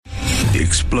The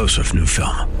explosive new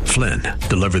film, Flynn,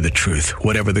 deliver the truth,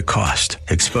 whatever the cost.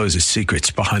 Exposes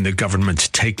secrets behind the government's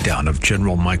takedown of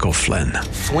General Michael Flynn.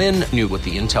 Flynn knew what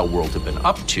the intel world had been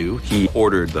up to. He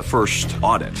ordered the first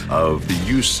audit of the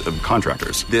use of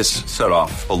contractors. This set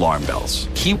off alarm bells.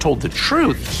 He told the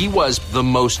truth. He was the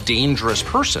most dangerous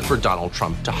person for Donald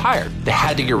Trump to hire. They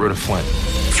had to get rid of Flynn.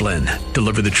 Flynn,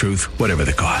 deliver the truth, whatever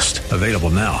the cost. Available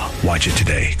now. Watch it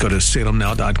today. Go to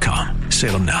salemnow.com.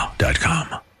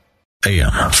 salemnow.com.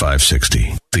 AM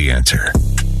 560, The Answer.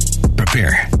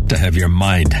 Prepare to have your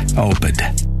mind opened.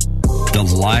 The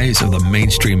lies of the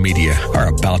mainstream media are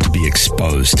about to be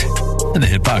exposed, and the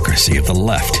hypocrisy of the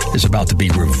left is about to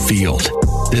be revealed.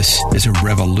 This is a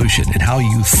revolution in how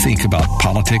you think about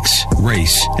politics,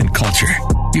 race, and culture.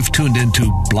 You've tuned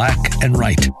into Black and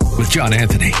Right with John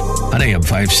Anthony on AM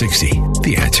 560,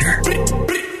 The Answer.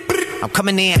 I'm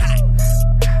coming in hot.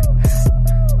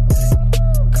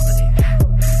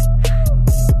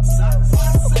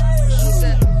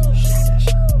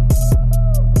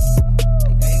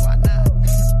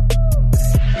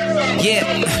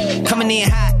 Yeah, coming in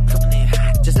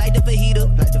hot, just like the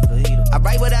fajita. I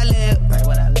write what I live,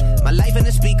 my life in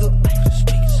the speaker.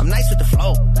 I'm nice with the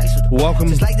flow. Welcome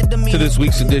to this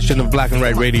week's edition of Black and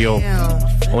Right Radio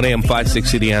on AM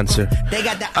 560, The Answer.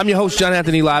 I'm your host, John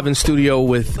Anthony, live in studio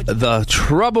with the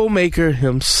troublemaker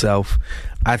himself.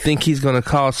 I think he's going to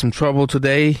cause some trouble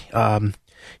today.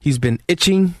 He's been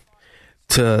itching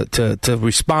to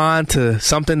respond to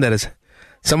something that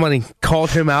somebody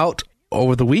called him out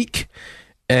over the week,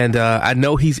 and I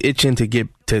know he's itching to get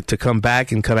to come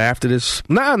back and come after this.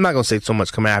 No, I'm not going to say so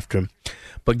much come after him,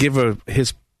 but give her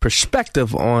his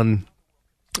perspective on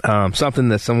something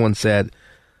that someone said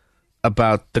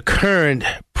about the current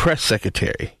press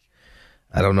secretary.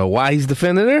 I don't know why he's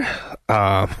defending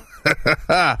her.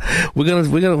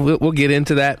 We'll get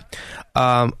into that.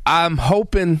 I'm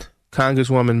hoping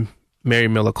Congresswoman Mary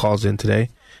Miller calls in today.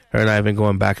 Her and I have been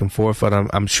going back and forth, but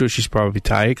I'm sure she's probably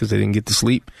tired because they didn't get to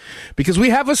sleep. Because we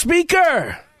have a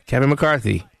speaker, Kevin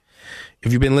McCarthy.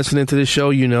 If you've been listening to this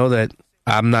show, you know that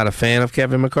I'm not a fan of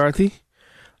Kevin McCarthy.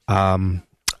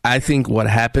 I think what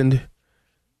happened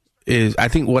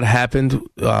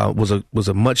was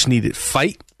a much needed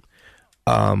fight.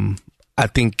 I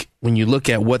think when you look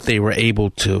at what they were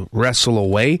able to wrestle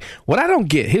away,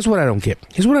 here's what I don't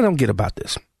get about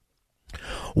this.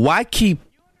 Why keep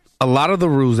a lot of the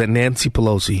rules that Nancy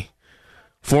Pelosi,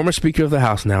 former Speaker of the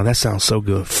House now, that sounds so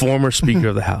good, former Speaker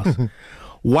of the House,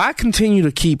 why continue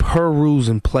to keep her rules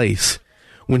in place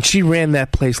when she ran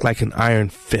that place like an iron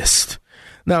fist?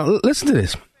 Now, listen to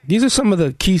this. These are some of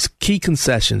the key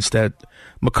concessions that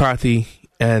McCarthy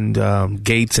and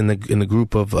Gates and the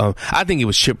group of, I think it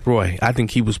was Chip Roy. I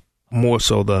think he was more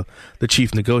so the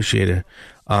chief negotiator.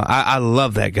 I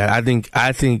love that guy.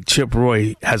 I think Chip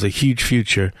Roy has a huge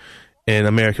future in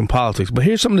American politics. But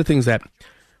here's some of the things that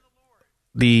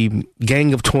the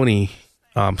Gang of 20,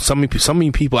 so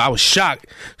many people, I was shocked.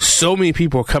 So many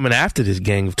people are coming after this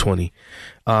Gang of 20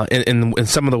 in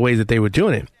some of the ways that they were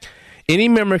doing it. Any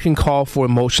member can call for a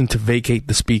motion to vacate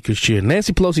the speaker's chair.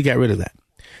 Nancy Pelosi got rid of that.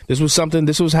 This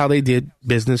was how they did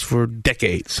business for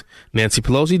decades. Nancy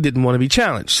Pelosi didn't want to be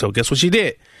challenged. So guess what she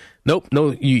did? Nope.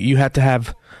 No, you had to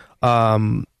have,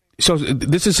 so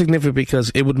this is significant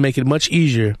because it would make it much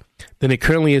easier than it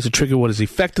currently is to trigger what is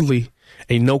effectively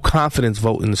a no confidence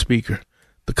vote in the speaker.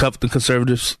 The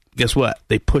conservatives, guess what?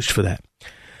 They pushed for that.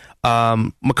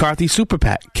 McCarthy Super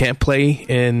PAC can't play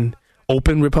in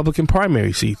open Republican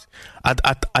primary seats. I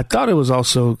thought it was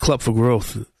also Club for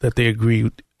Growth that they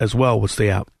agreed as well would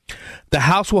stay out. The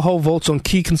House will hold votes on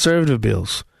key conservative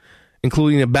bills,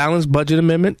 including a balanced budget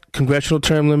amendment, congressional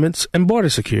term limits, and border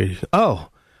security. Oh,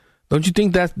 don't you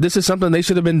think that this is something they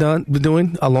should have been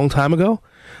doing a long time ago?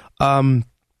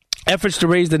 Efforts to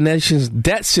raise the nation's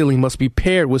debt ceiling must be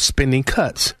paired with spending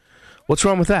cuts. What's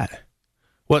wrong with that?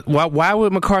 Why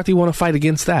would McCarthy want to fight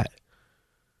against that?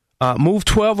 Move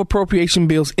 12 appropriation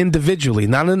bills individually.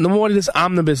 No more of this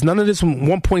omnibus. None of this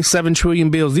 1.7 trillion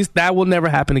bills. That will never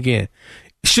happen again,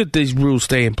 should these rules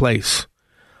stay in place.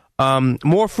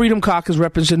 More Freedom Caucus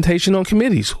representation on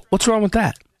committees. What's wrong with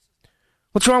that?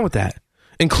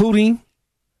 Including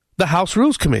the House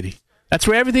Rules Committee. That's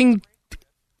where everything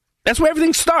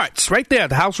starts, right there,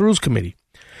 the House Rules Committee.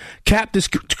 Cap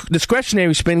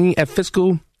discretionary spending at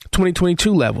fiscal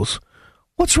 2022 levels.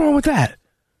 What's wrong with that?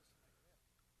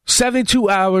 72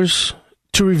 hours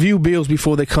to review bills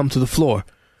before they come to the floor.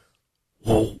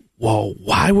 Well,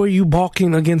 why were you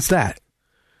balking against that?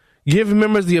 Give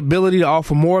members the ability to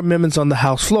offer more amendments on the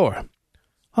House floor.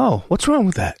 Oh, what's wrong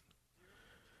with that?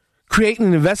 creating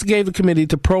an investigative committee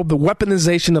to probe the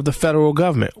weaponization of the federal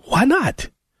government. Why not?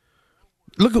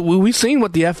 Look, we've seen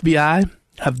what the FBI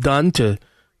have done to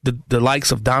the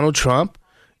likes of Donald Trump,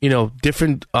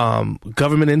 different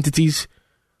government entities.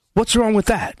 What's wrong with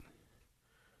that?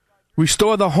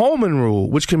 Restore the Holman Rule,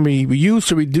 which can be used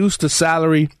to reduce the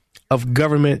salary of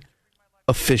government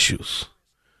officials.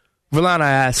 Verlon,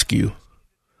 I ask you,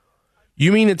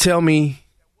 you mean to tell me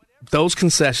those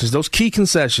concessions, those key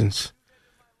concessions,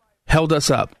 held us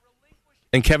up,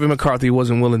 and Kevin McCarthy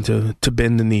wasn't willing to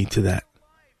bend the knee to that?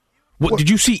 What did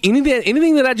you see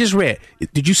anything that I just read?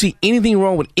 Did you see anything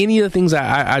wrong with any of the things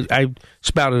I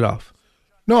spouted off?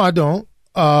 No, I don't.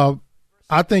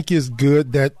 I think it's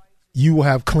good that you will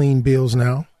have clean bills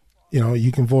now.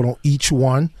 You can vote on each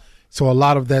one, so a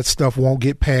lot of that stuff won't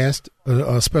get passed.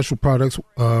 Special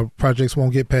projects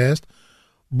won't get passed.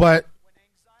 But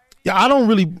yeah, I don't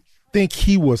really think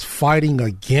he was fighting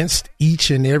against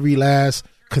each and every last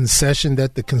concession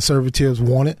that the conservatives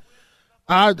wanted.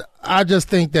 I just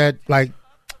think that, like,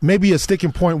 maybe a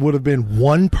sticking point would have been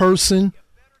one person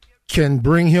can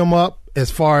bring him up as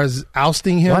far as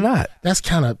ousting him. Why not? That's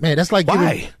kind of, man, that's like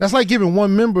Why? Giving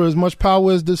one member as much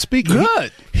power as the speaker.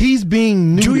 Good. He's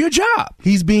being neutered. Do your job.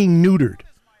 He's being neutered.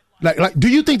 Like, do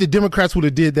you think the Democrats would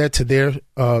have did that to their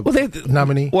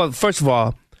nominee? Well, first of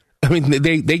all, I mean,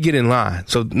 they get in line.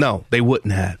 So, no, they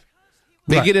wouldn't have.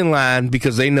 They get in line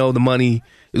because they know the money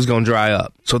is going to dry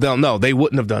up. So they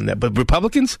wouldn't have done that. But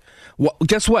Republicans,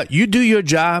 guess what? You do your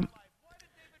job.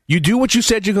 You do what you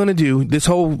said you're going to do.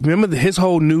 Remember his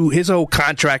whole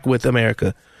contract with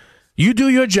America. You do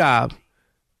your job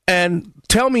and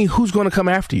tell me who's going to come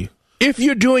after you if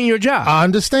you're doing your job. I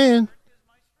understand.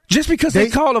 Just because they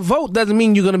call a vote doesn't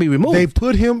mean you're going to be removed. They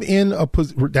put him in a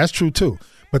position. That's true, too.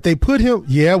 But they put him,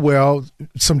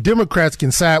 some Democrats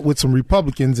can side with some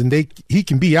Republicans and he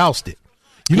can be ousted.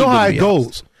 You know how it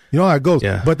goes.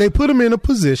 Yeah. But they put him in a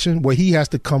position where he has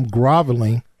to come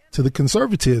groveling to the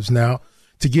conservatives now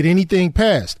to get anything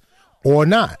passed or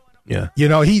not. Yeah.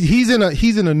 He's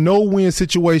in a no-win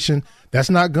situation that's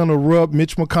not going to rub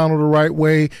Mitch McConnell the right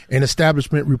way and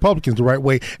establishment Republicans the right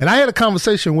way. And I had a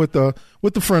conversation with a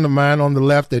friend of mine on the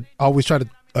left that always try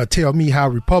to tell me how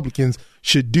Republicans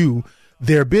should do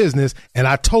their business, and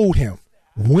I told him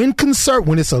when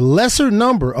it's a lesser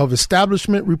number of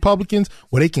establishment Republicans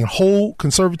where they can hold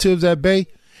conservatives at bay,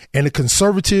 and the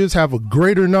conservatives have a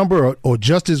greater number or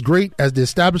just as great as the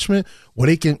establishment where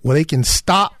they can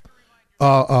stop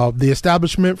the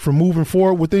establishment from moving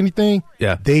forward with anything,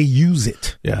 they use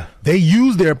it. Yeah. They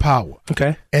use their power.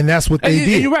 Okay. And that's what they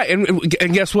did. And you're right.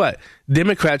 And guess what?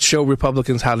 Democrats show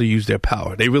Republicans how to use their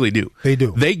power. They really do. They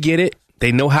do. They get it.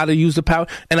 They know how to use the power.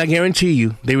 And I guarantee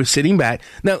you, they were sitting back.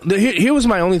 Now, here was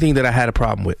my only thing that I had a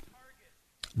problem with.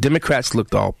 Democrats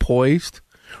looked all poised,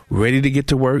 ready to get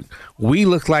to work. We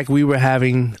looked like we were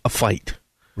having a fight.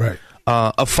 Right.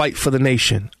 A fight for the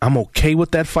nation. I'm okay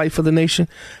with that fight for the nation.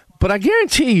 But I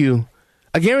guarantee you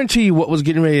what was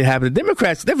getting ready to happen. The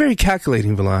Democrats, they're very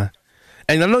calculating, Verlon.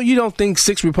 And I know you don't think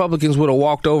 6 Republicans would have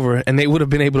walked over and they would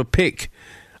have been able to pick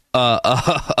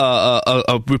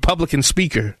a Republican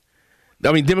speaker.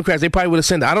 I mean, Democrats, they probably would have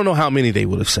sent, I don't know how many they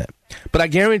would have sent. But I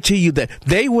guarantee you that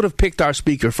they would have picked our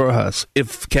speaker for us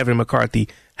if Kevin McCarthy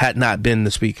had not been the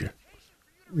speaker.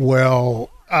 Well,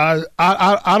 I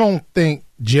don't think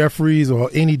Jeffries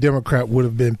or any Democrat would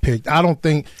have been picked. I don't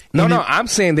think. No, I'm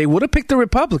saying they would have picked a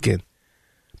Republican,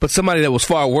 but somebody that was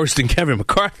far worse than Kevin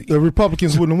McCarthy. The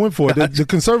Republicans wouldn't have went for it. The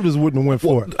conservatives wouldn't have went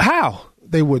for it. How?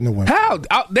 They wouldn't have went for it.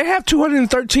 How? They have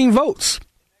 213 votes.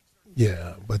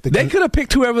 Yeah, but they could have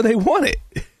picked whoever they wanted.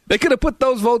 They could have put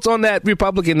those votes on that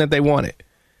Republican that they wanted,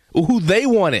 or who they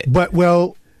wanted. But,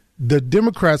 the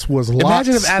Democrats was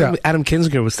Imagine if Adam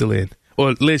Kinzinger was still in,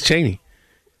 or Liz Cheney.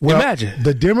 Well, imagine.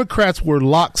 The Democrats were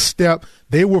lockstep.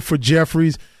 They were for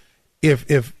Jeffries. If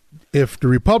the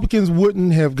Republicans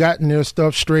wouldn't have gotten their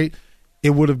stuff straight,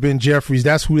 it would have been Jeffries.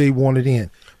 That's who they wanted in.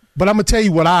 But I'm going to tell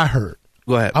you what I heard.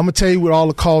 Go ahead. I'm going to tell you what all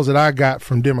the calls that I got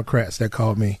from Democrats that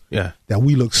called me. Yeah. That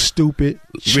we look stupid,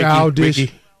 childish,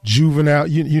 Ricky. Juvenile.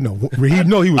 He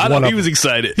was I one of them. He was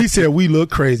excited. He said we look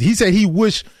crazy. He said he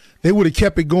wished they would have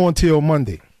kept it going till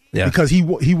Monday. Yeah. Because he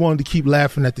wanted to keep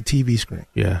laughing at the TV screen.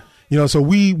 Yeah. So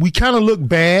we kind of look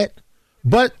bad,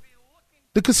 but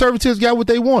the conservatives got what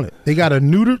they wanted. They got a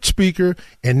neutered speaker,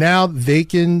 and now they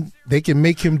can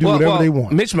make him do whatever they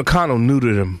want. Mitch McConnell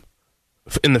neutered him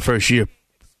in the first year.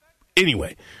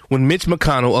 Anyway, when Mitch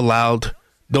McConnell allowed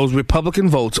those Republican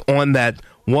votes on that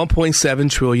 $1.7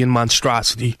 trillion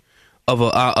monstrosity of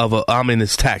a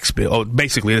ominous tax bill, or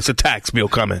basically it's a tax bill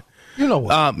coming. You know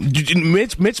what?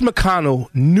 Mitch McConnell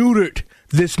neutered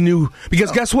this new,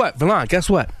 because guess what, Valon, guess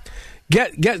what?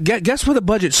 Guess where the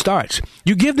budget starts.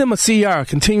 You give them a CR, a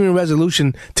continuing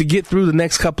resolution, to get through the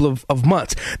next couple of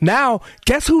months. Now,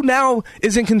 guess who now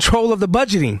is in control of the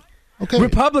budgeting? Okay.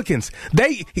 Republicans.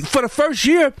 They, for the first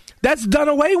year, that's done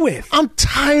away with. I'm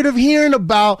tired of hearing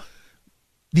about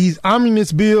these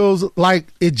omnibus bills like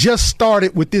it just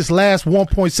started with this last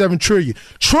 $1.7 trillion.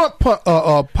 Trump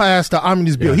passed the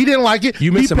omnibus bill. Yeah. He didn't like it.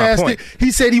 You missing my passed point. it.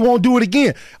 He said he won't do it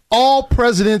again. All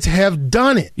presidents have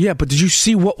done it. Yeah, but did you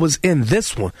see what was in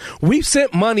this one? We've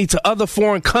sent money to other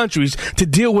foreign countries to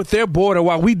deal with their border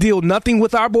while we deal nothing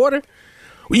with our border.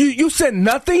 You sent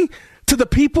nothing to the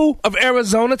people of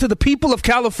Arizona, to the people of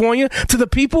California, to the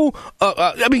people.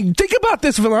 I mean, think about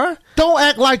this, Valon. Don't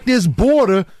act like this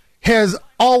border has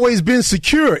always been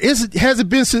secure. Has it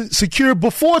been secure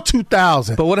before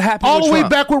 2000? But what happened all with the way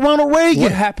Trump? back with Ronald Reagan?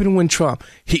 What happened when Trump?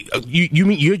 You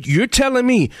mean you're telling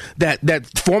me that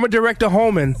former Director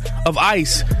Holman of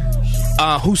ICE,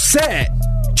 who said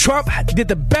Trump did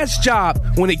the best job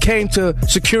when it came to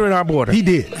securing our border? He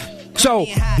did. So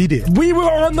He did. We were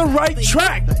on the right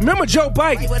track. Remember Joe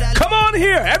Biden? Come on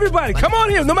here, everybody. Come on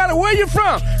here. No matter where you're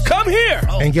from, come here.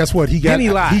 And guess what? He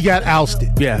got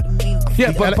ousted. Yeah.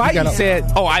 But Biden said,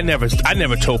 I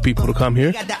never told people to come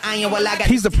here.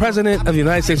 He's the president of the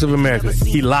United States of America.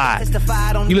 He lied.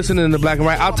 You listening to the Black and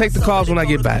Right? I'll take the calls when I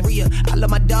get back. I love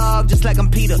my dog just like I'm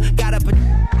Peter.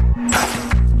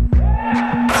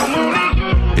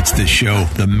 It's the show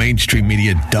the mainstream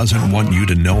media doesn't want you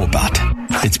to know about.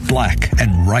 It's Black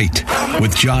and Right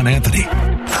with John Anthony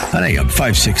on AM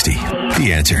 560.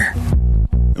 The Answer.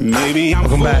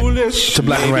 Welcome back to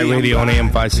Black and Right Radio on AM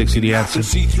 560, The Answer.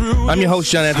 I'm your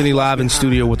host, John Anthony, live in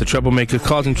studio with the Troublemaker,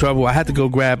 causing trouble. I had to go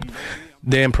grab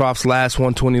Dan Prof's last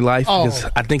 120 Life because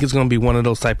I think it's going to be one of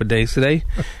those type of days today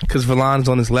because Valon's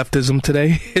on his leftism today,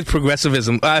 his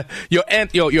progressivism.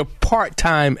 You're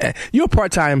part-time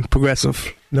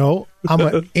progressive. No, I'm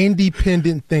an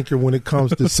independent thinker when it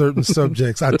comes to certain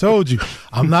subjects. I told you,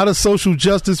 I'm not a social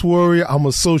justice warrior. I'm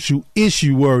a social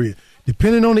issue warrior.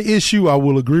 Depending on the issue, I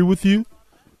will agree with you.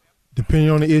 Depending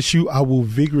on the issue, I will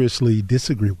vigorously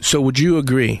disagree with you. So would you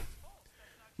agree?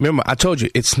 Remember, I told you,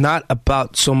 it's not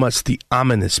about so much the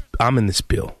omnibus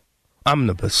bill.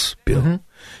 Mm-hmm.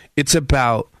 It's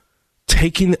about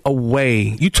taking away.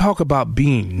 You talk about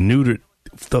being neutered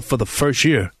for the first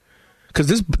year. Because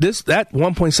that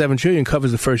 $1.7 trillion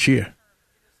covers the first year.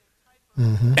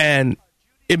 Mm-hmm. And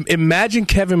imagine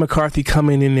Kevin McCarthy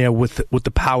coming in there with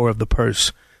the power of the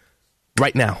purse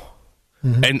right now.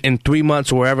 Mm-hmm. And in 3 months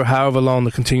or however long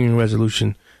the continuing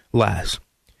resolution lasts.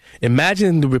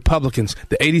 Imagine the Republicans,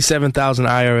 the 87,000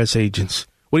 IRS agents.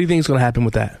 What do you think is going to happen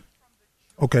with that?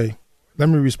 Okay, let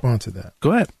me respond to that.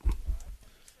 Go ahead.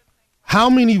 How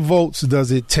many votes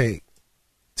does it take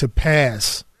to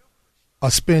pass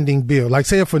a spending bill? Like,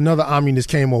 say if another omnibus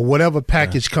came or whatever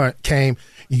package came,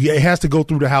 it has to go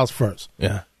through the House first.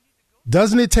 Yeah.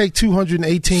 Doesn't it take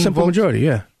 218 Simple votes? Majority,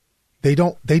 yeah. They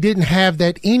didn't have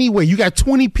that anyway. You got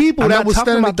 20 people that was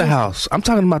standing. I'm not talking about the House. I'm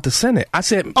talking about the Senate. I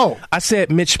said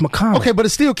Mitch McConnell. Okay, but it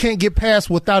still can't get passed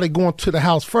without it going to the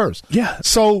House first. Yeah.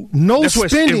 So that's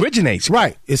spending. Where it originates.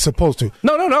 Right. It's supposed to.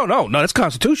 No. That's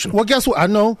constitutional. Well, guess what? I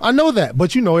know that.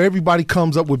 But everybody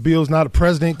comes up with bills. Now the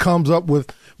president comes up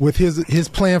with his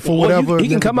plan for whatever. He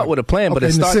can come up with a plan, but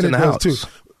it starts in the House. Too.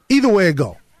 Either way it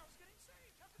go.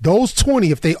 Those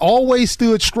 20, if they always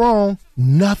stood strong,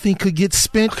 nothing could get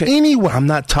spent anyway. I'm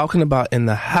not talking about in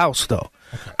the House, though.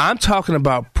 Okay. I'm talking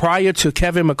about prior to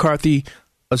Kevin McCarthy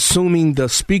assuming the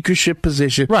speakership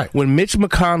position. Right. When Mitch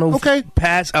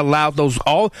McConnell allowed those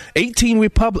all 18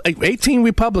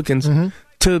 Republicans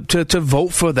to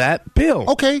vote for that bill.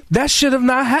 Okay. That should have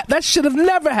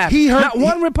never happened. Not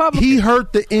one Republican. He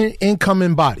hurt the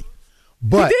incoming body.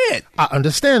 But he did. I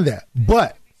understand that.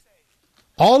 But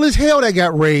all this hell that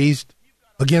got raised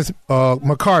against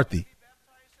McCarthy,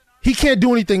 he can't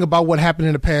do anything about what happened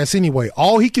in the past anyway.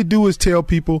 All he could do is tell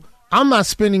people, I'm not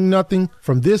spending nothing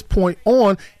from this point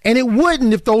on, and it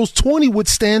wouldn't if those 20 would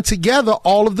stand together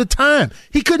all of the time.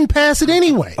 He couldn't pass it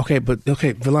anyway.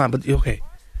 Valon,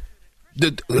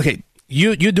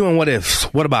 you're doing what ifs,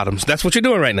 what aboutums. That's what you're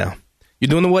doing right now. You're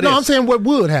doing the what ifs. No, I'm saying what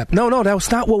would happen. No, that was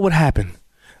not what would happen.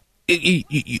 I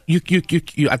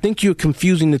think you're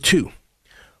confusing the two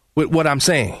with what I'm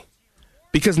saying.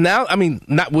 Because now,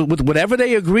 not with whatever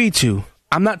they agreed to,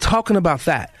 I'm not talking about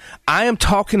that. I am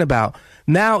talking about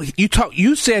now.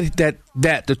 You said that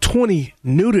the 20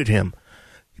 neutered him.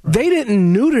 They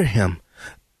didn't neuter him.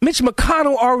 Mitch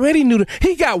McConnell already neutered.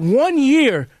 He got 1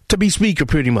 year to be speaker,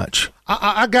 pretty much.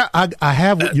 I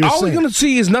have what you're saying. All we're going to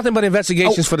see is nothing but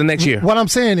investigations for the next year. What I'm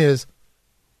saying is,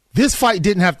 this fight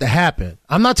didn't have to happen.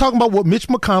 I'm not talking about what Mitch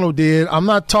McConnell did. I'm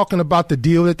not talking about the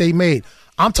deal that they made.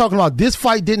 I'm talking about this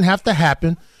fight didn't have to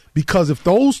happen because if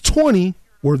those 20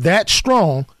 were that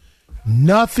strong,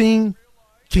 nothing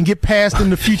can get passed in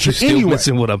the future. You're still anyway.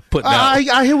 missing what I'm putting out.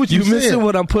 I hear what you're saying. missing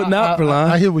what I'm putting out, Verlon.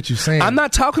 I hear what you're saying. I'm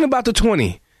not talking about the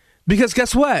 20 because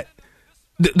guess what?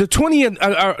 The 20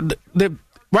 are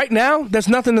right now. There's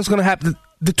nothing that's going to happen.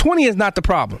 The 20 is not the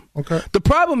problem. Okay. The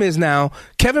problem is now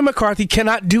Kevin McCarthy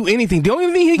cannot do anything. The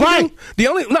only thing he can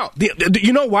do,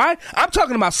 you know why? I'm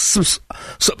talking about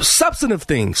substantive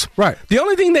things. Right. The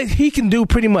only thing that he can do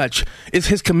pretty much is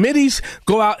his committees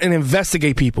go out and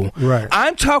investigate people. Right.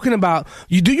 I'm talking about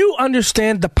do you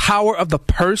understand the power of the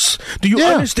purse? Do you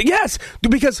understand? Yes,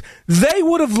 because they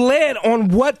would have led on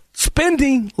what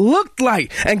spending looked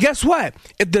like. And guess what?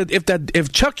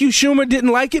 If Chuck U. Schumer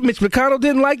didn't like it, Mitch McConnell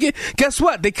didn't like it, guess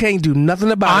what? They can't do nothing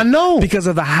about it. I know. Because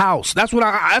of the House. That's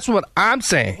what I'm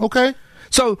saying. Okay.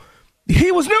 So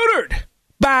he was neutered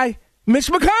by Mitch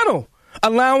McConnell,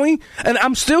 allowing, and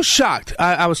I'm still shocked.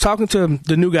 I was talking to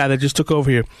the new guy that just took over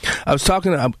here. I was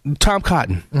talking to Tom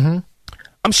Cotton. Mm-hmm.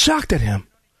 I'm shocked at him.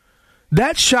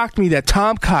 That shocked me that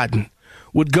Tom Cotton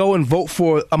would go and vote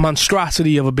for a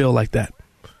monstrosity of a bill like that.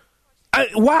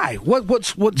 Why?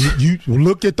 What's You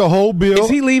look at the whole bill. Is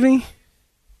he leaving?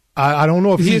 I don't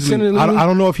know if he's leaving. leaving? I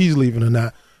don't know if he's leaving or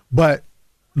not. But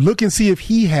look and see if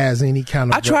he has any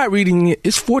kind of. I tried reading it.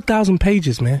 It's 4,000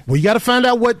 pages, man. Well, you got to find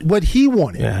out what he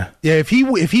wanted. Yeah. If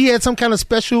he had some kind of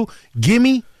special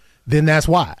gimme, then that's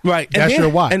why. Right. That's your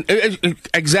why. And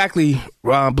exactly,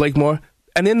 Blake Moore.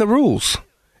 And then the rules.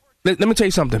 Let me tell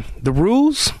you something. The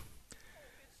rules.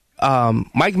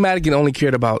 Mike Madigan only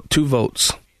cared about 2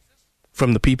 votes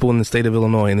from the people in the state of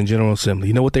Illinois in the General Assembly.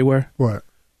 You know what they were? What?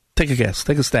 Take a guess.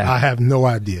 Take a stab. I have no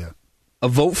idea. A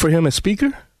vote for him as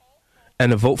Speaker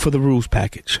and a vote for the rules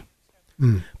package.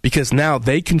 Because now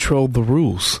they control the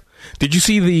rules. Did you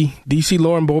see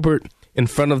Lauren Boebert in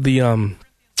front of the,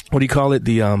 what do you call it?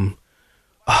 The,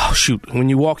 oh, shoot. When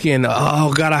you walk in,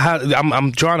 oh, God,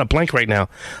 I'm drawing a blank right now.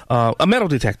 A metal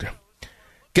detector.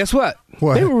 Guess what?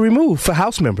 What? They were removed for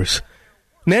House members.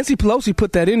 Nancy Pelosi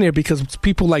put that in there because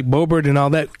people like Boebert and all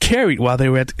that carried while they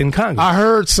were in Congress. I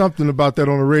heard something about that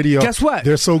on the radio. Guess what?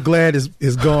 They're so glad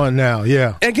it's gone now.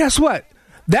 Yeah. And guess what?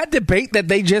 That debate that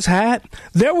they just had,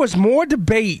 there was more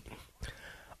debate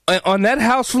on that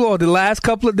House floor the last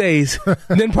couple of days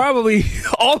than probably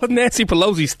all of Nancy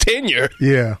Pelosi's tenure.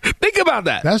 Yeah. Think about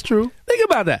that. That's true. Think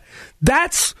about that.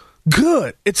 That's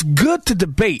good. It's good to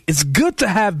debate. It's good to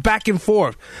have back and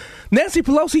forth. Nancy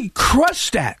Pelosi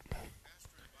crushed that.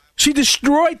 She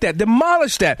destroyed that,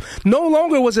 demolished that. No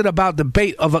longer was it about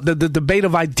debate of the debate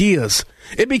of ideas.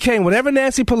 It became whatever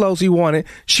Nancy Pelosi wanted.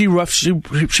 She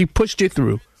pushed it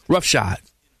through, roughshod.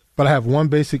 But I have one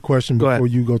basic question before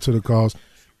you go to the calls.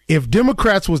 If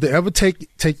Democrats was to ever take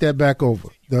that back over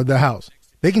the House,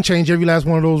 they can change every last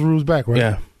one of those rules back, right?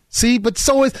 Yeah. See, but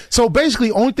so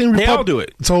basically, only thing they all do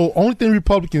it. So only thing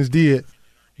Republicans did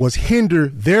was hinder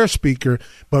their speaker,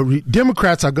 but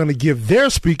Democrats are going to give their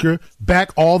speaker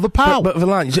back all the power. But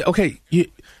Verlon, okay, and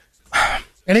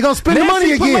they're going to spend the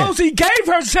money again. Nancy Pelosi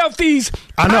gave herself these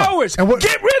powers. And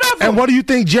get rid of them. And what do you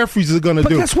think Jeffries is going to do?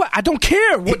 But guess what? I don't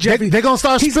care what Jeffries. They're going to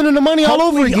start spending the money all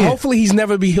over again. Hopefully,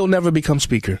 he'll never become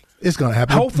speaker. It's going to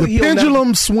happen. Hopefully, the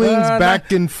pendulum swings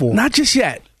back and forth. Not just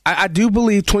yet. I do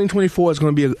believe 2024 is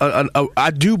going to be I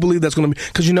do believe that's going to be,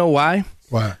 because you know why?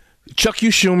 Why? Chuck U.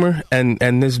 Schumer and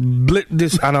this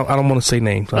I don't want to say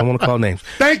names. I don't want to call names.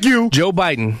 Thank you. Joe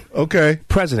Biden. Okay.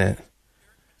 President.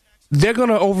 They're going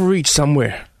to overreach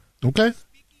somewhere. Okay.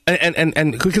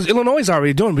 And because Illinois is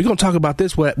already doing, we're going to talk about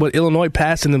this. What Illinois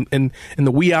passed in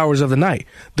the wee hours of the night,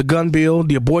 the gun bill,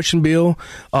 the abortion bill.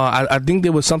 I think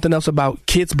there was something else about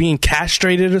kids being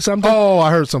castrated or something. Oh,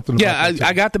 I heard something. Yeah,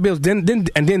 I got the bills. Then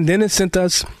Dennis sent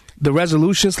us the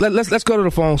resolutions. Let's go to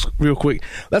the phones real quick.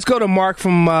 Let's go to Mark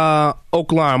from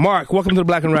Oak Lawn. Mark, welcome to the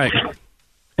Black and Right.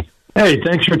 Hey,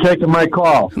 thanks for taking my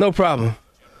call. No problem.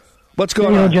 What's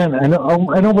going on? Jen, I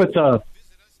know with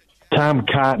Tom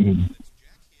Cotton.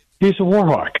 He's a war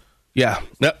hawk. Yeah.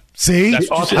 Yep. See, I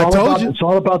told you. It's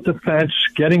all about defense,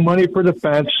 getting money for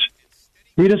defense.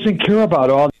 He doesn't care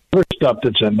about all the other stuff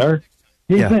that's in there.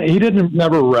 He didn't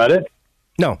never read it.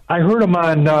 No. I heard him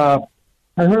on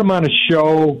a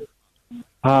show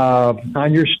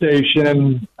on your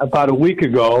station about a week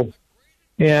ago,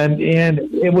 and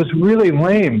it was really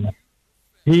lame.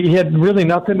 He had really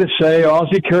nothing to say. All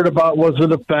he cared about was the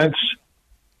defense,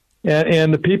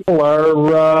 and the people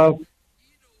are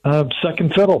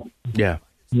second fiddle. Yeah.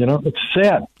 You know, it's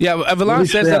sad. Yeah, Villan Really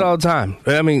says sad. that all the time.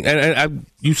 I mean, and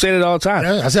you say it all the time.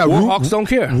 Yeah, I said Warhawks don't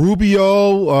care.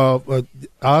 Rubio,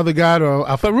 other guy.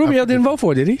 But Rubio didn't vote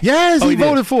for it, did he? Yes, Oh, he did.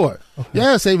 voted for it.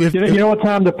 Yes, You know what,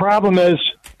 Tom? The problem is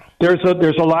there's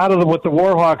a lot of them with the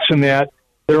Warhawks in that.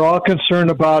 They're all concerned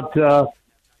about,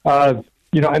 I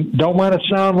don't want to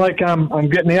sound like I'm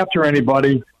getting after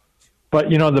anybody, but,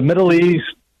 the Middle East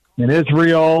and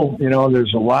Israel,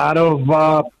 there's a lot of,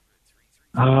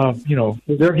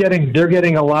 they're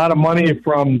getting a lot of money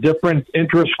from different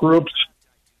interest groups,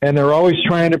 and they're always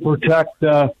trying to protect,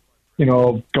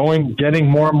 getting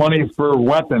more money for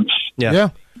weapons.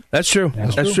 Yeah. That's true.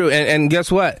 That's true. And guess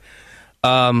what?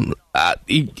 I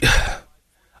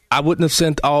wouldn't have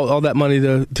sent all that money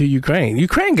to Ukraine.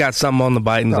 Ukraine got something on the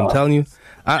Bidens, I'm telling you.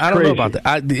 I don't know about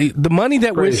that. The money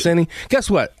that we're sending, guess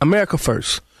what? America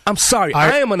first. I'm sorry.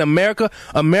 I am an America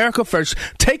first.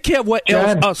 Take care of what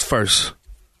ails us first.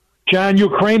 John,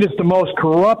 Ukraine is the most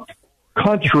corrupt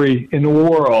country in the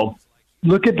world.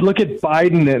 Look at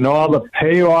Biden and all the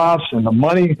payoffs and the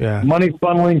money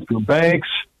funneling through banks.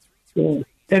 And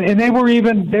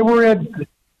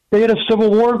they had a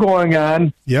civil war going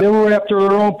on. Yep. They were after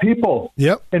their own people.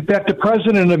 Yep. In fact, the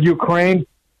president of Ukraine,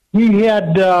 he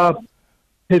had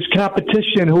his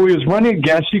competition, who he was running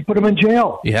against, he put him in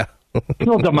jail. Yeah.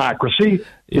 No democracy.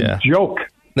 It's a joke.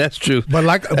 That's true. But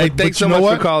thanks so much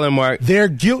for calling, Mark. They're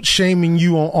guilt shaming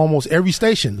you on almost every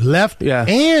station, left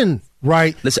and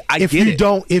right. Listen, if you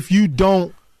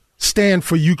don't stand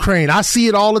for Ukraine, I see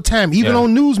it all the time, even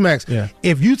on Newsmax. Yeah.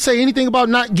 If you say anything about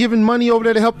not giving money over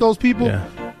there to help those people,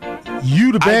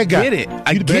 you the bad guy.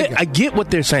 I get it. I get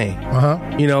what they're saying.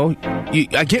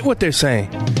 I get what they're saying.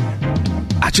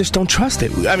 I just don't trust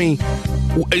it. I mean,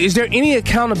 is there any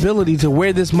accountability to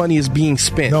where this money is being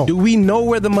spent? No. Do we know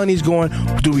where the money's going?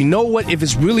 Do we know if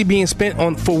it's really being spent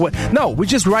on for what? No, we're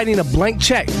just writing a blank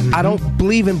check. Mm-hmm. I don't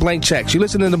believe in blank checks. You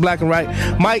listen to the Black and Right.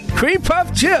 Mike, Cream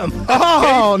Puff Jim.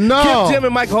 Oh, okay? no. Jim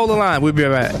and Mike, hold the line. We'll be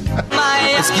right back.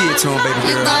 Let's get it to him, baby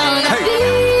girl.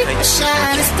 Hey. That's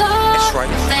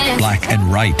right. Black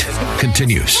and Right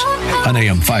continues on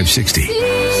AM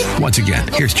 560. Once again,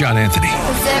 here's John Anthony.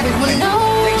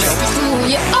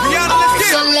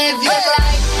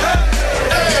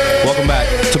 Welcome back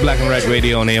to Black and Right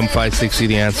Radio on AM 560,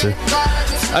 The Answer.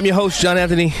 I'm your host, John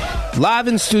Anthony, live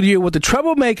in studio with the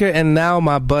troublemaker and now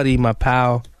my buddy, my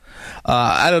pal.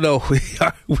 I don't know,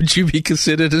 would you be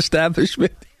considered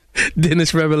establishment?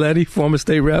 Dennis Reveletti, former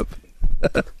state rep.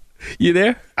 You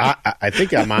there? I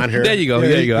think I'm on here. There you go.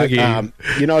 I can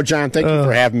hear you. John, thank you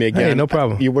for having me again. Hey, no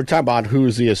problem. You were talking about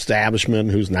who's the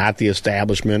establishment, who's not the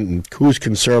establishment, and who's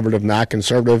conservative, not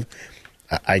conservative.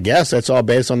 I guess that's all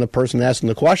based on the person asking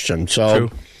the question. So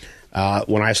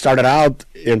when I started out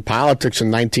in politics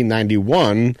in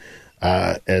 1991,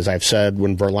 as I've said,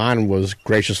 when Verlon was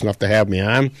gracious enough to have me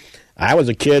on, I was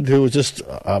a kid who was just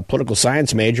a political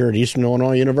science major at Eastern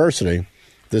Illinois University.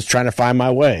 Just trying to find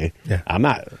my way. Yeah. I'm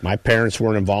not. My parents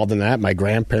weren't involved in that. My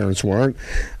grandparents weren't.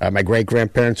 My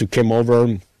great-grandparents who came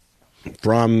over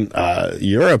from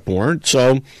Europe weren't.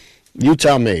 So you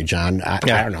tell me, John. I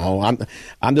don't know.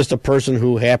 I'm just a person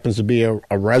who happens to be a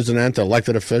resident,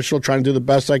 elected official, trying to do the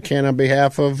best I can on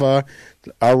behalf of our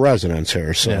residents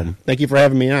here. So thank you for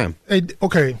having me on. Hey,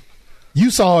 okay, you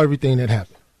saw everything that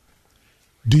happened.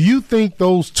 Do you think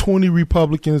those 20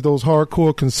 Republicans, those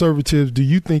hardcore conservatives, do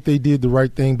you think they did the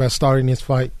right thing by starting this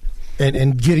fight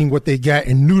and getting what they got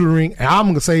and neutering? And I'm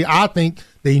going to say I think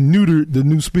they neutered the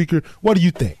new speaker. What do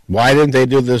you think? Why didn't they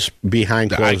do this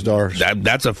behind closed doors?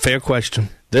 That's a fair question.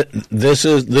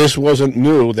 This wasn't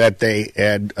new that they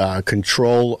had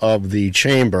control of the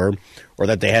chamber or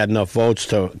that they had enough votes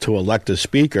to elect a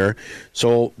speaker.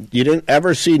 So you didn't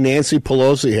ever see Nancy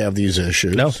Pelosi have these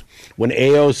issues. No. When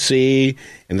AOC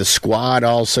and the squad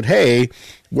all said, hey,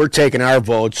 we're taking our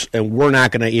votes and we're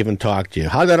not going to even talk to you.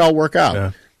 How did that all work out?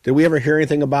 Yeah. Did we ever hear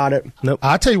anything about it? Nope.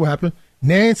 I'll tell you what happened.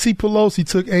 Nancy Pelosi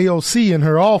took AOC in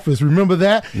her office. Remember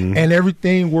that? Mm-hmm. And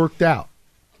everything worked out.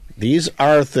 These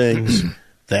are things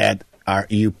that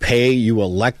you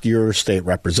elect your state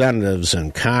representatives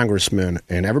and congressmen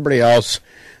and everybody else.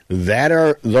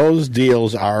 Those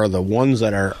deals are the ones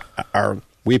that are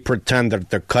we pretend that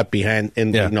they're cut behind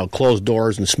closed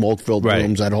doors and smoke-filled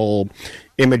rooms, that whole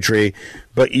imagery.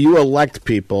 But you elect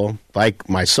people like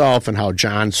myself and how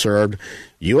John served.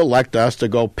 You elect us to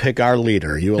go pick our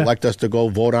leader. You elect us to go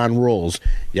vote on rules.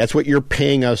 That's what you're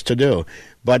paying us to do.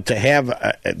 But to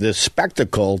have this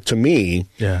spectacle, to me,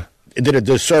 it did a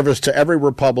disservice to every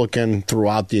Republican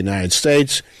throughout the United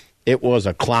States. It was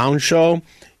a clown show,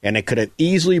 and it could have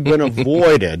easily been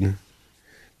avoided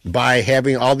by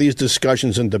having all these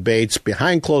discussions and debates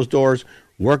behind closed doors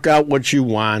work out what you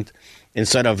want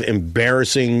instead of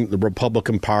embarrassing the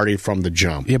Republican Party from the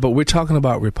jump. Yeah, but we're talking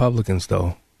about Republicans,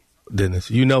 though, Dennis.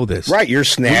 You know this. Right, you're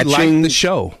snatching we like the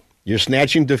show. You're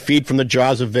snatching defeat from the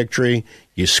jaws of victory.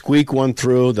 You squeak one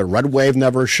through. The red wave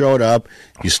never showed up.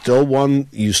 You still won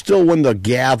the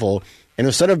gavel. And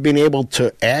instead of being able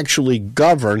to actually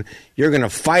govern, you're going to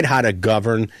fight how to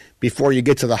govern before you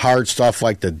get to the hard stuff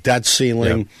like the debt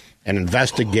ceiling and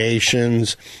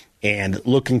investigations and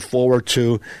looking forward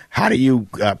to how do you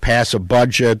pass a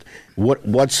budget.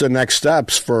 What's the next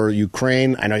steps for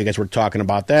Ukraine? I know you guys were talking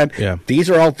about that. Yeah. These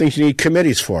are all things you need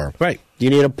committees for. Right. You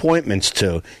need appointments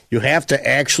to. You have to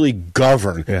actually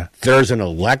govern. Yeah. There's an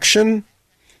election,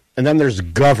 and then there's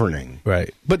governing.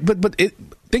 Right. But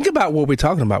think about what we're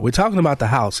talking about. We're talking about the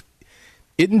House.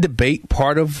 Isn't debate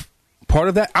part of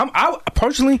that? I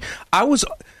personally, I was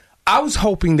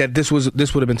hoping that this would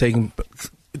have been taken.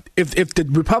 If the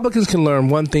Republicans can learn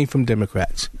one thing from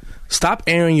Democrats, stop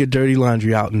airing your dirty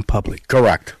laundry out in public.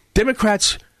 Correct.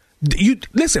 Democrats,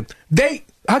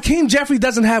 Hakeem Jeffrey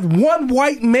doesn't have one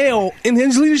white male in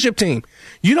his leadership team.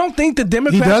 You don't think the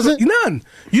Democrats... He doesn't? None.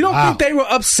 You don't think they were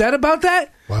upset about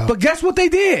that? Wow. But guess what they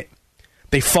did?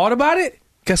 They fought about it.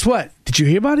 Guess what? Did you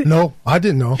hear about it? No, I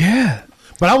didn't know. Yeah.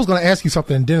 But I was going to ask you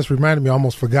something, and Dennis reminded me, I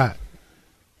almost forgot.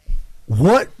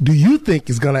 What do you think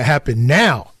is going to happen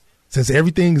now, since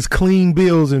everything is clean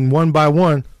bills and one by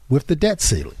one, with the debt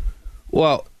ceiling?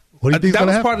 Well... What do you think that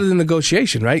was part of the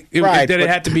negotiation, right? It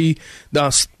had to be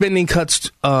spending cuts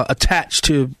attached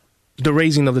to the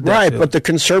raising of the debt. Right, but the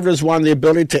conservatives wanted the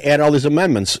ability to add all these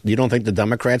amendments. You don't think the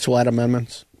Democrats will add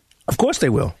amendments? Of course they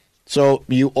will. So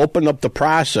you open up the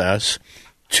process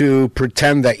to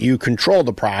pretend that you control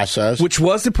the process. Which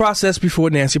was the process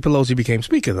before Nancy Pelosi became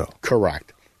Speaker, though.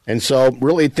 Correct. And so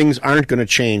really things aren't going to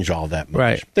change all that much.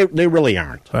 Right. They really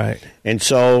aren't. Right. And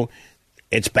so...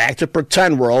 it's back to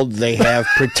pretend world. They have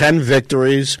pretend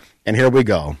victories, and here we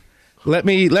go.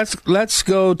 Let's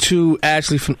go to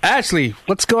Ashley. Ashley,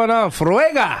 what's going on?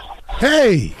 Fruega.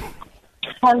 Hey.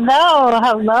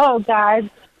 Hello, guys.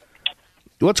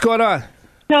 What's going on?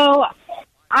 So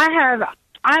I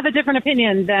have a different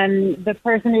opinion than the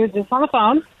person who was just on the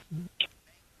phone.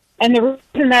 And the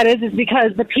reason that is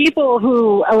because the people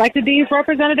who elected these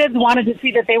representatives wanted to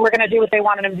see that they were going to do what they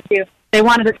wanted them to do. They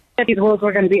wanted to see that these rules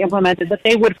were going to be implemented, that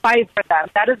they would fight for them.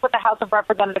 That is what the House of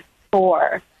Representatives is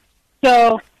for.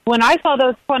 So when I saw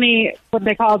those 20, what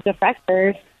they call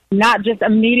defectors, not just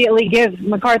immediately give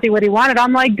McCarthy what he wanted,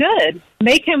 I'm like, good.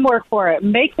 Make him work for it.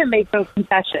 Make him make those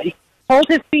concessions. Hold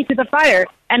his feet to the fire.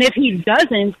 And if he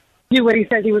doesn't do what he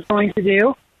said he was going to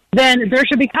do, then there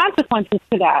should be consequences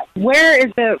to that. Where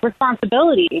is the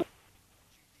responsibility?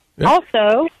 Yeah.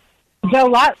 Also,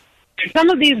 some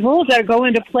of these rules that go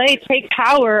into play take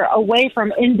power away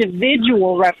from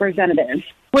individual representatives,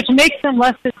 which makes them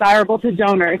less desirable to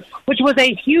donors, which was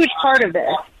a huge part of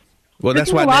this. Well,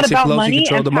 that's why Nancy Pelosi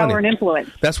controlled the money. And influence.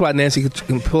 That's why Nancy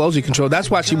Pelosi controlled.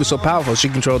 That's why she was so powerful. She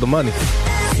controlled the money.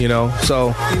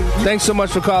 So thanks so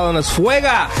much for calling us.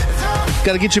 Fuega!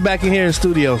 Got to get you back in here in the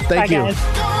studio. Thank you. Guys.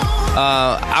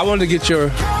 I wanted to get your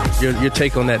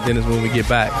take on that, Dennis, when we get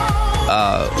back.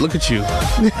 Look at you.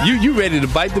 You ready to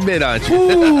bite the bit, aren't you?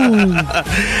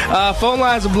 Phone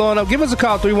lines are blowing up. Give us a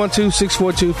call,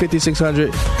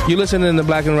 312-642-5600. You listening to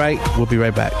Black and Right. We'll be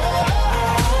right back.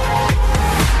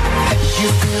 You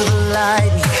feel the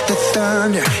lightning, the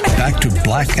thunder. Back to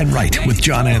Black and Right with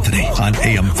John Anthony on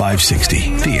AM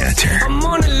 560. The Answer.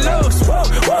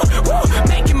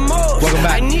 Welcome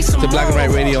back to Black and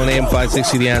Right Radio on AM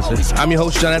 560. The Answer. I'm your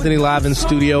host, John Anthony, live in the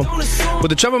studio with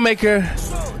the troublemaker.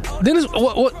 Dennis,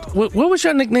 what was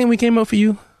your nickname we came up for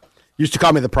you? Used to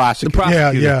call me the prosecutor. The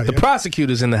prosecutor. The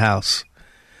prosecutor's in the house.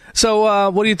 So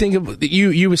what do you think of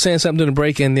you were saying something to the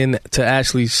break, and then to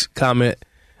Ashley's comment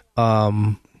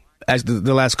as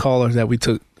the last caller that we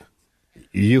took,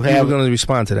 you were going to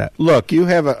respond to that. Look, you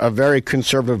have a very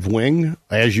conservative wing,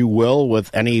 as you will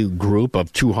with any group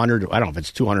of 200. I don't know if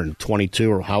it's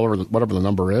 222 or whatever the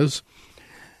number is.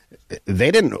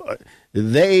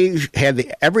 They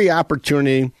had every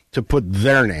opportunity to put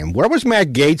their name. Where was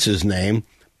Matt Gaetz's name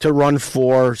to run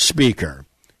for Speaker?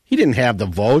 He didn't have the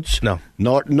votes. No.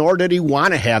 Nor did he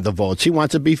want to have the votes. He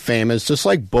wants to be famous, just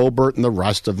like Boebert and the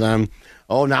rest of them.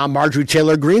 Oh, now Marjorie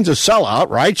Taylor Greene's a sellout,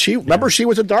 right? Remember, she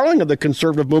was a darling of the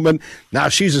conservative movement. Now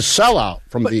she's a sellout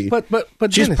from but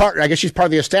she's Dennis, I guess she's part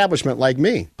of the establishment, like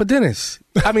me. But Dennis,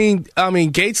 I mean,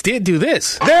 Gaetz did do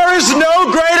this. There is no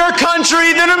greater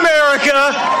country than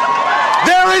America.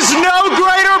 There is no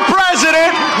greater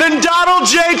president than Donald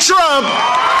J. Trump.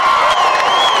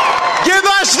 Give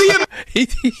us the...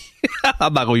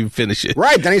 I'm not going to even finish it.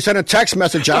 Right. Then he sent a text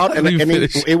message out, and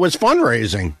it was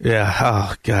fundraising. Yeah.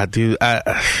 Oh, God, dude. But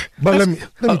let me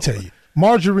tell you,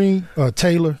 Marjorie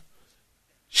Taylor,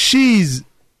 she's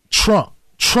Trump,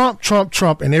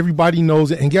 and everybody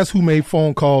knows it. And guess who made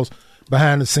phone calls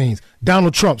behind the scenes?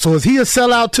 Donald Trump. So is he a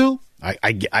sellout too? I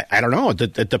don't know.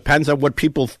 It depends on what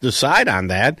people decide on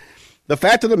that. The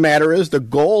fact of the matter is the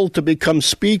goal to become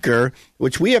speaker,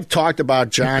 which we have talked about,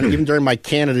 John, even during my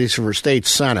candidacy for state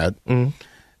senate,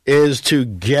 is to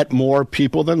get more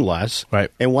people than less. Right.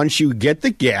 And once you get the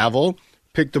gavel,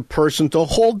 pick the person to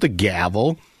hold the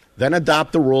gavel, then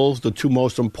adopt the rules, the two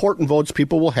most important votes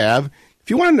people will have. If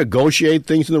you want to negotiate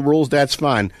things in the rules, that's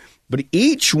fine. But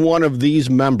each one of these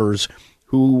members,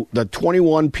 the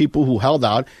 21 people who held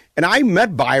out, and I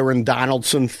met Byron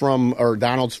Donalds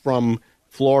from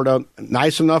Florida,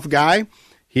 nice enough guy.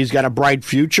 He's got a bright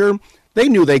future. They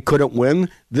knew they couldn't win.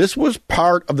 This was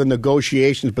part of the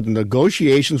negotiations, but the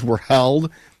negotiations were held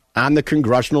on the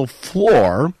congressional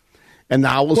floor, and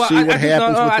now we'll see what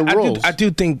happens with the rules. I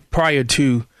do think prior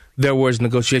to there was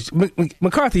negotiations.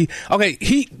 McCarthy, okay,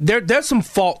 there's some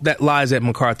fault that lies at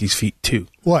McCarthy's feet too.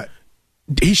 What?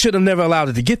 He should have never allowed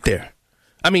it to get there.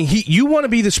 I mean, you want to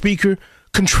be the speaker,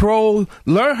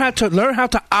 learn how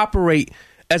to operate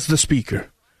as the speaker.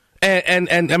 And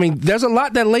I mean, there's a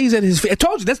lot that lays at his feet. I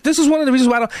told you, this is one of the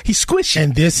reasons why he's squishy.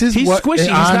 And he's squishy. He's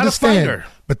not a fighter.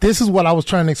 But this is what I was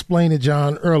trying to explain to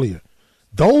John earlier.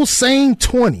 Those same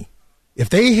 20, if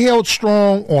they held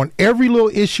strong on every little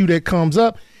issue that comes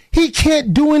up, he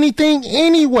can't do anything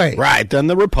anyway. Right. Then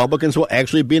the Republicans will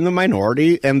actually be in the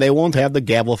minority, and they won't have the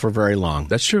gavel for very long.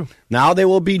 That's true. Now they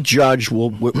will be judged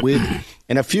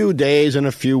in a few days, in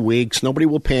a few weeks. Nobody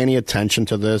will pay any attention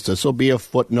to this. This will be a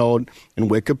footnote in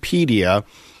Wikipedia.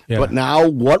 Yeah. But now,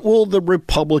 what will the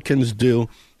Republicans do?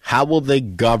 How will they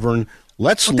govern?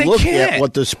 Let's look at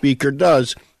what the speaker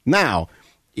does. Now,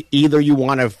 either you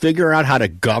want to figure out how to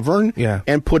govern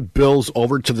and put bills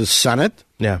over to the Senate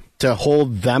to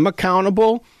hold them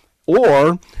accountable,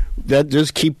 or that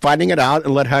just keep fighting it out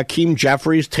and let Hakeem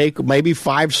Jeffries take maybe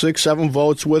 5, 6, 7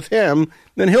 votes with him,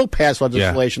 then he'll pass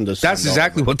legislation to send That's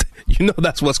exactly over.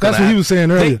 that's what's going to happen. That's what he was saying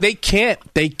earlier.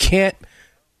 They can't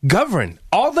govern.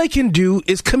 All they can do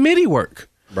is committee work.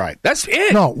 Right. That's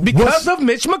it. Because of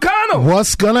Mitch McConnell.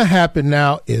 What's going to happen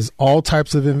now is all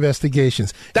types of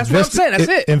investigations. That's what I'm saying. That's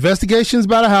it. Investigations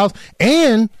by the House,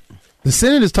 and the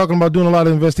Senate is talking about doing a lot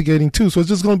of investigating too. So it's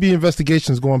just going to be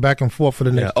investigations going back and forth for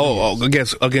the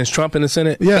next. Against Trump in the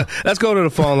Senate. Yeah. Let's go to the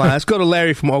phone line. Let's go to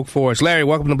Larry from Oak Forest. Larry,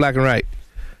 welcome to Black and Right.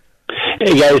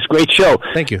 Hey guys, great show.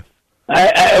 Thank you.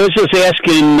 I was just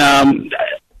asking.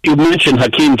 You mentioned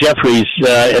Hakeem Jeffries,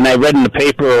 and I read in the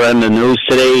paper and the news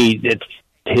today that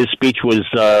his speech was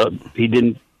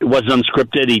it wasn't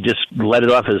unscripted. He just let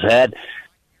it off his head.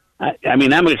 I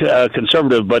mean, I'm a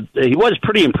conservative, but he was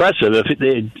pretty impressive.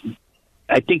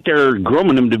 I think they're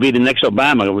grooming him to be the next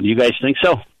Obama. Do you guys think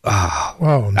so?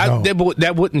 Oh no,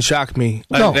 that wouldn't shock me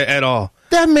at all.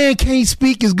 That man can't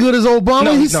speak as good as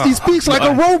Obama. He speaks like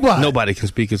a robot. Nobody can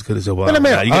speak as good as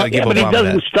Obama. You gotta give but Obama he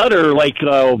doesn't stutter like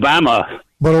Obama.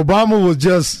 But Obama was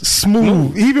just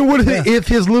smooth. Even with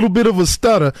his little bit of a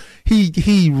stutter,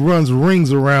 he runs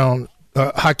rings around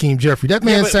Hakeem Jeffries. That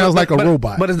man sounds like a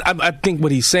robot. But I think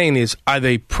what he's saying is, are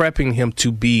they prepping him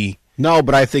to be? No,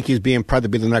 but I think he's being prepped to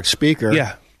be the next speaker.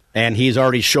 Yeah. And he's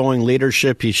already showing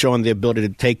leadership. He's showing the ability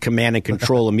to take command and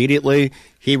control immediately.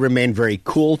 He remained very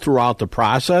cool throughout the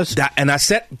process.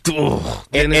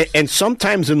 And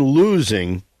sometimes in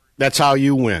losing, that's how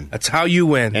you win. That's how you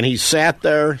win. And he sat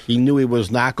there. He knew he was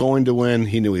not going to win.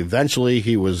 He knew eventually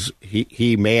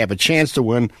he may have a chance to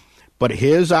win. But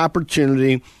his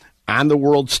opportunity on the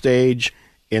world stage,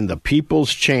 in the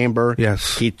people's chamber,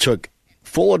 he took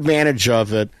full advantage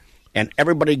of it. And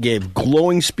everybody gave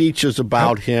glowing speeches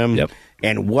about him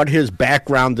and what his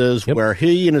background is, where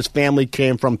he and his family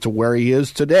came from to where he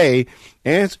is today.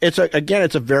 And it's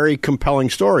a very compelling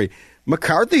story.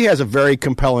 McCarthy has a very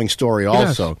compelling story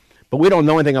also. But we don't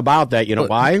know anything about that. You know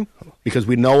why? Because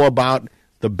we know about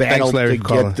the battle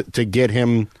to get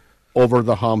him over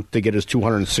the hump, to get his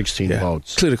 216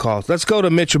 votes. Clear the calls. Let's go to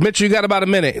Mitchell. Mitchell, you got about a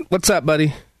minute. What's up,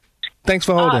 buddy? Thanks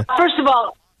for holding. First of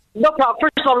all, no problem.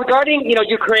 First of all, regarding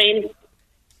Ukraine,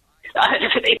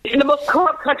 in the most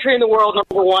corrupt country in the world,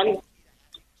 number one,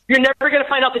 you're never going to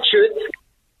find out the truth.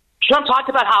 Trump talked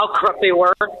about how corrupt they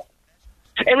were.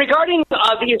 And regarding the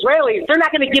Israelis, they're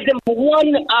not going to give them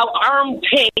one armed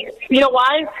tank. You know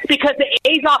why? Because the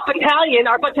Azov battalion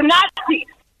are a bunch of Nazis.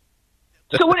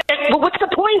 So what's the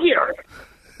point here?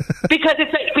 Because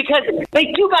they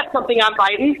do got something on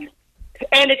Biden.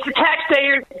 and it's the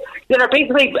taxpayers that are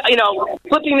basically,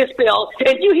 flipping this bill.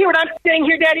 And do you hear what I'm saying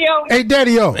here, Daddy-O? Hey,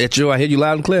 Daddy-O. It's Joe. I hear you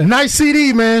loud and clear. Nice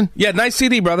CD, man. Yeah, nice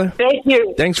CD, brother. Thank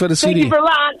you. Thanks for the CD. Thank you for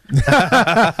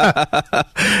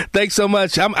Thanks so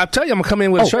much. I'm telling you, I'm going to come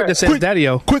in with a shirt that says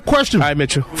Daddy-O. Quick question. All right,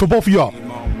 Mitchell. For both of y'all.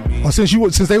 Since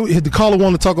the caller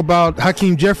wanted to talk about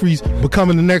Hakeem Jeffries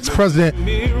becoming the next president,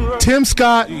 Tim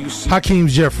Scott, Hakeem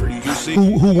Jeffries,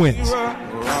 who wins?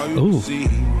 Ooh.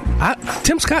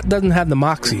 Tim Scott doesn't have the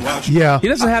moxie. Yeah. He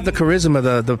doesn't have the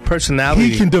charisma, the personality.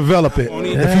 He can develop it.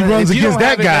 If he runs against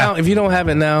that guy. Now, if you don't have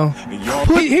it now.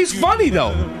 He's funny,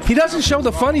 though. He doesn't show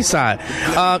the funny side.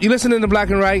 You listen to Black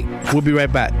and Right. We'll be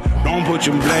right back. Don't put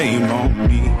your blame on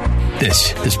me.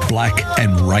 This is Black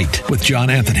and Right with John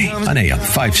Anthony on AM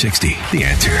 560. The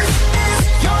Answer.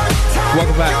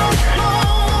 Welcome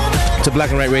back to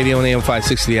Black and Right Radio on AM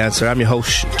 560. The Answer. I'm your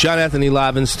host, John Anthony,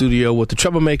 live in the studio with the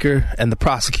troublemaker and the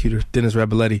prosecutor, Dennis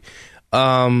Rebelletti.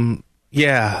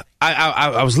 Yeah,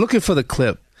 I was looking for the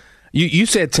clip. You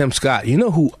said Tim Scott. You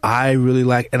know who I really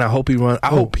like, and I hope he runs. I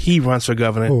hope he runs for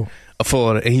governor of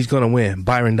Florida, and he's going to win.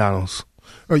 Byron Donalds.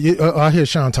 I hear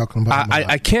Sean talking about him.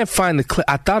 I can't find the clip.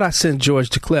 I thought I sent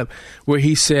George the clip where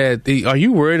he said, "Are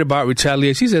you worried about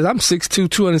retaliation?" He says, "I'm 6'2",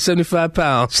 275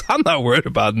 pounds. I'm not worried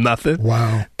about nothing."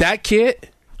 Wow. That kid,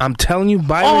 I'm telling you,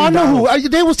 Byron I know Donalds. who.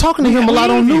 They was talking to him a lot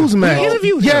on Newsmax. We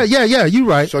interviewed him. Yeah, you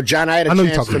right. So, John, I had a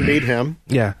chance to meet him.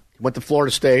 Yeah. Went to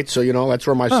Florida State, so, that's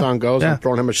where my son goes. Yeah. I'm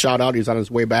throwing him a shout-out. He's on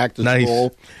his way back to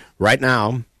school right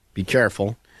now. Be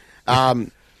careful.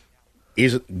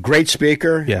 He's a great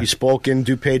speaker. Yeah. He spoke in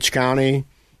DuPage County.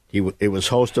 It was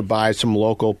hosted by some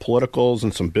local politicals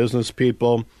and some business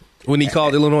people. When he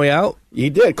called Illinois out? He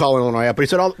did call Illinois out, but he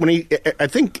said,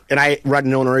 and I read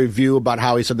an Illinois review about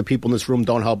how he said the people in this room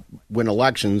don't help win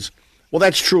elections. Well,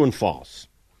 that's true and false.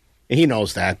 And he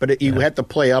knows that, but you have to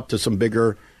play up to some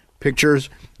bigger pictures.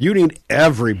 You need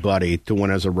everybody to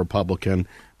win as a Republican,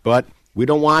 but we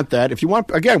don't want that. If you want,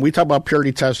 again, we talk about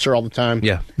purity tests here all the time.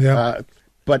 Yeah.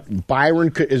 But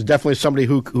Byron is definitely somebody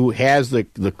who has the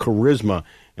charisma,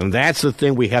 and that's the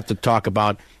thing we have to talk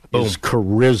about is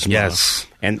charisma. Yes.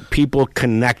 And people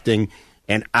connecting.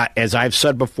 And as I've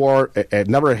said before, I've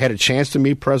never had a chance to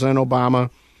meet President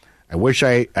Obama. I wish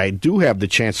I do have the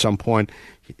chance at some point.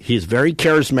 He's very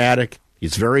charismatic.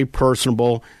 He's very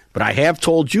personable. But I have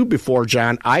told you before,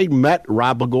 John, I met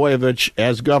Rod Blagojevich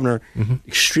as governor.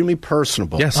 Extremely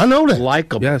personable. Yes. I know that.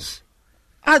 Likable. Yes.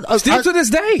 Still to this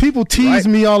day. People tease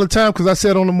me all the time because I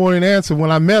said on the Morning Answer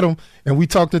when I met him and we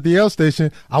talked at the L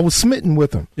station, I was smitten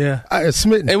with him. Yeah.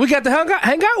 Smitten. And we got to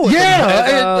hang out with him.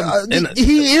 Yeah.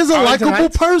 He is a likable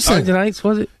person. Arlington Heights,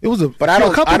 was it? It was But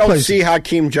I don't see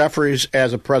Hakeem Jeffries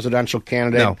as a presidential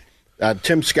candidate. No.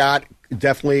 Tim Scott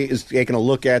definitely is taking a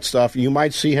look at stuff. You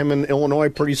might see him in Illinois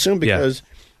pretty soon because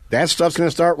that stuff's going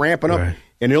to start ramping up. Right.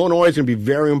 And Illinois is going to be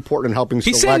very important in helping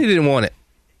He select. said he didn't want it.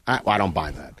 I don't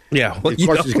buy that. Yeah. Well, of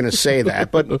course he's going to say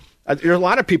that. But there's a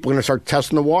lot of people going to start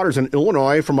testing the waters. And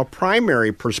Illinois, from a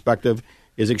primary perspective,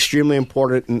 is extremely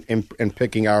important in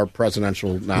picking our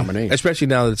presidential nominee. Especially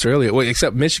now that it's earlier. Well,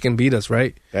 except Michigan beat us,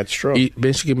 right? That's true.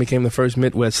 Michigan became the first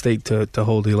Midwest state to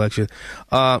hold the election.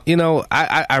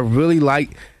 I really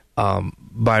like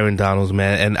Byron Donalds,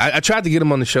 man. And I tried to get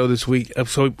him on the show this week,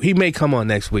 so he may come on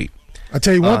next week. I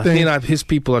tell you one thing. His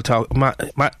people are talking.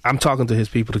 I'm talking to his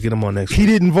people to get him on next week. He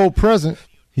didn't vote president.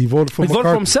 He voted for McCarthy. He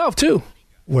voted for himself, too.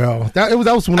 Well, that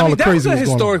was when all the crazy was going on. That was a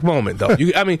historic moment, though.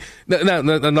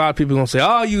 A lot of people are going to say,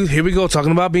 here we go,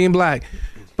 talking about being black.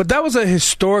 But that was a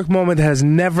historic moment that has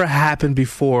never happened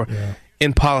before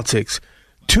in politics.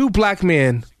 2 black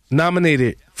men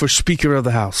nominated for Speaker of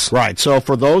the House. Right. So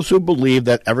for those who believe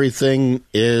that everything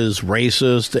is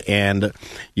racist and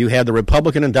you have the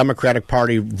Republican and Democratic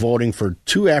Party voting for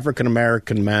 2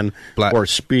 African-American men for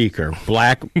Speaker,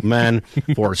 black men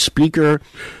for Speaker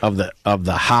of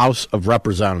the House of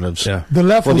Representatives the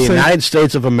left for the United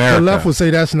States of America. The left will say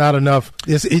that's not enough.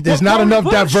 There's not enough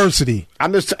diversity.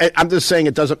 I'm just saying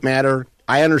it doesn't matter.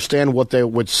 I understand what they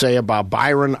would say about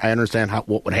Byron. I understand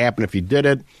what would happen if he did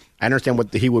it. I understand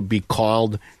what he would be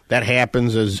called. That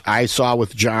happens, as I saw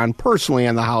with John personally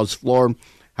on the House floor,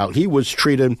 how he was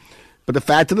treated. But the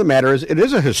fact of the matter is, it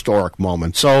is a historic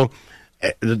moment. So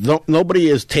nobody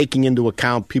is taking into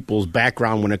account people's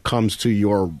background when it comes to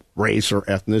your race or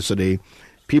ethnicity.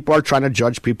 People are trying to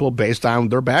judge people based on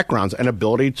their backgrounds and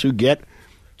ability to get,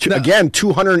 again,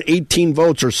 218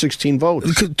 votes or 16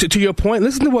 votes. To your point,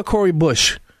 listen to what Cori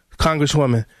Bush,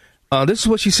 Congresswoman, this is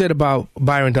what she said about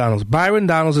Byron Donalds. Byron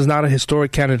Donalds is not a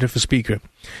historic candidate for Speaker.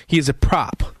 He is a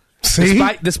prop. See?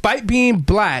 Despite being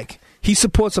black, He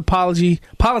supports a policy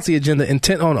agenda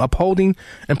intent on upholding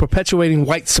and perpetuating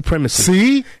white supremacy.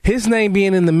 See? His name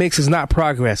being in the mix is not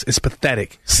progress. It's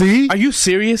pathetic. See? Are you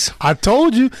serious? I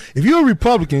told you. If you're a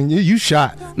Republican, you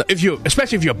shot. No,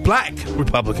 especially if you're a black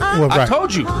Republican. Well, I right.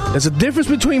 told you. There's a difference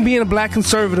between being a black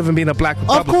conservative and being a black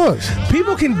Republican. Of course.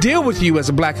 People can deal with you as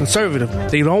a black conservative.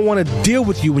 They don't want to deal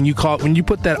with you when you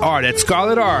put that R, that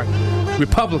scarlet R,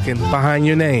 Republican, behind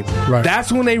your name. Right.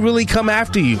 That's when they really come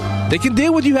after you. They can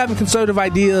deal with you having conservative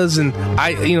ideas and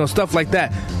stuff like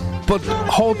that. But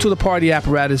hold to the party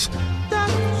apparatus.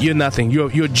 You're nothing.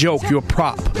 You're a joke. You're a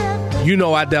prop. You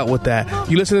know I dealt with that.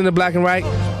 You listening to Black and Right?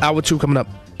 Hour 2 coming up.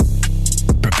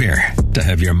 Prepare to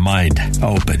have your mind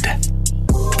opened.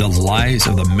 The lies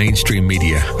of the mainstream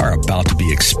media are about to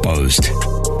be exposed,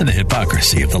 and the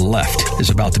hypocrisy of the left is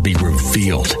about to be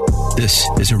revealed. This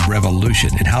is a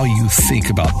revolution in how you think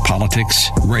about politics,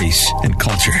 race, and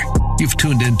culture. You've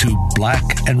tuned into Black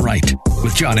and Right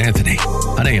with John Anthony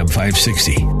on AM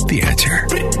 560. The Answer.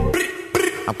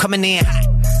 I'm coming in hot.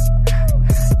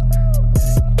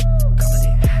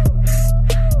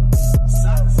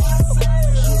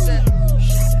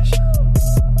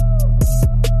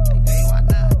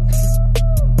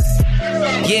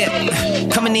 Yeah,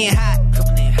 coming in hot.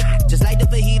 Just like the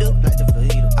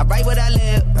fajita. I write what I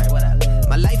live.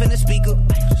 My life in the speaker.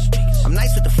 I'm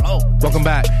nice with the flow. Welcome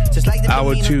back. Just like the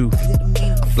Hour 2.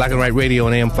 Black and Right Radio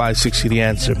on AM 560 The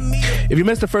Answer. If you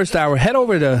missed the first hour, head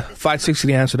over to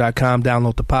 560theanswer.com,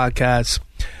 download the podcast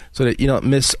so that you don't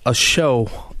miss a show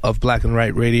of Black and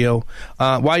Right Radio.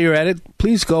 While you're at it,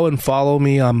 please go and follow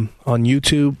me on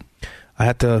YouTube. I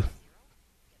had to...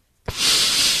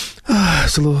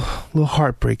 It's a little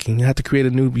heartbreaking. I had to create a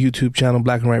new YouTube channel,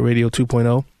 Black and Right Radio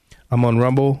 2.0. I'm on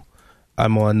Rumble.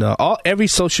 I'm on every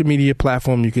social media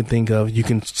platform you can think of. You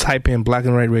can type in Black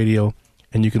and Right Radio,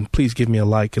 and you can please give me a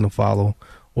like and a follow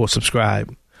or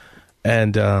subscribe.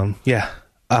 And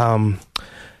Valon,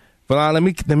 let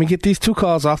me get these 2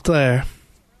 calls off the air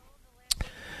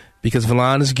because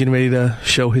Valon is getting ready to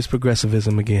show his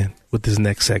progressivism again with this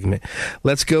next segment.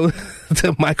 Let's go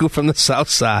to Michael from the South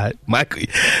Side. Michael,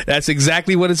 that's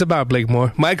exactly what it's about, Blake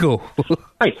Moore. Michael.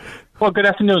 Hey, well, good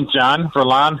afternoon, John,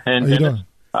 Valon, and Dennis.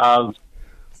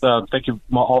 Thank you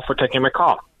all for taking my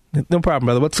call. No problem,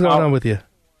 brother. What's going on with you?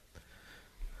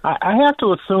 I have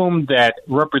to assume that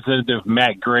Representative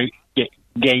Matt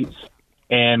Gaetz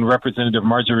and Representative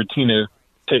Marjorie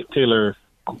Taylor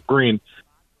Greene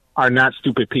are not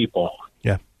stupid people.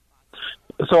 Yeah.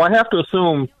 So I have to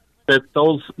assume that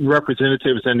those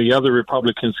representatives and the other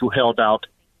Republicans who held out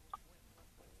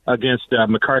against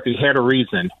McCarthy had a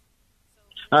reason.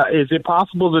 Is it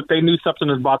possible that they knew something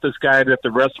about this guy that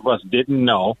the rest of us didn't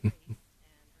know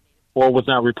or was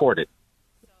not reported?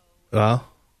 Well,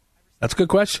 that's a good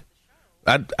question.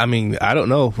 I mean, I don't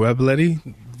know.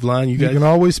 Rebeletti, Vlon, you guys? You can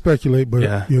always speculate,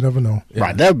 but you never know. Yeah.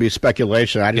 Right, that would be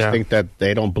speculation. I just think that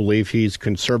they don't believe he's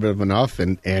conservative enough,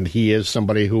 and he is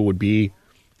somebody who would be,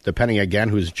 depending again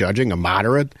who's judging, a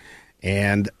moderate.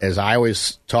 And as I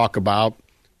always talk about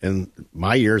in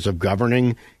my years of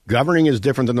governing is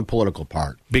different than the political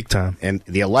part. Big time. And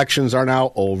the elections are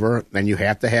now over, and you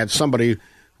have to have somebody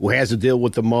who has to deal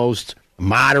with the most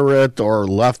moderate or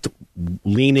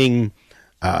left-leaning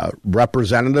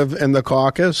representative in the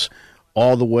caucus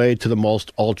all the way to the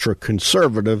most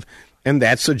ultra-conservative. And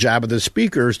that's the job of the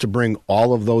speakers, to bring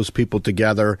all of those people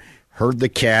together, herd the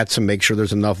cats, and make sure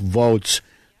there's enough votes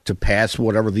to pass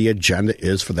whatever the agenda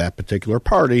is for that particular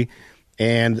party.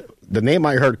 And the name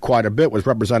I heard quite a bit was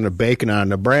Representative Bacon out of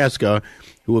Nebraska,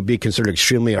 who would be considered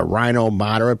extremely a rhino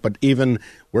moderate, but even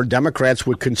where Democrats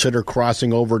would consider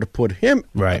crossing over to put him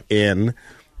in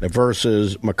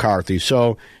versus McCarthy.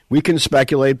 So we can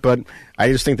speculate, but I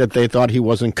just think that they thought he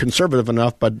wasn't conservative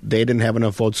enough, but they didn't have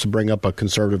enough votes to bring up a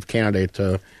conservative candidate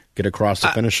to get across the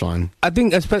finish line. I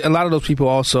think a lot of those people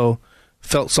also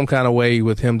felt some kind of way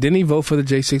with him. Didn't he vote for the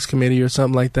J6 committee or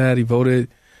something like that? He voted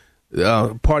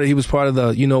he was part of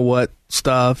the you know what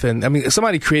stuff, and I mean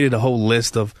somebody created a whole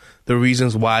list of the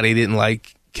reasons why they didn't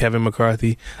like Kevin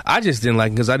McCarthy. I just didn't like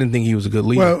him because I didn't think he was a good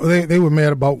leader. Well, they were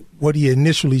mad about what he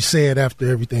initially said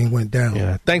after everything went down.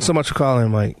 Yeah. Thanks so much for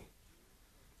calling, Mike.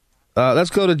 Let's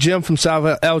go to Jim from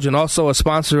South Elgin, also a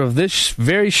sponsor of this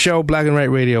very show, Black and Right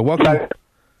Radio. Welcome.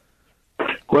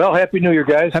 Well, Happy New Year,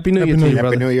 guys. Happy New Year to you, brother.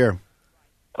 Happy New Year.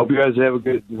 Hope you guys have a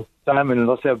good time, and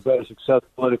let's have better success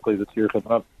politically this year coming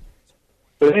up.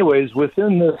 But anyways,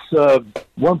 within this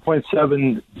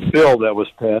 1.7 bill that was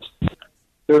passed,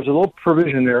 there's a little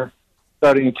provision there.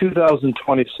 Starting in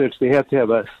 2026, they have to have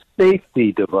a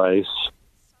safety device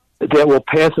that will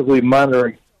passively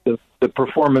monitor the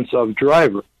performance of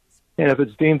drivers. and if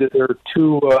it's deemed that they're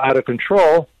too out of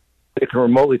control, they can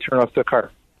remotely turn off the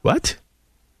car. What?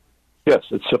 Yes,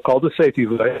 it's called a safety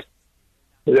device.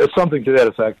 It's something to that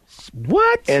effect.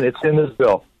 What? And it's in this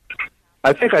bill.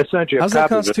 I think I sent you a How's copy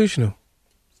that constitutional?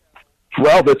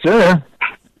 Well, it's in there.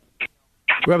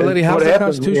 Reverend Lady, how's what that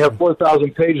happens when you have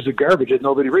 4,000 pages of garbage that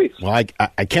nobody reads? Well,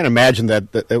 I can't imagine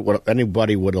that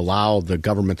anybody would allow the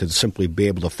government to simply be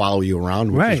able to follow you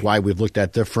around, which is why we've looked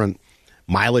at different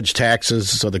mileage taxes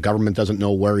so the government doesn't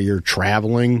know where you're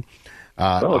traveling.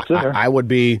 I would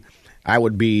be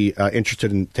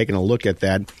interested in taking a look at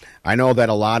that. I know that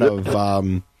a lot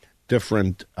of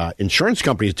different insurance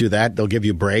companies do that. They'll give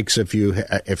you breaks if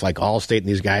like Allstate and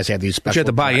these guys have these special. But you have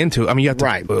to buy into. I mean, you have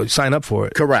to sign up for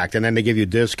it. Correct, and then they give you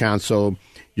discounts, so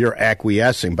you're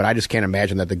acquiescing. But I just can't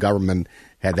imagine that the government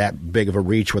had that big of a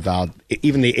reach without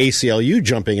even the ACLU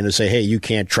jumping in and say, "Hey, you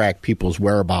can't track people's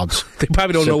whereabouts." They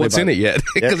probably don't know what's in it yet.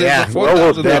 That's It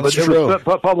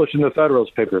was published in the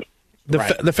Federalist Papers.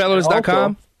 The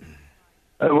Federalist.com?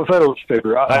 The Federalist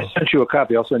paper. I sent you a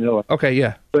copy. I'll send you one. Okay,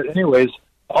 yeah. But anyways,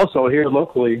 also here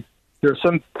locally, there are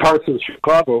some parts of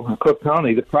Chicago and Cook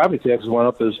County, the property taxes went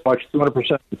up as much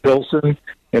 200% in Pilsen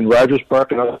and Rogers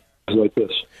Park and other places like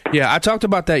this. Yeah, I talked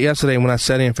about that yesterday when I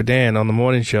sat in for Dan on the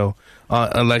morning show.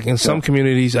 Like in some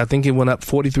communities, I think it went up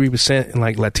 43% in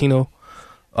like Latino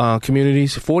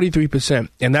communities, 43%,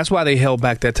 and that's why they held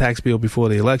back that tax bill before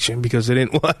the election, because they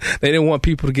didn't want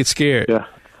people to get scared. Yeah.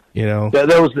 You know, they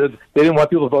didn't want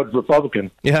people to vote Republican.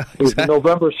 Yeah, it was a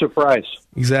November surprise.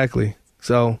 Exactly.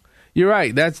 So you're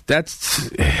right. That's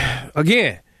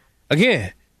again.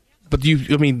 But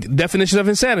definition of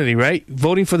insanity, right?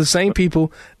 Voting for the same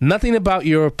people, nothing about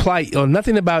your plight or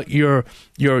nothing about your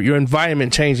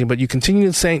environment changing, but you continue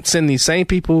to send these same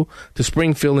people to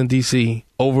Springfield and D.C.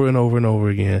 over and over and over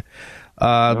again.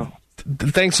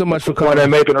 Thanks so much for calling. Why I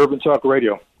make an Urban Talk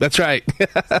Radio. That's right.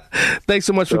 Thanks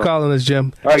so much for calling us,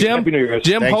 Jim. All right, Jim, Happy New Year, guys.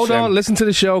 Jim, Thanks, hold on. Listen to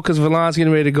the show because Valon's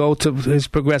getting ready to go to his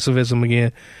progressivism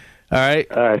again. All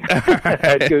right? All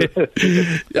right. Good.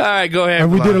 All right, go ahead.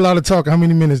 And we Valon. did a lot of talk. How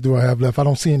many minutes do I have left? I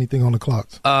don't see anything on the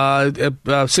clocks.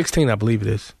 16, I believe it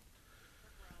is.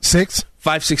 6?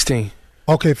 5:16.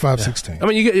 Okay, 5:16. I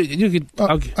mean, you could.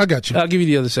 I got you. I'll give you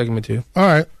the other segment too. All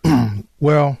right.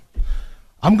 Well,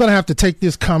 I'm going to have to take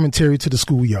this commentary to the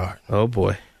schoolyard. Oh,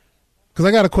 boy. Because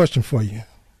I got a question for you.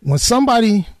 When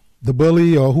somebody, the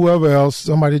bully or whoever else,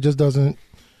 somebody just doesn't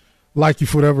like you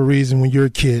for whatever reason when you're a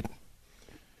kid,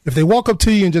 if they walk up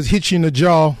to you and just hit you in the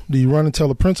jaw, do you run and tell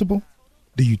the principal?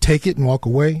 Do you take it and walk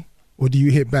away? Or do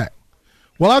you hit back?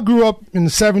 Well, I grew up in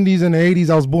the 70s and the 80s.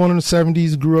 I was born in the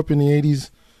 70s, grew up in the 80s,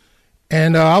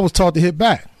 and I was taught to hit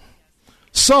back.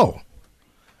 So,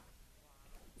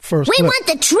 first we want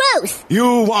the truth.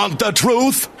 You want the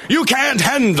truth? You can't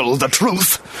handle the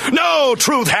truth. No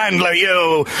truth handler,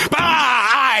 you.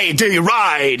 I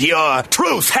deride your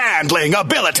truth-handling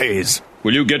abilities.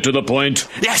 Will you get to the point?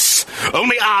 Yes,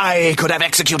 only I could have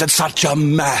executed such a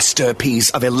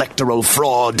masterpiece of electoral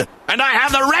fraud. And I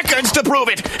have the records to prove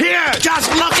it. Here,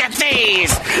 just look at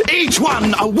these. Each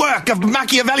one a work of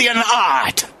Machiavellian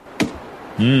art.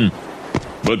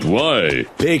 But why?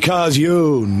 Because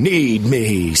you need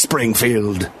me,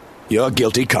 Springfield. Your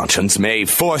guilty conscience may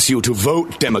force you to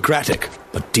vote Democratic,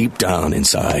 but deep down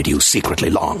inside you secretly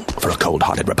long for a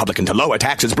cold-hearted Republican to lower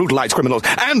taxes, brutalize criminals,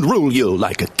 and rule you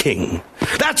like a king.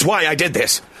 That's why I did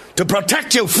this, to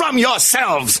protect you from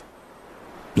yourselves.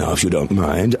 Now, if you don't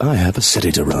mind, I have a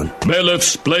city to run.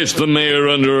 Bailiffs, place the mayor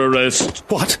under arrest.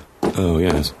 What? Oh,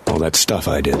 yes, all that stuff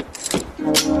I did.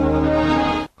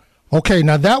 Okay,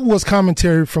 now that was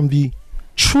commentary from the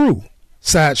true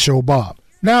Sideshow Bob.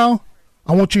 Now,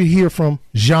 I want you to hear from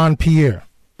Jean-Pierre.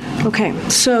 Okay,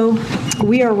 so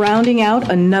we are rounding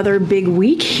out another big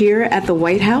week here at the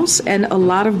White House and a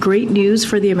lot of great news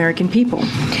for the American people.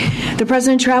 The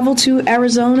president traveled to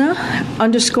Arizona,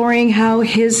 underscoring how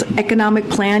his economic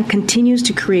plan continues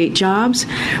to create jobs,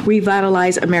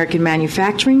 revitalize American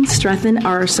manufacturing, strengthen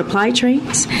our supply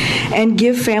chains, and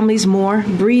give families more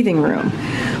breathing room.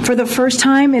 For the first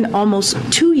time in almost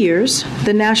 2 years,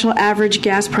 the national average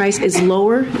gas price is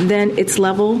lower than its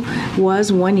level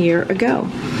was 1 year ago.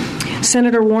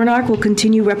 Senator Warnock will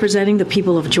continue representing the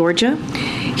people of Georgia.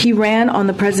 He ran on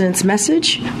the president's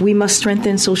message, we must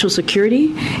strengthen Social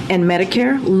Security and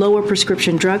Medicare, lower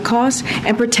prescription drug costs,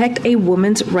 and protect a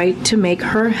woman's right to make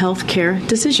her health care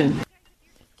decision.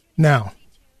 Now,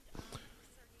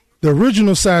 the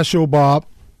original Sideshow Bob,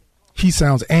 he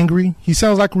sounds angry. He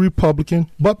sounds like a Republican,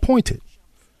 but pointed.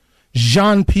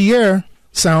 Jean-Pierre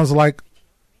sounds like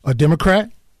a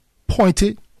Democrat,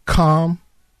 pointed, calm,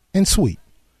 and sweet.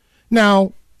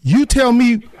 Now, you tell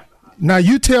me, Now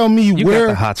you tell me You where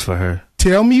got the hots for her.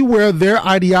 Tell me where their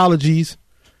ideologies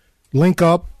link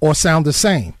up or sound the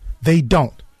same. They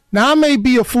don't. Now I may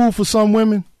be a fool for some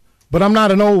women, but I'm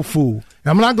not an old fool.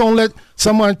 I'm not going to let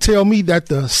someone tell me that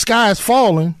the sky is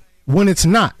falling when it's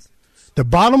not. The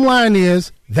bottom line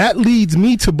is that leads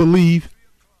me to believe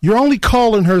you're only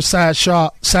calling her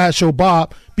Sideshow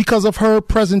Bob because of her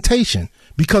presentation,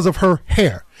 because of her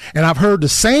hair. And I've heard the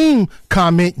same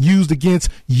comment used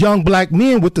against young black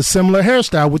men with the similar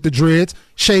hairstyle, with the dreads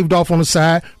shaved off on the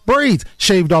side, braids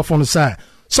shaved off on the side.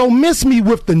 So miss me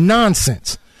with the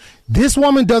nonsense. This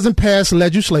woman doesn't pass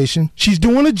legislation. She's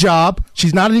doing a job.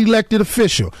 She's not an elected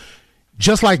official.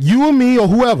 Just like you or me or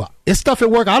whoever. It's stuff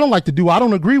at work I don't like to do, I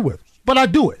don't agree with. But I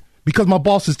do it because my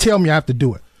bosses tell me I have to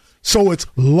do it. So it's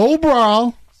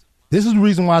lowbrow. This is the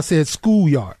reason why I said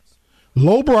schoolyard.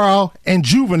 Lowbrow and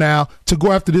juvenile to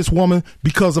go after this woman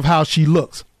because of how she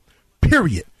looks.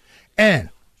 Period. And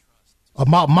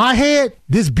about my head,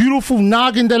 this beautiful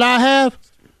noggin that I have,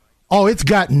 oh, it's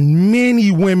gotten many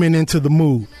women into the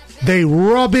mood. They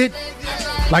rub it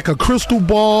like a crystal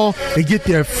ball. They get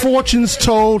their fortunes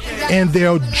told and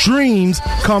their dreams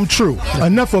come true.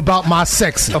 Enough about my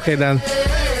sexy. Okay, then.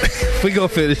 We gonna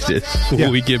finish this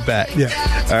when we get back. Yeah.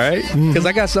 All right? Because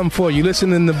I got something for you.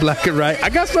 Listening to Black and Right, I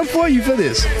got something for you for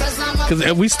this.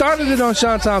 Because we started it on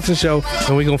Sean Thompson Show,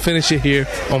 and we're gonna finish it here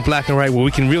on Black and Right, where we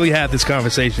can really have this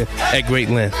conversation at great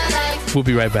length. We'll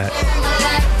be right back.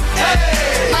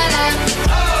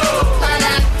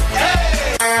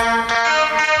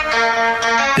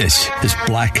 This is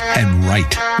Black and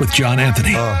Right with John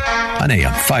Anthony on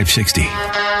AM 560.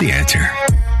 The Answer.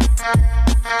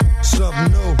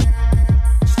 Something new.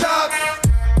 Stop,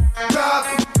 drop,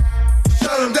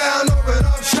 shut them down, open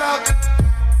up shop.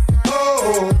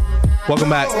 Oh. Welcome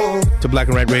back to Black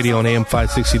and Right Radio on AM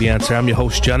 560 The Answer. I'm your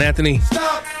host, John Anthony.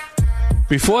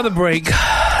 Before the break,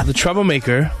 the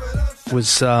troublemaker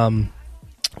was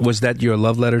that your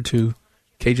love letter to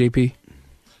KJP?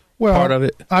 Well, part of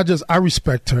it? I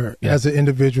respect her as an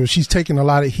individual. She's taking a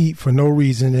lot of heat for no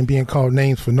reason and being called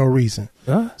names for no reason.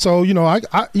 Huh? So,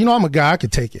 I'm a guy. I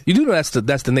could take it. You do know that's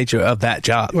the nature of that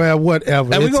job. Well,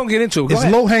 whatever. And we're going to get into it. It's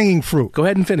low-hanging fruit. Go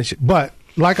ahead and finish it. But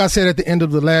like I said at the end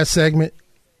of the last segment,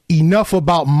 enough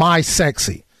about my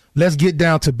sexy. Let's get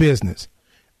down to business.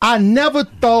 I never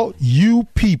thought you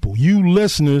people, you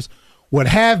listeners, would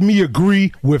have me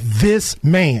agree with this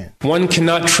man. One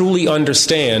cannot truly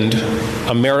understand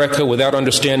America without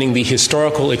understanding the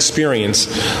historical experience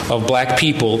of black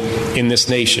people in this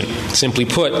nation. Simply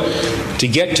put, to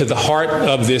get to the heart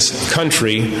of this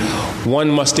country, one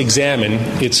must examine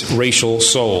its racial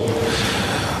soul.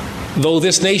 Though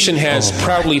this nation has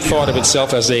proudly thought of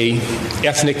itself as a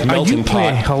ethnic melting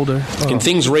pot, in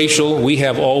things racial, we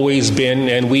have always been,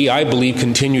 and we, I believe,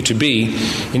 continue to be,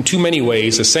 in too many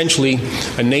ways, essentially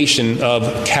a nation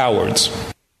of cowards.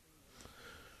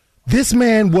 This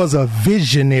man was a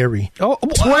visionary.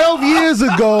 12 years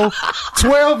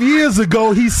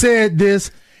ago, he said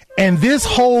this, and this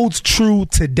holds true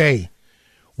today.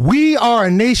 We are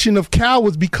a nation of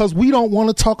cowards because we don't want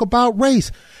to talk about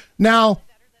race. Now,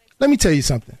 let me tell you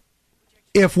something.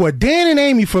 If what Dan and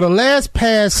Amy for the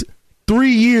past 3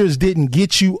 years didn't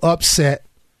get you upset,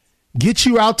 get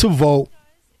you out to vote,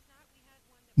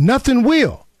 nothing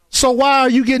will. So why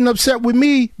are you getting upset with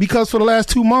me? Because for the last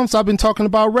 2 months, I've been talking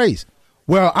about race.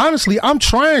 Well, honestly, I'm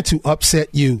trying to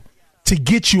upset you to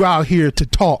get you out here to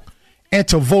talk and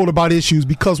to vote about issues,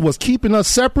 because what's keeping us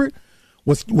separate,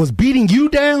 what's beating you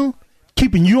down,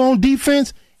 keeping you on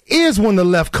defense, is when the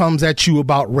left comes at you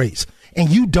about race. And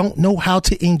you don't know how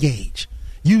to engage.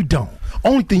 You don't.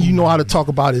 Only thing you know how to talk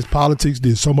about is politics.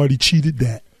 Did somebody cheated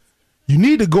that? You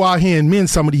need to go out here and mend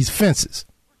some of these fences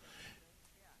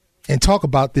and talk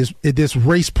about this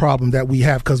race problem that we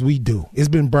have, because we do. It's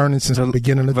been burning since the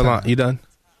beginning of time. You done?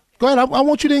 Go ahead. I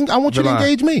want you to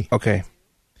engage me. Okay.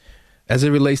 As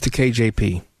it relates to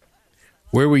KJP,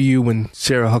 where were you when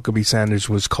Sarah Huckabee Sanders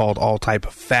was called all type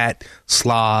of fat,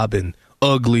 slob, and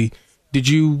ugly? Did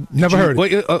you heard it?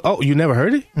 Wait, you never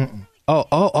heard it? Mm-mm.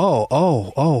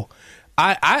 Oh.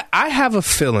 I have a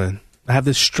feeling. I have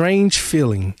this strange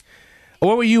feeling.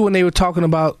 Where were you when they were talking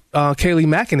about Kayleigh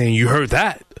McEnany? You heard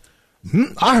that?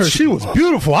 I heard she was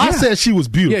beautiful. I said she was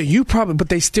beautiful. Yeah, you probably, but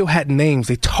they still had names.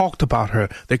 They talked about her.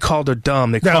 They called her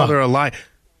dumb. They called her a liar.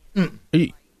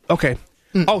 Okay.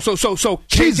 Oh, so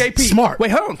KJP smart.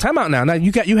 Wait, hold on. Time out now. Now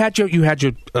you had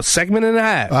your segment and a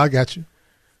half. I got you.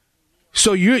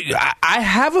 So I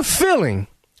have a feeling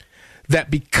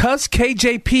that because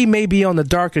KJP may be on the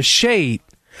darker shade,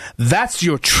 that's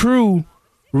your true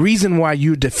reason why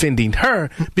you're defending her,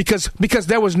 because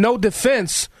there was no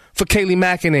defense for Kayleigh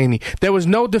McEnany. There was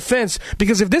no defense,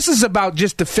 because if this is about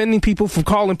just defending people from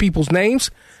calling people's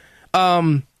names,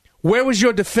 where was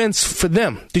your defense for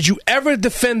them? Did you ever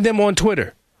defend them on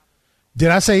Twitter? Did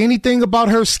I say anything about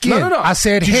her skin? No. I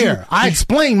said hair. I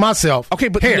explained myself. Okay,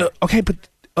 but hair.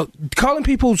 Calling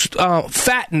people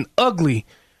fat and ugly,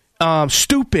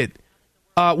 stupid,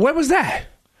 where was that?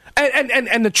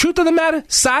 And the truth of the matter,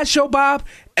 Sideshow Bob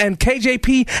and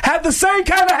KJP have the same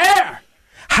kind of hair.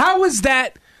 How is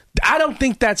that? I don't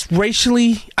think that's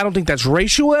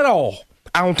racial at all.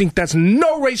 I don't think that's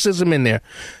no racism in there.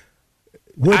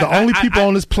 We're the only people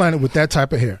on this planet with that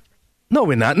type of hair. No,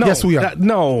 we're not. No. Yes, we are.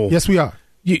 No. Yes, we are.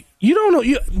 You don't know.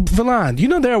 Valon, you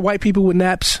know there are white people with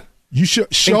naps? You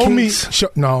should show me.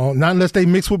 No, not unless they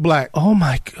mix with black. Oh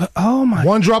my God!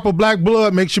 One drop of black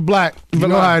blood makes you black. You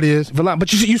know how it is. Valon,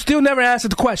 but you still never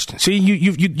answered the question. See,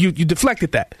 you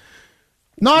deflected that.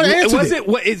 No, I answered it.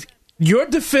 What is your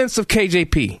defense of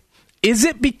KJP? Is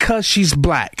it because she's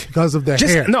black? Because of the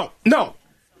hair? No.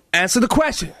 Answer the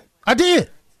question. I did.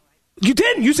 You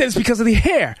didn't. You said it's because of the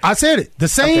hair. I said it.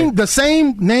 The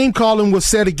same name calling was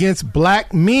said against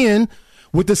black men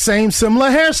with the same similar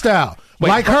hairstyle.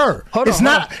 Like her. It's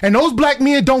not. And those black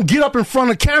men don't get up in front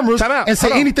of cameras and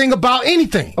say anything about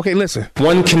anything. Okay, listen.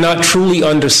 One cannot truly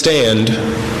understand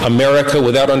America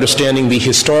without understanding the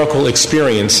historical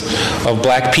experience of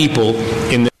black people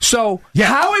in the. So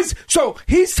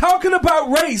he's talking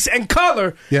about race and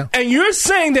color, and you're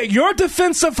saying that your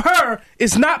defense of her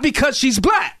is not because she's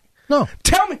black. No.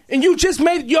 Tell me, and you just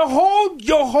made your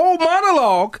whole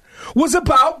monologue was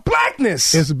about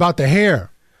blackness. It's about the hair.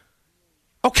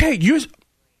 Okay,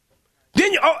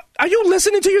 are you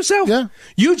listening to yourself? Yeah.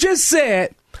 You just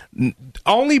said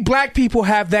only black people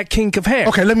have that kink of hair.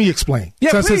 Okay, let me explain.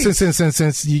 Yeah,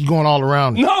 since you're going all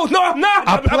around. No, I'm not.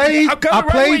 I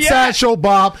played Sideshow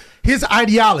Bob. His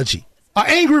ideology, an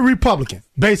angry Republican,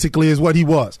 basically, is what he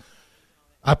was.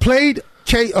 I played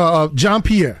John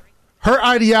Pierre. Her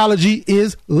ideology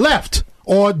is left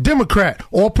or Democrat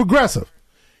or progressive.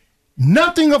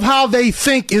 Nothing of how they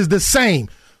think is the same.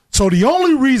 So the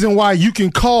only reason why you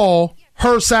can call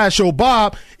her Sideshow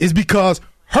Bob is because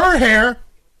her hair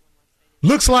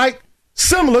looks like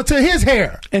similar to his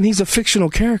hair. And he's a fictional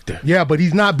character. Yeah, but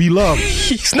he's not beloved.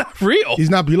 He's not real.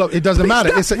 He's not beloved. It doesn't matter.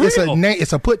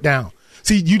 It's a put down.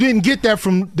 See, you didn't get that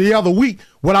from the other week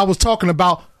when I was talking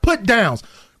about put downs.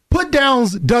 Put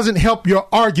downs doesn't help your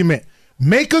argument.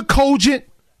 Make a cogent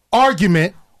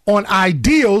argument on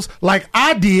ideals like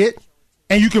I did,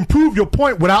 and you can prove your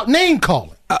point without name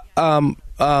calling.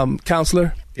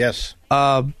 Counselor? Yes.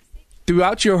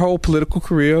 Throughout your whole political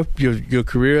career, your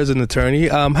career as an attorney,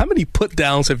 how many put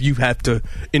downs have you had to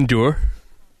endure?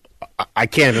 I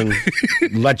can't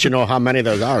even let you know how many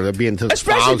those are. They'll be into the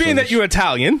especially thousands. Being that you're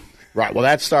Italian. Right. Well,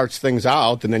 that starts things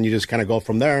out, and then you just kind of go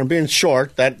from there. And being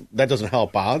short, that doesn't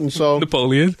help out. And so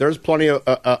Napoleon. There's plenty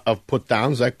of put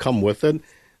downs that come with it.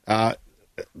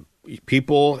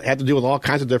 People have to deal with all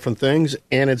kinds of different things,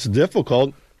 and it's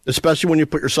difficult, especially when you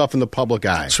put yourself in the public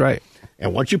eye. That's right.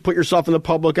 And once you put yourself in the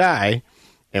public eye,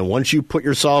 and once you put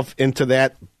yourself into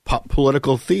that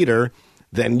political theater,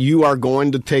 then you are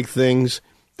going to take things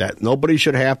that nobody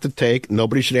should have to take,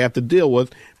 nobody should have to deal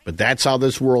with. But that's how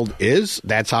this world is.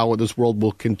 That's how this world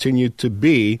will continue to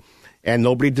be, and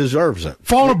nobody deserves it.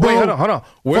 Hold on.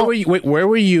 Where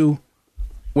were you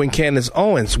when Candace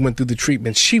Owens went through the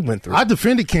treatment she went through? I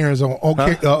defended Candace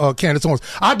Owens.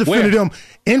 I defended him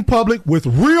in public with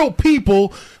real people,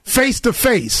 face to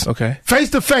face. Okay,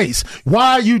 face to face.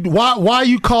 Why are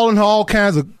you calling her all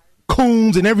kinds of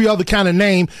coons and every other kind of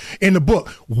name in the book?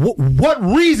 What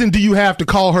reason do you have to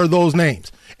call her those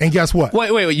names? And guess what?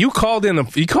 Wait. You called in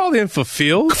for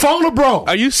Phil? Phone a bro.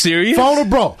 Are you serious? Phone a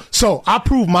bro. So I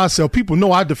proved myself. People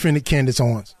know I defended Candace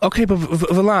Owens. Okay, but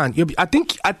Valon,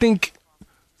 I think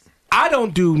I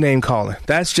don't do name calling.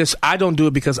 That's just, I don't do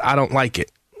it because I don't like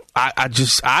it.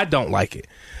 I don't like it.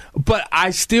 But I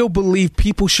still believe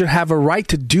people should have a right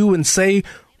to do and say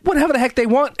whatever the heck they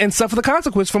want and suffer the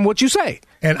consequence from what you say.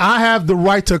 And I have the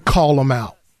right to call them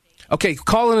out. Okay,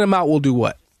 calling them out will do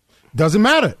what? Doesn't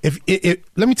matter.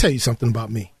 Let me tell you something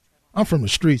about me. I'm from the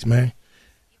streets, man.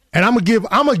 And I'm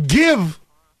gonna give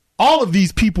all of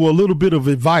these people a little bit of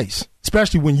advice,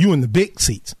 especially when you in the big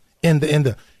seats, in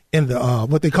the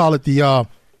what they call it, the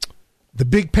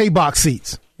big pay box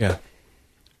seats. Yeah.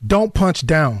 Don't punch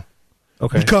down.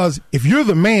 Okay. Because if you're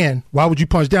the man, why would you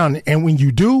punch down? And when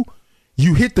you do,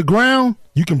 you hit the ground,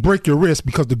 you can break your wrist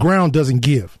because the ground doesn't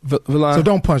give. So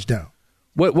don't punch down.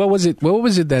 What was it? What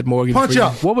was it that Morgan? Punch Freeman,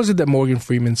 up. What was it that Morgan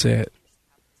Freeman said?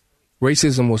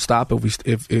 racism will stop what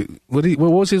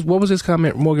was his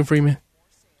comment, Morgan Freeman?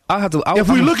 If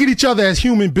we look at each other as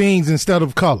human beings instead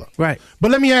of color. Right.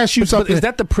 But let me ask you something. But is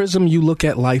that the prism you look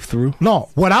at life through? No.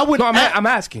 What I would... No, I'm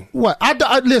asking. What?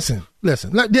 Listen.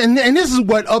 And this is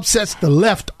what upsets the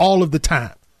left all of the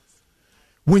time.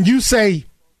 When you say,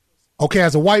 okay,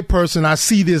 as a white person, I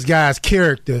see this guy's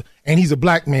character and he's a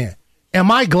black man.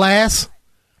 Am I glass?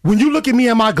 When you look at me,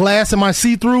 am I glass? Am I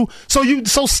see-through?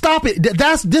 So stop it.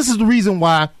 This is the reason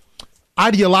why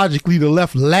ideologically the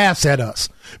left laughs at us.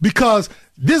 Because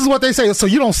this is what they say. So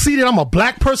you don't see that I'm a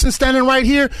black person standing right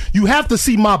here? You have to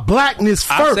see my blackness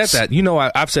first. I've said that. You know,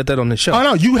 I've said that on the show. I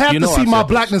know. You have to see my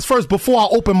blackness first before I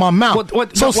open my mouth.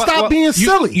 Stop being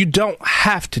silly. You don't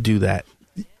have to do that.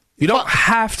 You don't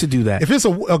have to do that. If it's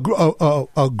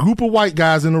a group of white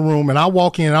guys in the room and I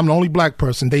walk in and I'm the only black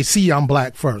person, they see I'm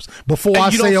black first before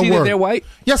I say a word. That they're white?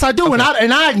 Yes, I do, okay.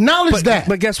 and I acknowledge that.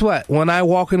 But guess what? When I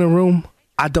walk in a room,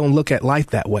 I don't look at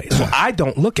life that way. So I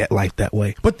don't look at life that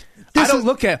way. But I don't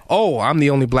look at, I'm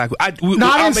the only black. I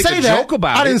didn't say that. Joke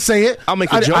about I didn't say it. I'll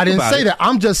make a joke about it. I didn't say that.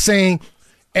 I'm just saying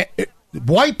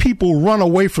white people run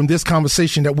away from this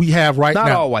conversation that we have right now.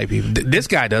 Not all white people. This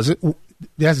guy doesn't.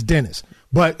 That's Dennis.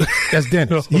 But that's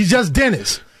Dennis. He's just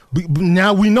Dennis.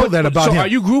 Now we know that about him. So are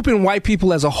you grouping white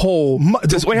people as a whole?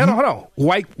 Wait, hold on.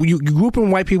 You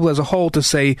grouping white people as a whole to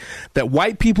say that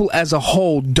white people as a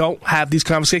whole don't have these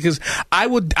conversations? I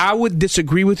would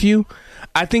disagree with you.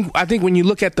 I think when you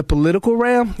look at the political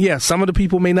realm, yeah, some of the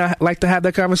people may not like to have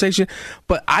that conversation,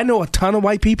 but I know a ton of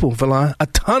white people, Valon, a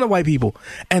ton of white people,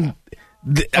 and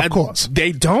of course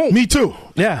they don't. Me too.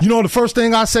 Yeah. You know the first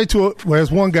thing I say to it, there's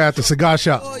one guy at the cigar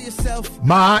shop. Soon as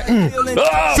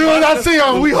I see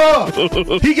him, we hug.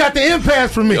 He got the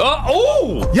impasse from me.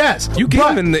 Yes. You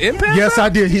gave him the impasse? Yes, I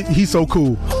did. He's so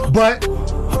cool. But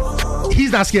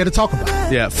he's not scared to talk about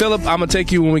it. Yeah, Philip, I'm going to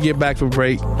take you when we get back from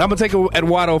break. I'm going to take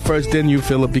Eduardo first, then you,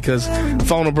 Philip, because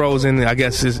Phone Bros in, I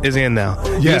guess, is in now.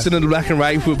 Yes. You listen to the Black and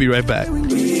Right. We'll be right back.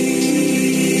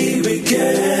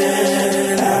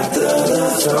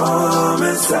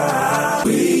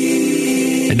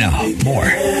 And now, more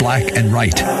Black and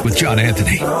Right with John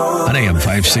Anthony on AM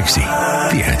 560. The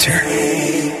Answer.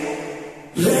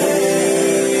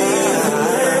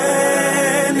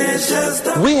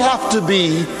 We have to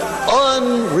be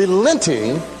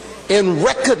unrelenting in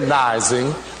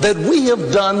recognizing that we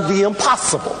have done the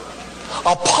impossible.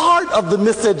 A part of the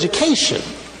miseducation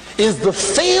is the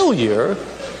failure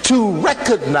to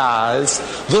recognize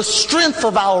the strength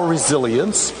of our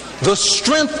resilience, the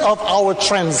strength of our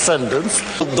transcendence,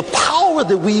 the power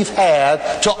that we've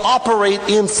had to operate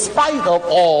in spite of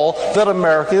all that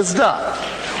America has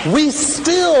done. We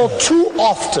still too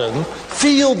often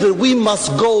feel that we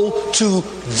must go to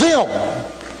them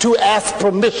to ask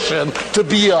permission to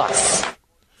be us.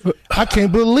 I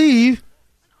can't believe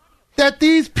that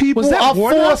these people are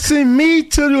forcing me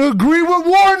to agree with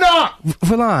Warnock.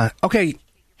 Valon, okay,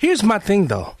 here's my thing,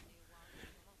 though.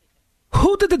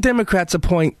 Who did the Democrats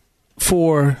appoint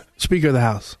for Speaker of the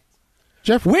House?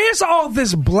 Jeff, where's all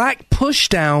this black push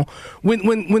down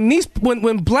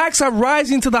when blacks are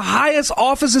rising to the highest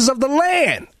offices of the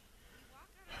land?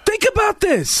 Think about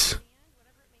this.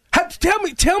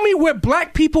 Tell me where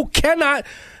black people cannot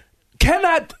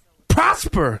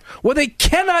prosper, where they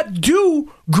cannot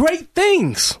do great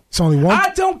things. It's only one.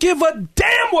 I don't give a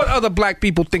damn what other black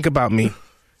people think about me.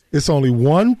 It's only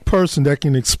one person that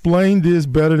can explain this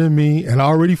better than me, and I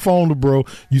already phoned the bro.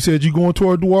 You said you're going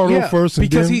toward Eduardo first, and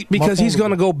because he's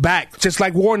going to go back, just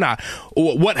like Warnock.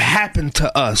 What happened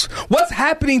to us? What's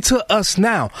happening to us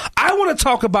now? I want to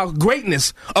talk about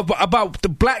greatness, about the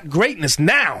black greatness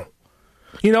now.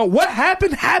 You know what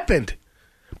happened,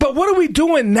 but what are we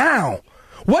doing now?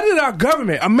 What did our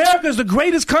government? America is the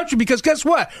greatest country because guess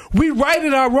what? We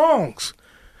righted our wrongs.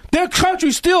 There are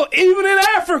countries still, even in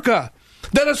Africa,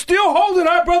 that are still holding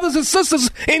our brothers and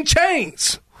sisters in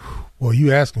chains. Well,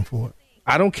 you asking for it.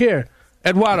 I don't care.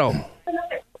 Eduardo.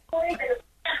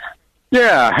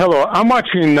 Yeah, hello. I'm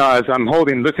watching, as I'm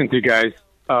listening to you guys,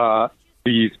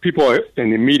 these people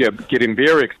in the media getting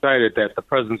very excited that the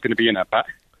president's going to be in El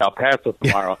Paso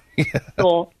tomorrow. Yeah.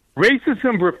 So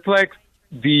racism reflects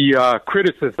the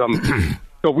criticism.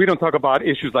 So we don't talk about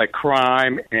issues like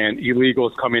crime and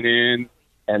illegals coming in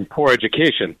and poor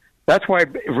education. That's why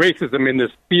racism in the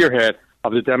spearhead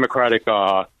of the Democratic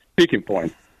speaking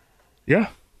point. Yeah.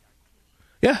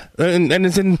 Yeah. And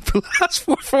it's in the last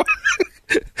four.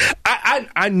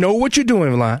 I know what you're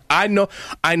doing, Milan. I know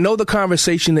the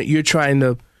conversation that you're trying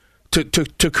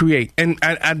to create. And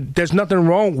there's nothing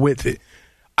wrong with it.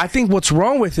 I think what's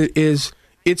wrong with it is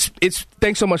it's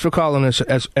thanks so much for calling us,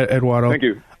 Eduardo. Thank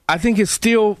you. I think it's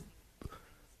still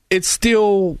it's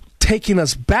still taking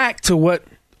us back to what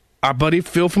our buddy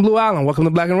Phil from Blue Island, welcome to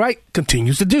Black and Right,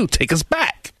 continues to do. Take us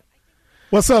back.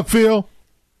 What's up, Phil?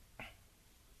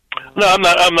 No, I'm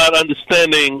not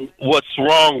understanding what's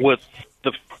wrong with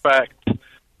the fact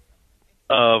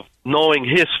of knowing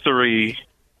history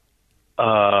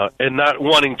and not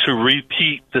wanting to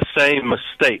repeat the same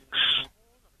mistakes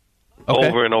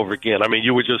over and over again. I mean,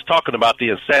 you were just talking about the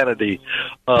insanity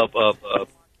of the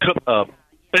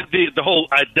whole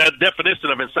definition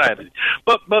of insanity.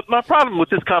 But my problem with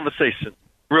this conversation,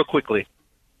 real quickly,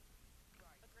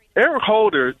 Eric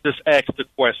Holder just asked the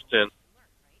question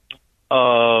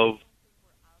of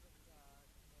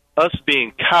us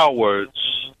being cowards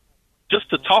just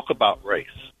to talk about race.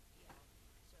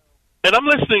 And I'm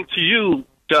listening to you,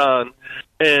 John,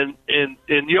 and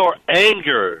your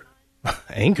anger.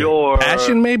 Anger? Your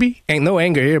passion, maybe? Ain't no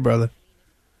anger here, brother.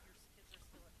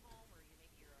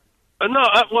 No,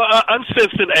 I'm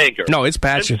sensing anger. No, it's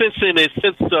passion. I'm sensing a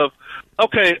sense of,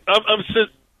 okay, I'm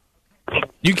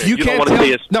You can't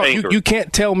tell. No, you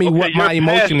can't tell me what my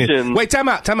emotion is. Wait, time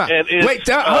out. Wait,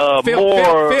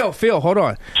 Phil, hold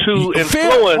on. To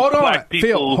influence black people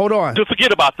Phil, hold on. To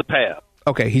forget about the past.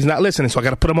 Okay, he's not listening, so I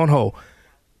got to put him on hold.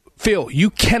 Phil,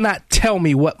 you cannot tell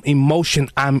me what emotion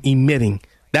I'm emitting.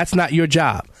 That's not your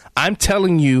job. I'm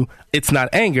telling you, it's not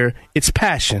anger, it's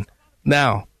passion.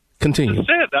 Now, continue.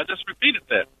 I just repeated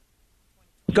that.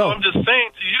 Go. So I'm just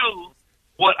saying to you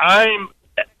what I'm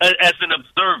as an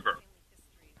observer,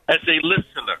 as a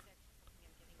listener,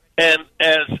 and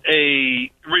as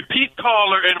a repeat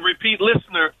caller and repeat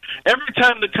listener. Every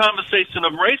time the conversation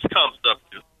of race comes up,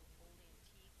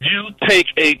 you take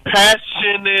a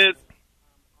passionate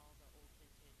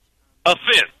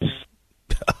offense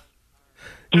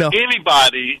to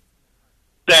anybody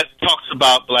that talks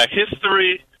about black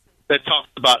history, that talks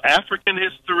about African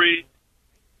history,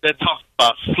 that talks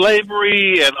about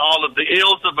slavery and all of the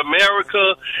ills of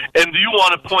America, and you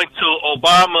want to point to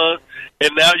Obama,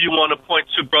 and now you want to point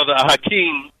to Brother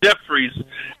Hakeem Jeffries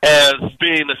as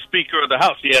being the Speaker of the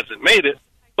House. He hasn't made it,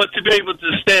 but to be able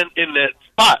to stand in that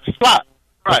slot,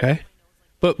 right? Okay.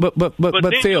 But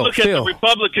then Phil, you look at the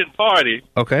Republican Party,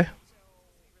 okay,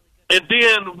 and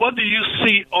then what do you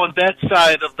see on that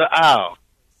side of the aisle?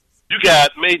 You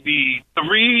got maybe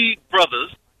 3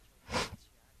 brothers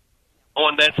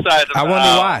on that side of the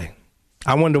aisle.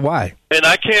 I wonder why. And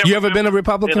I can't. You ever been a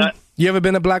Republican? You ever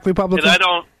been a black Republican? And I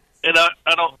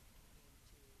don't.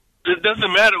 It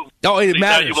doesn't matter. No, it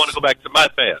matters. You want to go back to my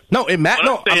past? No, it matters.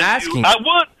 No, I'm asking. I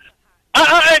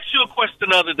asked you a question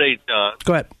the other day, John.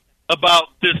 Go ahead. About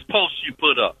this post you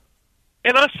put up,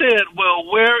 and I said,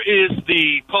 "Well, where is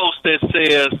the post that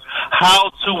says how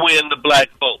to win the black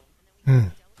vote?"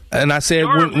 And I said,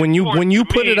 when you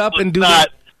put it up and do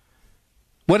that,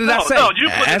 what did I say? No, you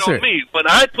put it on me. When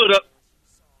I put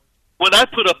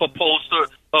up a post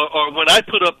or when I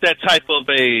put up that type of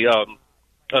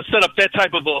set up that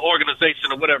type of an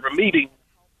organization or whatever meeting,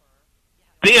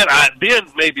 then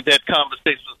maybe that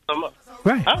conversation will come up.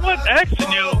 Right. I wasn't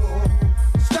asking you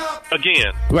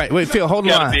again. Right. Wait, Phil, hold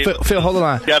the line. Phil, hold the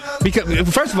line.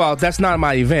 Because first of all, that's not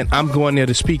my event. I'm going there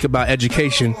to speak about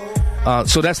education.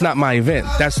 So that's not my event.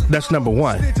 That's number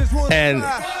one. And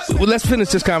let's finish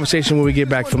this conversation when we get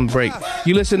back from the break.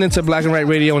 You listening to Black and Right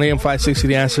Radio on AM 560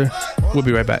 The Answer. We'll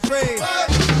be right back.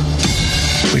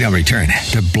 We now return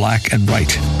to Black and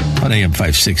Right on AM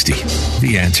 560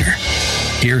 The Answer.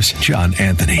 Here's John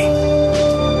Anthony.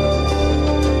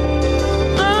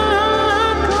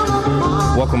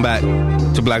 Welcome back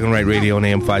to Black and Right Radio on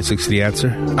AM 560 The Answer.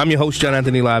 I'm your host, John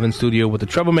Anthony, live in studio with the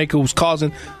troublemaker who's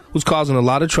causing a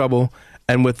lot of trouble,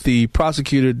 and with the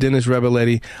prosecutor, Dennis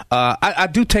Rebelletti. I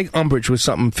do take umbrage with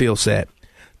something Phil said.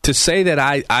 To say that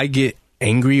I get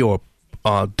angry or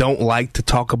don't like to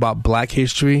talk about black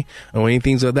history or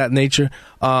anything of that nature.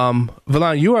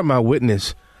 Villan, you are my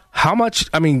witness.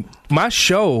 My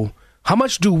show, how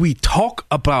much do we talk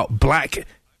about black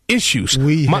issues?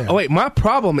 My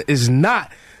problem is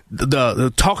not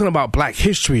the talking about black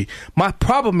history. My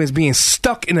problem is being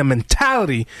stuck in a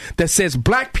mentality that says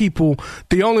black people,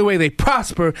 the only way they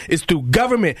prosper is through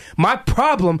government. My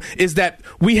problem is that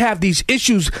we have these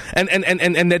issues and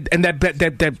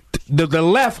that the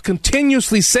left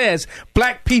continuously says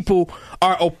black people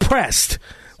are oppressed.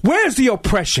 Where's the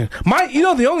oppression?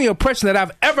 The only oppression that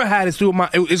I've ever had is through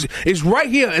is right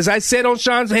here, as I said on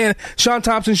Sean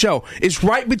Thompson's show. It's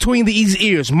right between these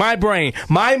ears, my brain,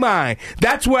 my mind.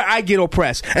 That's where I get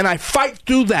oppressed, and I fight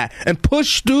through that and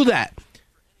push through that.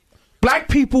 Black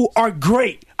people are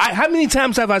great. How many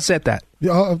times have I said that?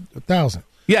 1,000.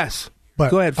 Yes.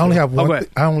 But go ahead. I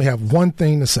only have one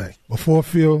thing to say before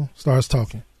Phil starts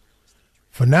talking.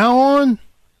 From now on,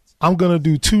 I'm going to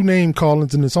do 2 name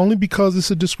callings, and it's only because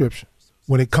it's a description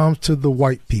when it comes to the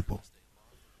white people.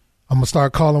 I'm going to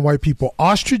start calling white people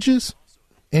ostriches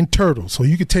and turtles. So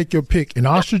you can take your pick. An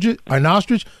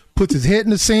ostrich puts his head in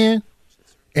the sand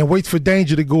and waits for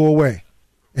danger to go away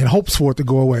and hopes for it to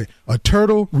go away. A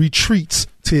turtle retreats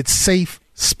to its safe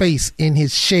space in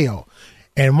his shell.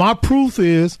 And my proof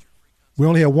is we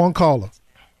only had one caller,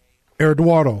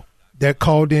 Eduardo, that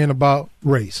called in about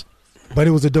race. But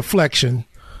it was a deflection,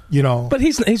 you know. But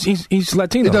he's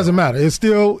Latino. It doesn't matter. It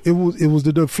was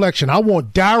the deflection. I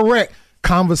want direct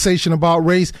conversation about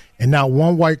race, and now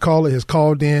one white caller has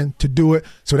called in to do it.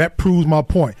 So that proves my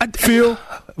point. Phil,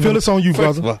 it's on you,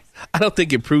 brother. All, I don't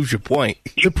think it proves your point.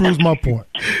 It proves my point.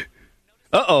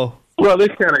 Uh-oh. Well, this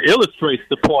kind of illustrates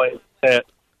the point that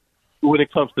when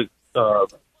it comes to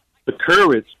the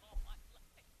courage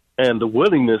and the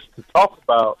willingness to talk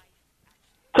about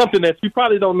something that you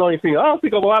probably don't know anything. I don't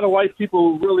think a lot of white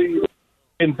people really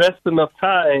invest enough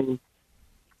time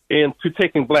into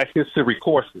taking Black history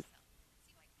courses,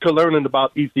 to learning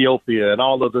about Ethiopia and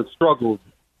all of the struggles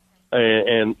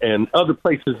and other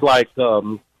places like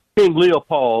King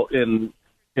Leopold and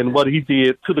what he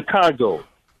did to the Congo.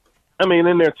 I mean,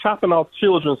 and they're chopping off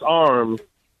children's arms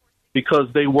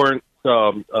because they weren't,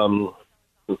 I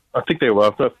think they were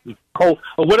coal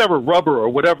or whatever, rubber or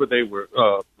whatever they were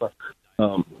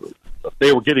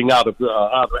getting out of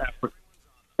Africa.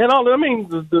 And all, I mean,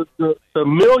 the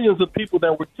millions of people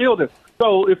that were killed.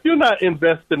 So if you're not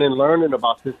invested in learning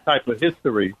about this type of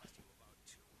history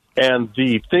and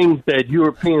the things that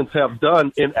Europeans have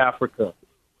done in Africa,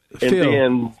 and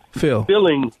then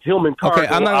filling human cargo.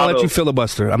 Okay, I'm not gonna let you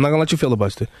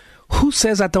filibuster. Who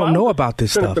says I don't know about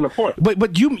this stuff?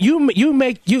 But you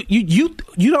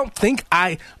don't think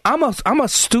I'm a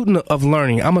student of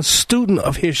learning. I'm a student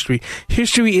of history.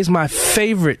 History is my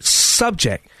favorite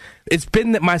subject. It's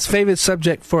been my favorite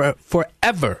subject for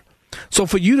forever. So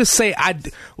for you to say I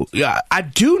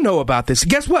do know about this,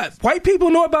 guess what? White people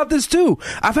know about this too.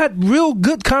 I've had real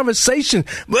good conversations.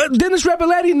 Dennis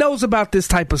Rebolletti knows about this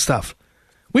type of stuff.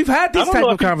 We've had this type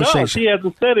of conversation. He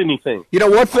hasn't said anything. You know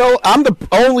what, Phil? I'm the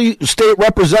only state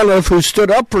representative who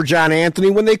stood up for John Anthony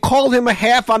when they called him a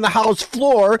half on the House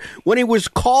floor, when he was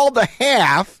called a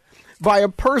half by a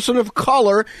person of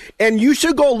color. And you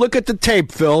should go look at the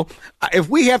tape, Phil. If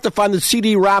we have to find the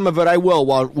CD-ROM of it, I will.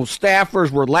 While staffers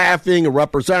were laughing and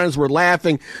representatives were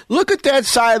laughing, look at that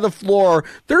side of the floor.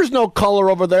 There's no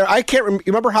color over there. I can't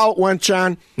remember how it went,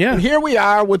 John. Yeah. And here we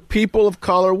are with people of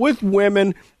color, with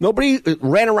women. Nobody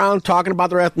ran around talking about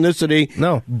their ethnicity.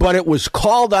 No. But it was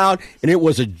called out, and it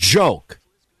was a joke.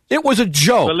 It was a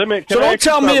joke. So don't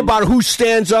tell me about who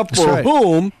stands up for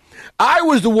whom. I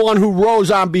was the one who rose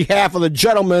on behalf of the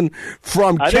gentleman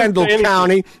from Kendall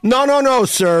County. No,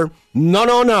 sir.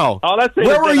 No.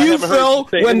 Where were you, Phil,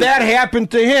 when that happened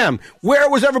to him? Where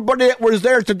was everybody that was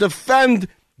there to defend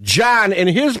John and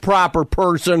his proper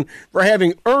person for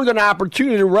having earned an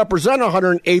opportunity to represent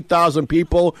 108,000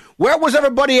 people? Where was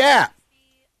everybody at?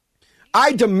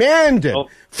 I demanded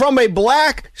from a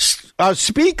black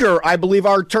speaker, I believe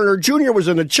Art Turner Jr. was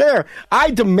in the chair, I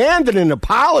demanded an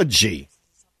apology.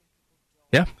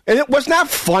 Yeah. And it was not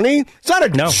funny. It's not a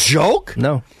joke.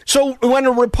 No. So when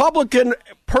a Republican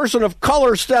person of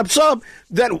color steps up,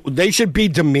 then they should be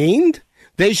demeaned?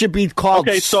 They should be called...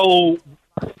 Okay, so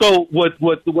what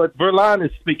Verlon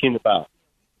is speaking about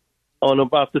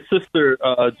the sister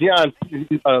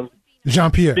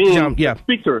Jean-Pierre being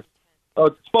speaker,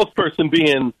 spokesperson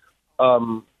being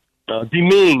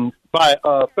demeaned by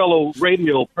a fellow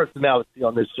radio personality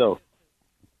on this show.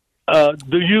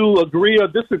 Do you agree or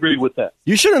disagree with that?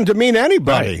 You shouldn't demean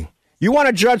anybody. Right. You want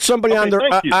to judge somebody on their...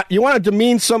 you want to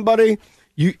demean somebody...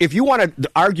 If you want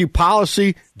to argue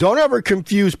policy, don't ever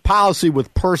confuse policy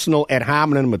with personal ad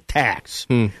hominem attacks.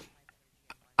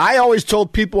 I always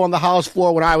told people on the House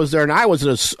floor when I was there, and I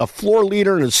was a floor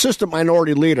leader and assistant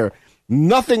minority leader,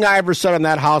 nothing I ever said on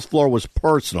that House floor was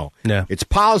personal. Yeah. It's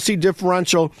policy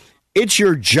differential. It's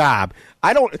your job.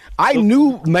 I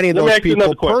knew many of those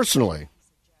people personally.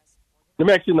 Let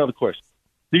me ask you another question.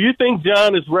 Do you think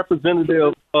John is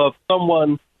representative of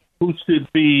someone who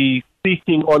should be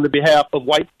speaking on the behalf of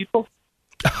white people?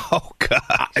 Oh,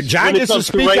 God. John gets to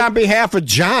speak on behalf of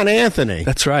John Anthony.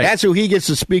 That's right. That's who he gets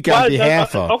to speak on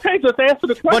behalf of. Okay, just answer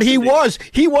the question. But he was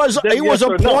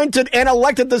appointed and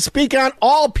elected to speak on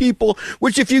all people,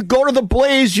 which if you go to the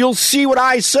Blaze, you'll see what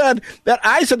I said, that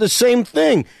I said the same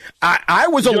thing. I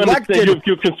was elected.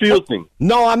 You're confusing.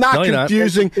 No, I'm not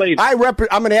confusing.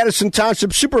 I'm an Addison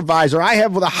Township supervisor. I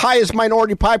have the highest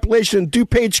minority population in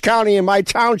DuPage County in my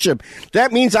township.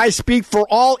 That means I speak for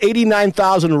all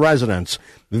 89,000 residents.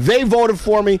 They voted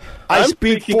for me. I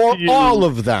speak for all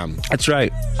of them. That's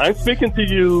right. I'm speaking to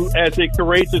you as a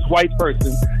courageous white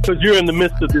person because you're in the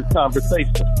midst of this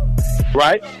conversation,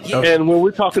 right? Okay. And when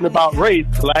we're talking about race,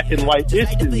 black and white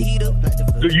issues,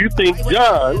 do you think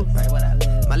John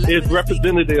is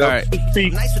representative to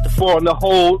speak for the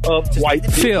whole of white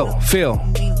people? Phil.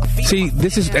 See,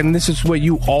 this is where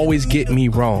you always get me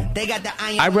wrong.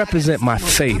 I represent my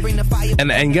faith,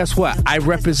 and guess what? I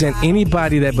represent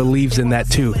anybody that believes in that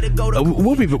too.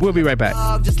 We'll be right back.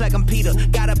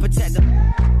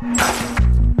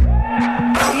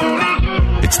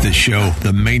 It's the show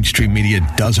the mainstream media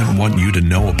doesn't want you to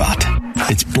know about.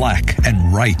 It's Black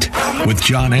and Right with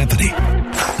John Anthony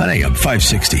on AM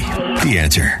 560. The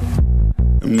Answer.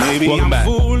 Welcome back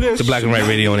to Black and Right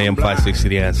Radio on AM 560.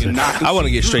 The Answer. I want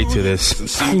to get straight to this.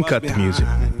 You can cut the music.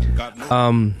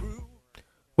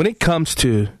 When it comes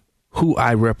to who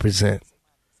I represent,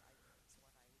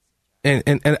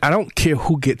 and I don't care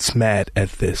who gets mad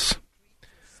at this,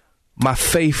 my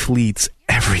faith leads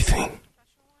everything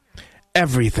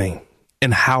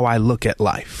in how I look at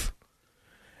life.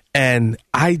 And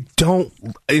I don't,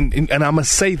 and I'm going to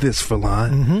say this,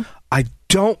 Furlan, I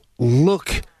don't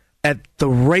look at the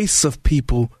race of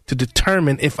people to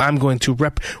determine if I'm going to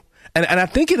and I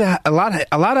think a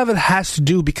lot of it has to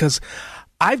do because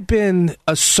I've been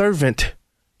a servant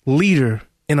leader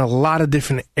in a lot of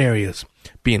different areas,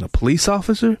 being a police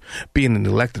officer, being an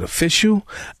elected official.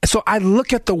 So I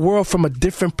look at the world from a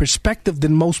different perspective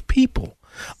than most people.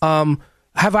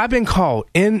 Have I been called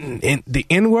in the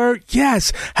N-word?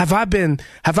 Yes. Have I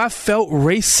felt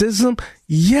racism?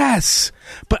 Yes.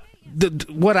 But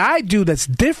what I do that's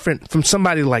different from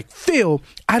somebody like Phil,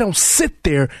 I don't sit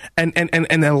there and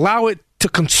allow it to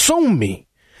consume me.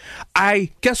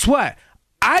 Guess what?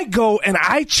 I go and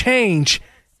I change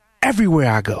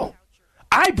everywhere I go.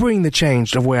 I bring the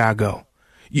change of where I go.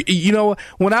 You know,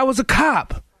 when I was a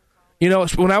cop,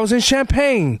 when I was in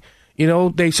Champaign,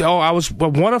 they say, I was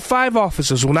one of 5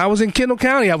 officers. When I was in Kendall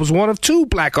County, I was one of 2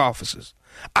 black officers.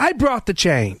 I brought the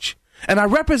change. And I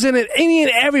represented any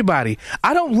and everybody.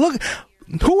 I don't look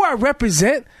who I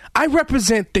represent. I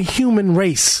represent the human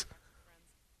race,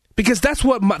 because that's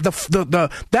what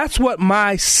that's what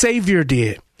my Savior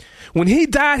did. When he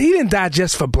died, he didn't die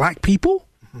just for black people.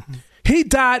 He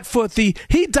died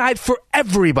for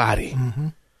everybody.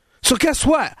 So guess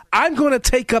what? I'm going to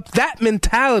take up that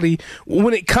mentality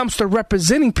when it comes to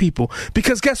representing people,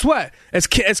 because guess what? As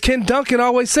Ken Duncan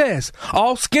always says,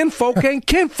 all skin folk ain't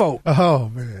kinfolk. Oh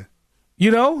man.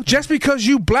 Just because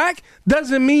you black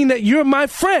doesn't mean that you're my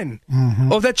friend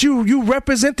or that you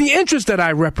represent the interest that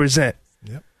I represent.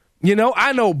 Yep.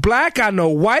 I know black, I know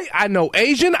white, I know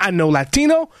Asian, I know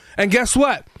Latino. And guess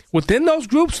what? Within those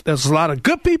groups, there's a lot of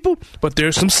good people, but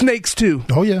there's some snakes too.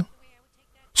 Oh, yeah.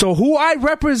 So who I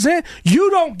represent,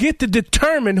 you don't get to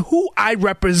determine who I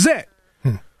represent.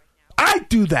 I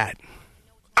do that.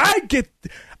 I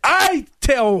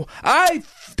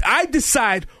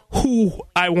decide who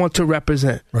I want to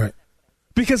represent. Right.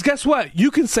 Because guess what?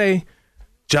 You can say,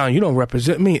 John, you don't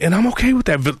represent me. And I'm okay with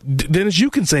that. Dennis, you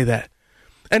can say that.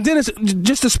 And Dennis,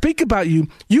 just to speak about you,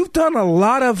 you've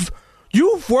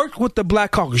worked with the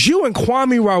Black Caucus. You and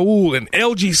Kwame Raoul and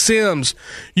LG Sims,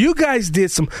 you guys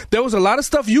did there was a lot of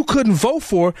stuff you couldn't vote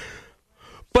for,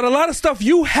 but a lot of stuff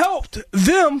you helped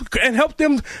them and helped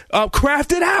them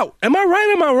craft it out. Am I right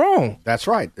or am I wrong? That's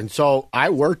right. And so I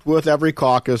worked with every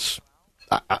caucus.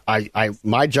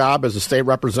 My job as a state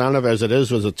representative, as it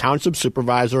is as a township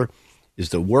supervisor, is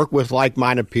to work with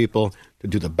like-minded people to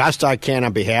do the best I can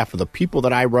on behalf of the people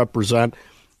that I represent.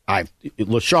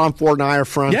 LaShawn Ford and I are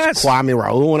friends. Yes. Kwame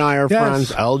Raoul and I are Yes.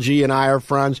 friends. LG and I are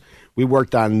friends. We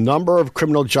worked on a number of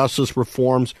criminal justice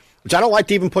reforms, which I don't like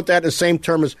to even put that in the same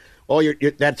term as,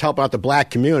 that's helping out the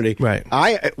black community. Right.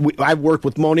 I've worked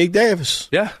with Monique Davis.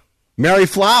 Yeah. Mary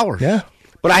Flowers. Yeah.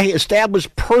 But I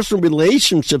established personal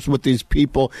relationships with these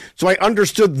people, so I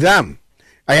understood them.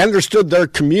 I understood their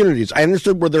communities. I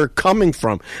understood where they're coming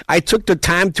from. I took the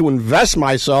time to invest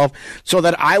myself so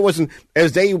that I wasn't,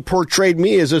 as they portrayed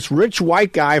me, as this rich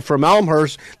white guy from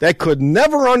Elmhurst that could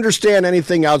never understand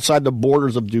anything outside the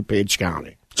borders of DuPage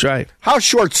County. That's right. How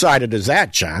short-sighted is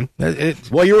that, John?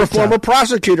 Well, you're a former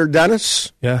prosecutor,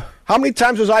 Dennis. Yeah. How many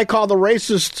times was I called a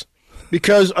racist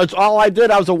because it's all I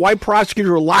did? I was a white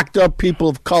prosecutor who locked up people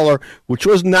of color, which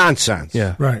was nonsense.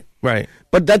 Yeah. Right. Right.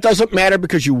 But that doesn't matter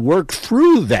because you work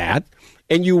through that,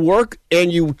 and you work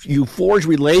and you forge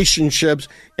relationships,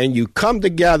 and you come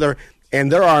together. And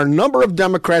there are a number of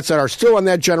Democrats that are still in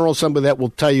that General Assembly that will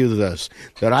tell you this,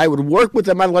 that I would work with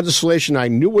them on legislation I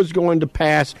knew was going to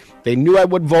pass. They knew I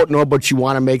would vote no, but you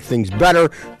want to make things better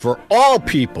for all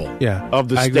people of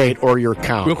the state or your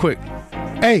county. Real quick.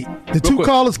 Hey, the two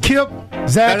callers, Kip,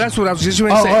 Zach. That's what I was just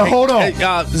going to say. Hold on.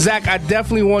 Hey, Zach, I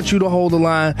definitely want you to hold the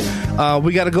line.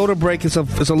 We got to go to break. It's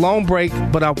a long break,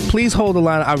 but please hold the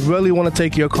line. I really want to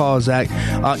take your call, Zach.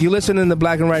 You're listening to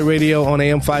Black and White Radio on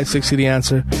AM 560 The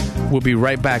Answer. We'll be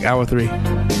right back, hour 3.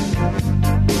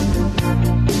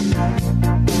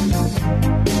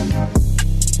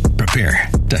 Prepare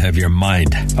to have your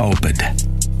mind opened.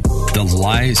 The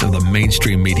lies of the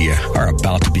mainstream media are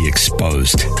about to be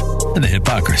exposed, and the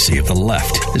hypocrisy of the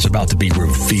left is about to be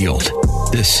revealed.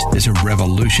 This is a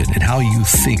revolution in how you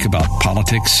think about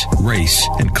politics, race,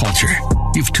 and culture.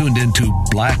 You've tuned into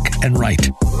Black and Right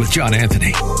with John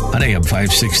Anthony on AM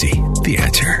 560, The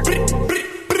Answer.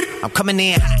 I'm coming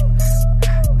in hot.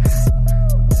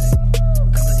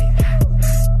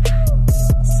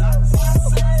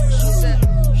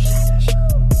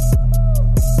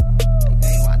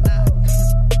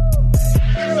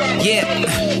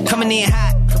 Yeah, coming in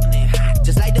hot.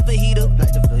 Just like the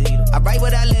fajita. I write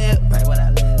what I live.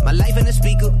 My life in the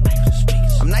speaker.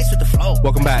 I'm nice with the flow.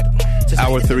 Welcome back.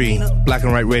 Hour 3, Black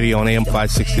and White Radio on AM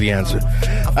 560 The Answer.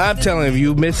 I'm telling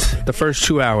you missed the first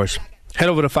 2 hours. Head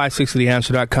over to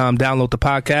 560theanswer.com, download the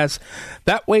podcast.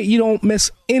 That way you don't miss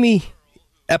any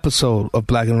episode of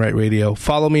Black and White Radio.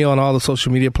 Follow me on all the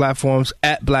social media platforms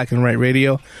at Black and White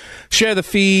Radio. Share the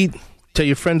feed. Tell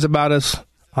your friends about us.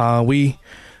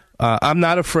 I'm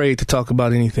not afraid to talk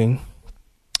about anything.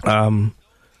 As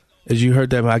you heard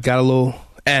that, I got a little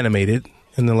animated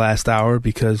in the last hour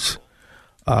because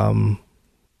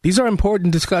these are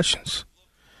important discussions.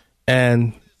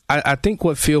 And I think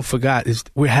what Phil forgot is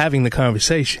we're having the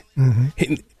conversation.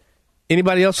 Mm-hmm.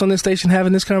 Anybody else on this station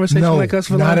having this conversation like us?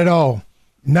 Not at all.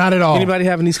 Not at all. Anybody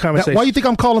having these conversations? Why do you think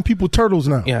I'm calling people turtles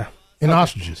now? Yeah. And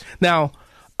ostriches. Now,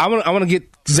 I want to get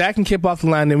Zach and Kip off the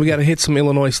line, then we got to hit some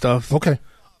Illinois stuff. Okay.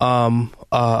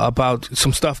 About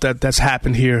some stuff that's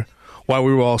happened here while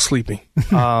we were all sleeping.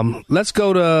 Let's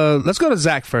go to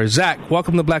Zach first. Zach,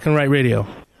 welcome to Black and White Radio.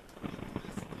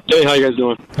 Hey, how you guys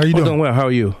doing? How you doing? Doing well. How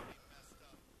are you?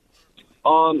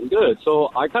 Good.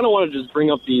 So I kind of want to just bring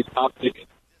up the topic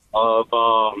of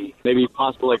maybe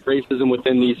possible like racism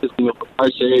within the system of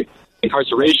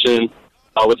incarceration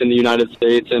within the United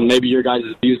States, and maybe your guys'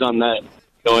 views on that.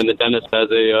 Knowing that Dennis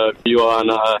has a view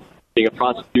on being a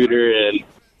prosecutor, and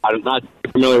I'm not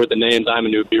familiar with the names. I'm a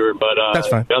new viewer, but that's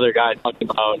fine. The other guy talking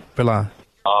about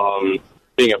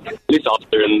being a police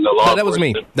officer in the law. That was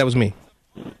me. That was me.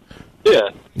 Yeah.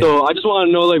 So I just want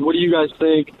to know, like, what do you guys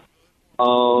think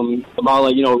about,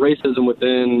 like, racism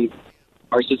within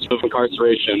our system of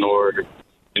incarceration or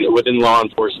within law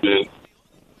enforcement?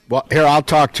 Well, here I'll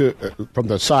talk to from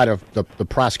the side of the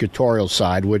prosecutorial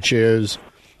side, which is,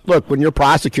 look, when you're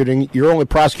prosecuting, you're only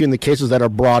prosecuting the cases that are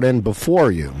brought in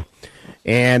before you.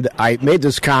 And I made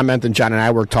this comment, and John and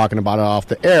I were talking about it off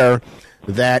the air,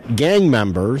 that gang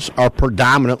members are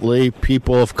predominantly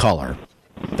people of color.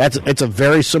 It's a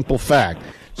very simple fact.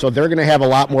 So they're going to have a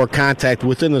lot more contact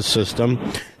within the system,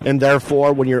 and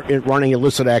therefore, when you're running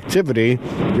illicit activity,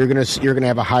 you're going to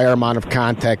have a higher amount of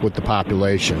contact with the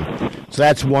population. So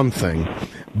that's one thing.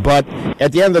 But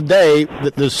at the end of the day,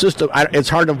 the system, it's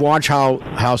hard to watch how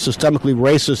systemically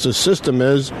racist the system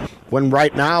is when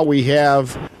right now we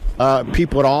have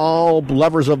people at all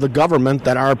levels of the government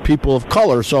that are people of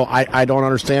color. So I don't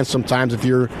understand sometimes if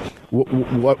you're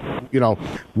what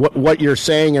you're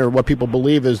saying or what people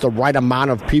believe is the right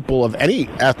amount of people of any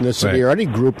ethnicity or any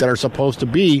group that are supposed to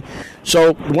be.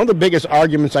 So one of the biggest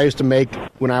arguments I used to make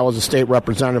when I was a state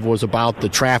representative was about the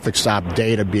traffic stop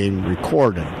data being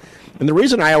recorded. And the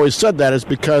reason I always said that is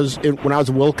because when I was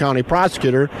a Will County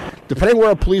prosecutor, depending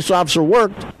where a police officer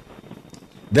worked,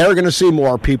 they're going to see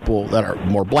more people that are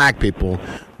more black people,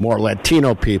 more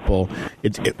Latino people,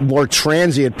 more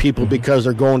transient people because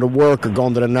they're going to work or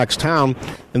going to the next town.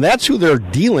 And that's who they're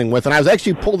dealing with. And I was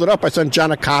actually pulled it up. I sent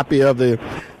John a copy of the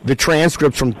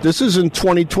transcripts from, this is in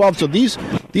 2012. So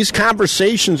these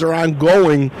conversations are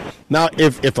ongoing. Now,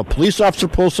 if a police officer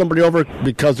pulls somebody over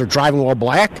because they're driving while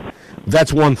black,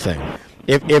 that's one thing.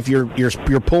 If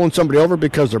you're pulling somebody over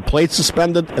because their plate's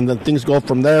suspended and then things go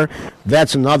from there,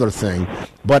 that's another thing.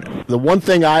 But the one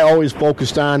thing I always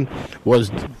focused on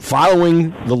was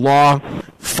following the law,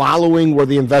 following where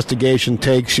the investigation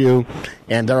takes you.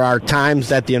 And there are times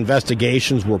that the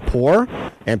investigations were poor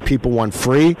and people went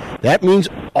free. That means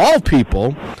all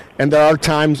people. And there are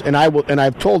times, and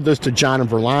I've told this to John and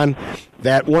Verlon,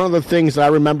 that one of the things that I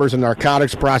remember as a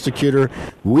narcotics prosecutor,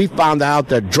 we found out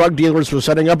that drug dealers were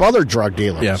setting up other drug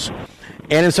dealers. Yeah.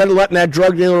 And instead of letting that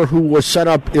drug dealer who was set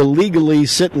up illegally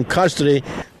sit in custody,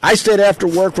 I stayed after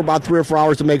work for about 3 or 4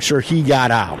 hours to make sure he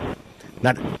got out.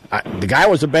 The guy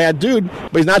was a bad dude,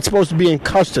 but he's not supposed to be in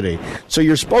custody. So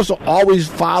you're supposed to always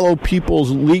follow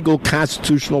people's legal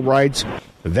constitutional rights.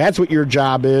 That's what your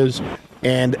job is,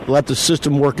 and let the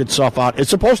system work itself out. It's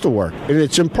supposed to work. And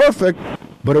it's imperfect,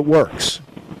 but it works.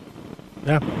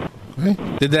 Yeah.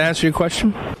 Okay. Did that answer your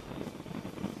question?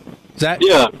 Zach?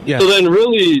 Yeah. Yeah. So then,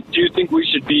 really, do you think we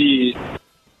should be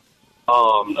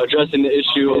addressing the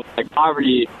issue of like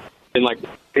poverty in like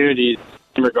communities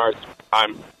in regards to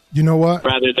crime? You know what?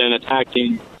 Rather than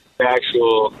attacking the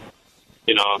actual,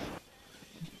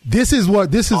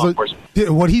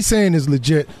 what he's saying is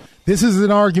legit. This is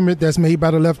an argument that's made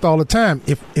by the left all the time.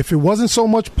 If it wasn't so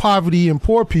much poverty and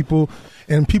poor people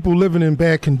and people living in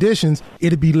bad conditions,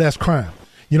 it'd be less crime.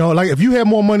 Like if you had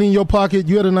more money in your pocket,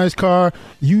 you had a nice car,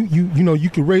 you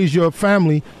could raise your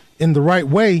family in the right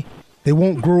way, they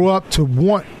won't grow up to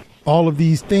want all of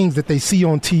these things that they see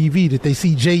on TV, that they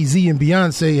see Jay-Z and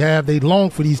Beyonce have. They long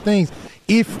for these things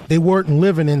if they weren't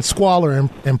living in squalor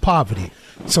and poverty.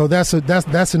 So that's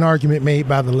an argument made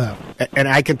by the left. And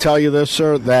I can tell you this,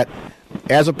 sir, that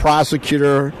as a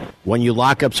prosecutor, when you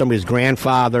lock up somebody's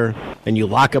grandfather and you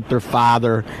lock up their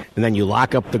father and then you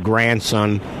lock up the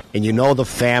grandson and you know the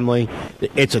family,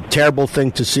 it's a terrible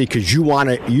thing to see because you want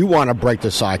to break the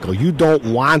cycle. You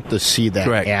don't want to see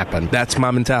that happen. That's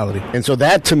my mentality. And so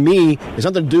that to me is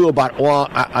nothing to do about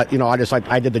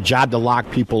I did the job to lock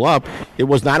people up. It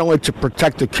was not only to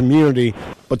protect the community,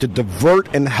 but to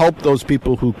divert and help those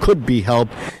people who could be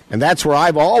helped. And that's where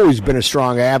I've always been a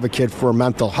strong advocate for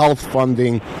mental health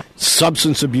funding,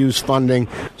 substance abuse funding,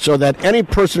 so that any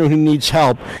person who needs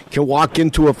help can walk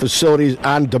into a facility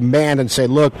on demand and say,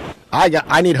 look,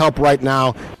 I need help right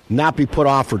now, not be put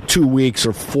off for 2 weeks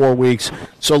or 4 weeks.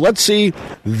 So let's see,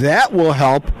 that will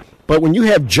help. But when you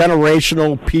have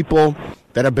generational people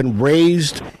that have been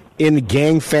raised in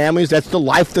gang families, that's the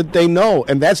life that they know.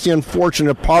 And that's the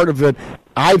unfortunate part of it.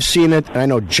 I've seen it, and I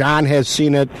know John has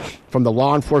seen it from the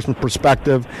law enforcement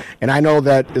perspective, and I know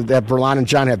that Verlon and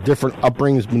John have different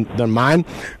upbringings than mine,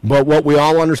 but what we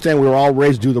all understand, we were all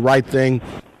raised to do the right thing,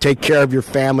 take care of your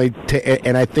family,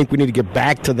 and I think we need to get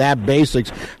back to that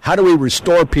basics. How do we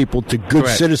restore people to good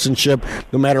citizenship,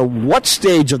 no matter what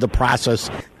stage of the process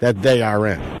that they are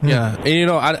in? Yeah,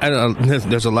 and I don't know,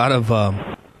 there's a lot of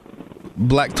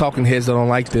black talking heads that don't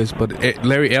like this, but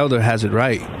Larry Elder has it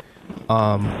right.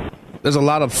 There's a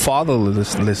lot of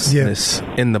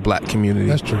fatherlessness in the black community.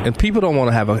 That's true. And people don't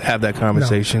want to have that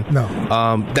conversation. No.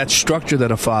 That structure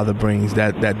that a father brings,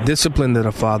 that discipline that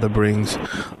a father brings.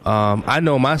 I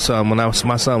know my son, when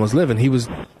my son was living, he was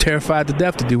terrified to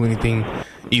death to do anything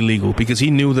illegal because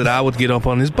he knew that I would get up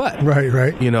on his butt.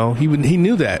 Right. He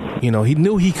knew that. He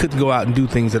knew he couldn't go out and do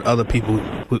things that other people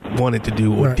wanted to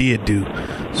do or did do.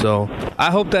 So I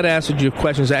hope that answered your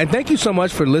questions. And thank you so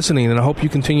much for listening, and I hope you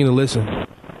continue to listen.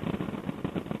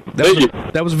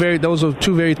 Those were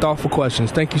two very thoughtful questions.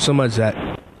 Thank you so much, Zach.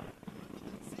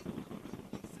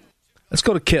 Let's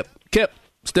go to Kip. Kip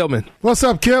Stillman. What's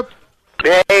up, Kip?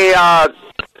 Hey,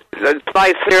 it's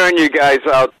nice hearing you guys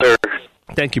out there.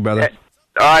 Thank you, brother.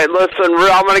 All right, listen,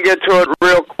 I'm going to get to it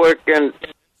real quick. And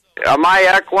am I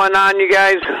echoing on you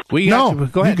guys? No,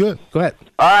 go ahead. Good. Go ahead.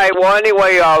 All right. Well,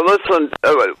 anyway, listen.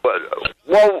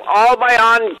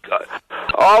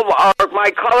 All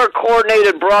my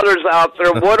color-coordinated brothers out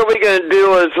there, what are we going to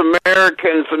do as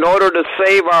Americans in order to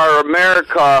save our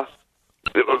America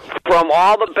from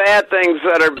all the bad things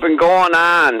that have been going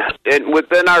on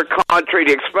within our country,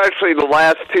 especially the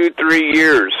last 2-3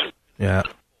 years? Yeah.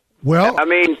 Well, I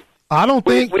mean, I don't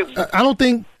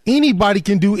think anybody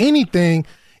can do anything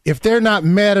if they're not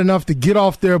mad enough to get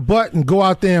off their butt and go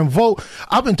out there and vote.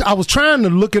 I was trying to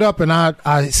look it up, and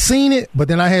I seen it, but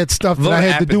then I had stuff that I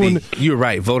had to do. You're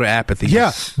right, voter apathy.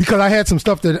 Yeah, because I had some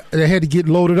stuff that had to get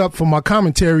loaded up for my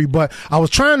commentary, but I was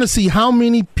trying to see how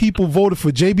many people voted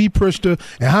for J.B. Pritzker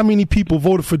and how many people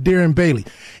voted for Darren Bailey.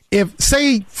 If,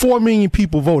 say, 4 million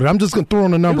people voted, I'm just going to throw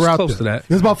in a number out there. Close to that.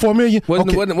 It's about 4 million? Wasn't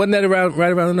that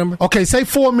right around the number? Okay, say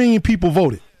 4 million people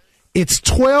voted. It's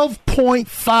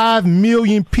 12.5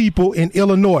 million people in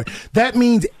Illinois. That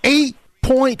means 8.5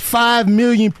 1.5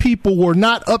 million people were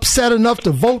not upset enough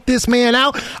to vote this man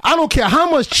out, I don't care how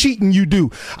much cheating you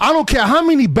do. I don't care how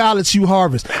many ballots you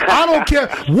harvest. I don't care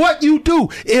what you do.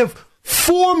 If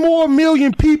 4 more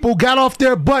million people got off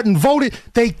their butt and voted,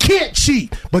 they can't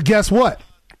cheat. But guess what?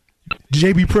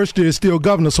 J.B. Pritzker is still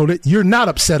governor, so that you're not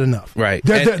upset enough. Right.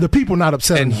 The people not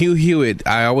upset and enough. Hugh Hewitt,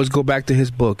 I always go back to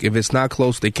his book. If it's not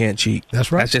close, they can't cheat. That's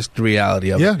right. That's just the reality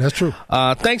of it. Yeah, that's true.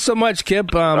 Thanks so much,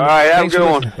 Kip. All right, have a good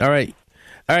one. All right,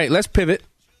 let's pivot.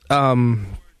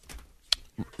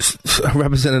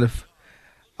 Representative,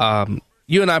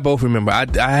 you and I both remember.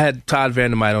 I had Todd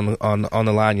Vandermite on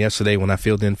the line yesterday when I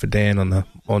filled in for Dan on the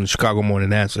Chicago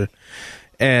Morning Answer,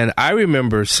 and I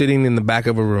remember sitting in the back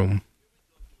of a room.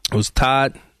 It was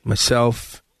Todd,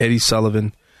 myself, Eddie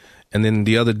Sullivan, and then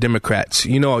the other Democrats.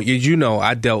 You know,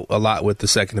 I dealt a lot with the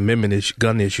Second Amendment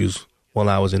gun issues while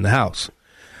I was in the House.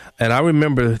 And I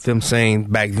remember them saying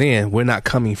back then, we're not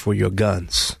coming for your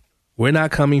guns. We're not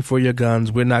coming for your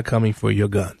guns. We're not coming for your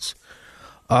guns.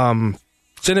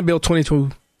 Senate Bill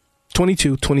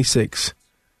 2226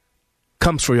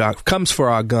 comes for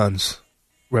our guns,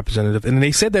 Representative. And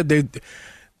they said that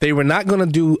they were not going to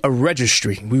do a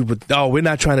registry. We're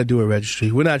not trying to do a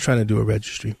registry. We're not trying to do a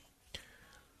registry.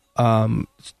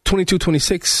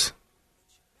 2226,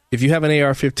 if you have an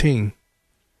AR-15,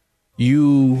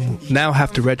 you now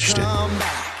have to register. I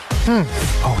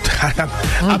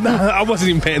wasn't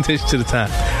even paying attention to the time.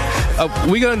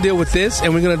 We're going to deal with this,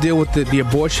 and we're going to deal with the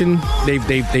abortion.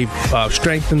 They've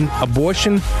strengthened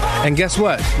abortion. And guess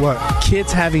what? What?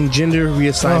 Kids having gender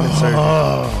reassignment surgery.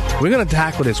 We're going to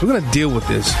tackle this. We're going to deal with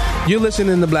this. You're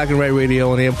listening to Black and Right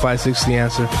Radio on AM 560 The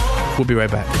Answer. We'll be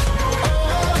right back.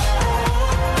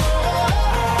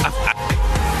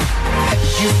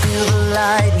 You feel the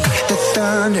lightning, the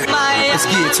thunder. Let's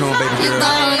get it to him, baby girl.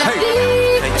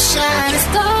 Hey,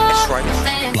 That's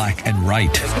right. Black and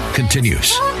Right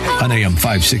continues on AM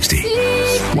 560.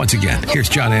 Once again, here's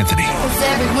John Anthony.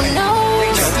 Everyone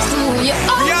knows who you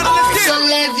are. So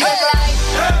live your life.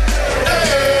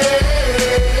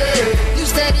 You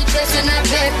steady chasing that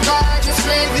paper, just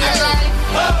live your life.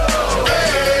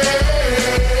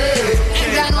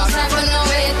 Ain't got no time for no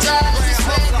haters, just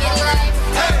live your life.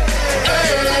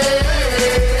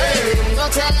 Go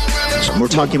tell them We're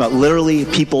talking about literally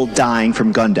people dying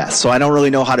from gun deaths. So I don't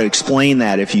really know how to explain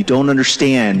that if you don't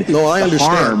understand No, I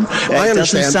understand. harm. I It understand.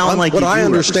 doesn't sound like what you I do,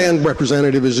 understand,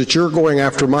 Representative, is that you're going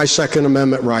after my Second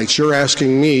Amendment rights. You're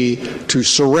asking me to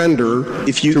surrender,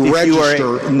 to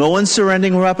register. No one's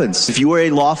surrendering weapons. If you are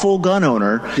a lawful gun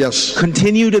owner, yes,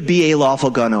 continue to be a lawful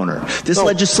gun owner. This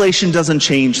legislation doesn't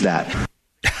change that.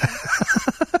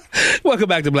 Welcome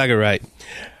back to Black and Right.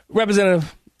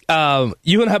 Representative,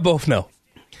 you and I both know.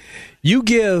 You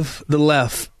give the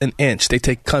left an inch, they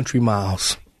take country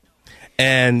miles.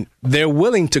 And they're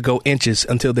willing to go inches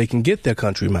until they can get their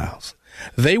country miles.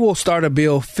 They will start a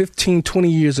bill 15, 20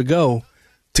 years ago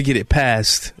to get it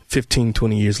passed 15,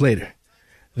 20 years later.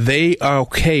 They are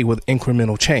okay with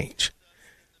incremental change.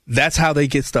 That's how they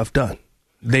get stuff done.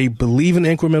 They believe in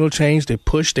incremental change. They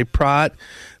push, they prod,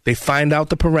 they find out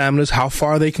the parameters, how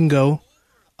far they can go.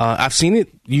 I've seen it.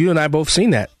 You and I both seen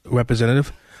that,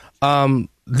 Representative.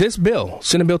 This bill,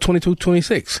 Senate Bill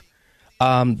 2226,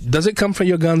 does it come from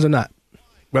your guns or not,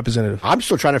 Representative? I'm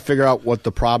still trying to figure out what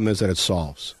the problem is that it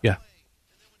solves. Yeah.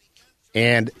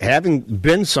 And having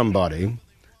been somebody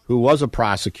who was a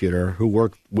prosecutor who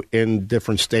worked in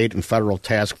different state and federal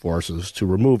task forces to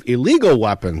remove illegal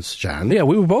weapons, John. Yeah,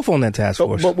 we were both on that task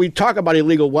force. But we talk about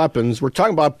illegal weapons. We're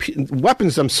talking about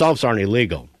weapons themselves aren't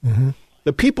illegal. Mm-hmm.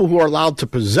 The people who are allowed to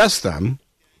possess them,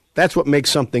 that's what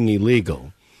makes something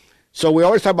illegal. So we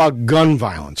always talk about gun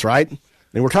violence, right? And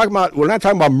we're not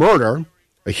talking about murder,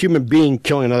 a human being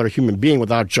killing another human being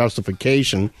without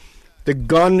justification. The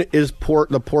gun is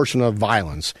the portion of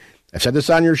violence. I've said this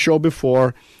on your show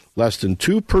before. Less than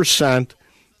 2%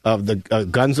 of the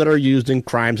guns that are used in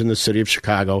crimes in the city of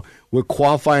Chicago would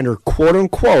qualify under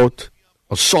quote-unquote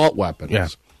assault weapons. Yeah.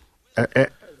 A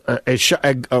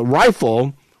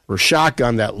rifle or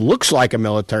shotgun that looks like a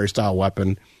military-style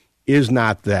weapon is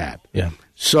not that. Yeah.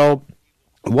 So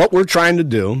what we're trying to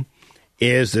do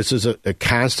is this is a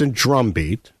constant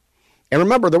drumbeat. And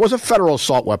remember, there was a federal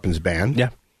assault weapons ban. Yeah.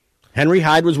 Henry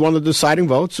Hyde was one of the deciding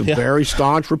votes, a very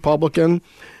staunch Republican.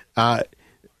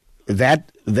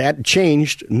 That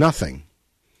changed nothing.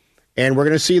 And we're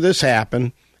going to see this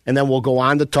happen. And then we'll go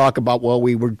on to talk about, well,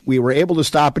 we were able to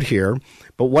stop it here,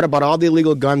 but what about all the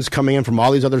illegal guns coming in from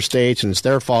all these other states, and it's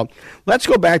their fault? Let's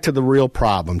go back to the real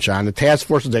problem, John, the task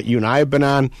forces that you and I have been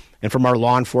on, and from our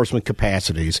law enforcement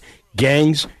capacities.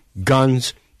 Gangs,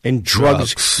 guns, and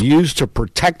drugs used to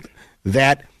protect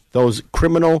that those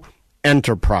criminal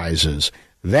enterprises.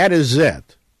 That is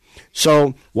it.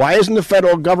 So why isn't the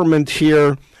federal government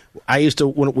here? I used to,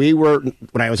 when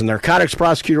I was a narcotics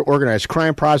prosecutor, organized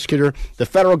crime prosecutor, the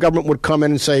federal government would come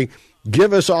in and say,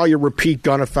 give us all your repeat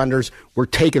gun offenders. We're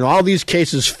taking all these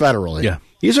cases federally. Yeah.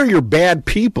 These are your bad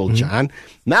people, John.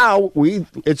 Now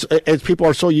it's people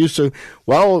are so used to,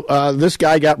 this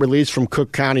guy got released from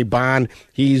Cook County bond.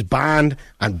 He's bond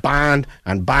on bond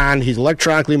on bond. He's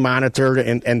electronically monitored,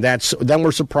 and then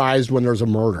we're surprised when there's a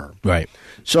murder. Right.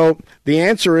 So the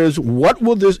answer is, what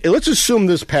will this? Let's assume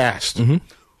this passed.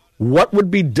 What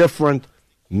would be different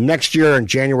next year on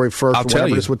January 1st,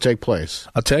 whenever this would take place?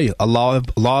 I'll tell you, a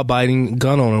law-abiding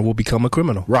gun owner will become a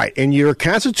criminal. Right, and your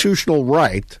constitutional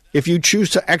right, if you choose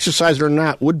to exercise it or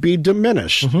not, would be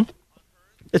diminished.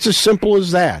 It's as simple as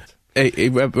that. Hey,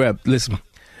 Rep, listen,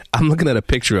 I'm looking at a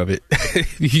picture of it.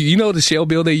 You know the shell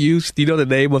bill they used? Do you know the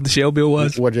name of the shell bill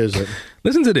was? What is it?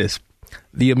 Listen to this.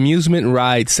 The amusement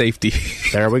ride safety.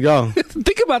 There we go.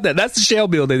 Think about that. That's the shell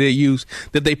bill that they used,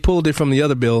 that they pulled it from the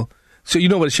other bill. So you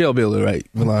know what a shell bill is, right,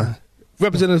 Milan?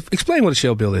 Representative, explain what a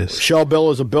shell bill is. Shell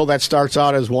bill is a bill that starts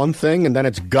out as one thing, and then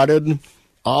it's gutted.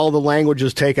 All the language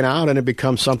is taken out, and it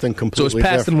becomes something completely different. So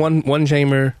it's passed in one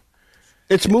chamber.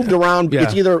 It's moved around. Yeah.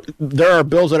 It's either there are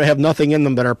bills that have nothing in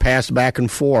them that are passed back and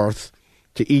forth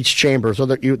to each chamber, so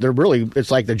that they're really,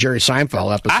 it's like the Jerry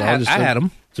Seinfeld episode. I had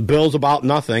them. It's bills about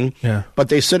nothing, but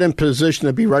they sit in position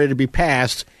to be ready to be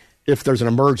passed if there's an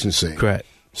emergency. Correct.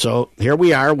 So here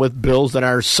we are with bills that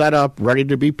are set up, ready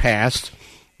to be passed,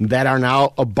 that are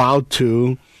now about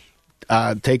to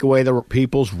take away the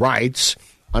people's rights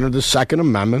under the Second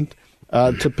Amendment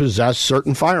to possess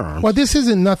certain firearms. Well, this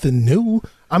isn't nothing new.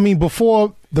 I mean,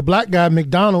 before the black guy,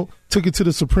 McDonald, took it to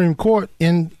the Supreme Court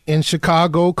in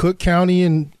Chicago, Cook County,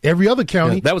 and every other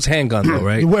county. Yeah, that was handgun, though,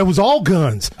 right? It was all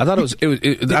guns. I thought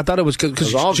I thought it was because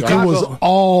Chicago. It was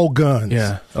all guns.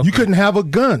 Yeah, okay. You couldn't have a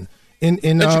gun in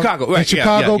Chicago, right? In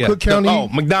Chicago, yeah. Cook County.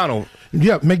 McDonald.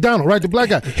 Yeah, McDonald, right? The black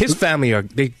guy. His family are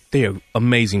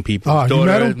amazing people. You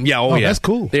met him? Yeah, that's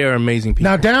cool. They are amazing people.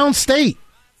 Now downstate.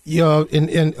 In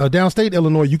downstate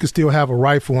Illinois, you can still have a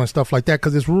rifle and stuff like that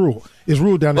because it's rural. It's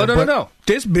rural down there. No.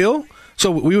 This bill. So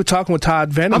we were talking with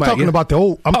Todd Vandermeer. I'm talking about the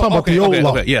old. I'm talking about the old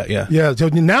law. Okay, yeah. Yeah. So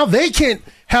now they can't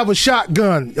have a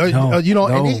shotgun. And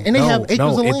they have acres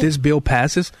of land. If this bill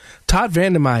passes, Todd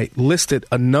Vandermeer listed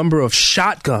a number of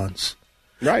shotguns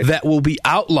that will be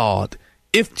outlawed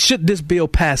should this bill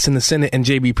pass in the Senate and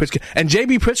J.B.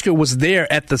 Pritzker was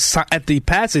there at the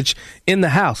passage in the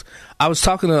House. I was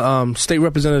talking to State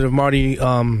Representative Marty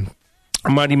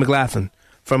McLaughlin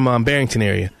from Barrington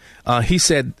area. He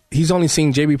said he's only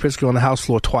seen J.B. Pritzker on the House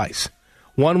floor twice.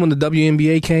 One when the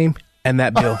WNBA came, and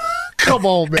that bill. Come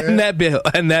on, man.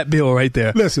 and that bill right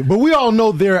there. Listen, but we all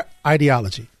know their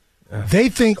ideology. They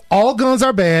think all guns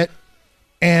are bad,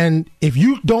 and if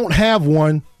you don't have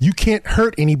one, you can't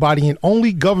hurt anybody, and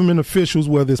only government officials,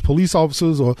 whether it's police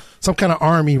officers or some kind of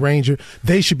Army Ranger,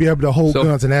 they should be able to hold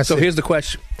guns, and that's it. So here's the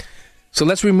question. So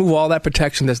let's remove all that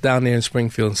protection that's down there in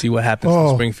Springfield and see what happens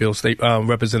in Springfield State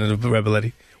Representative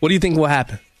Rebeletti. What do you think will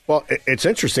happen? Well, it's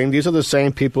interesting. These are the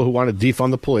same people who want to defund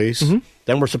the police.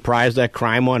 Then we're surprised that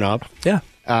crime went up.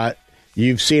 Yeah.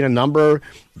 You've seen a number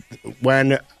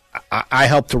when I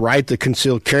helped to write the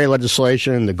concealed carry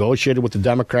legislation and negotiated with the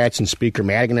Democrats and Speaker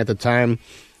Madigan at the time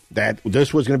that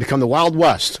this was going to become the Wild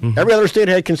West. Every other state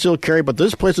had concealed carry, but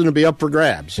this place is going to be up for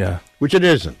grabs, which it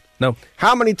isn't. No.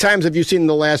 How many times have you seen in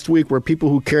the last week where people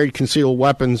who carried concealed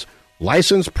weapons,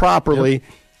 licensed properly,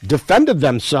 defended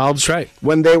themselves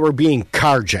when they were being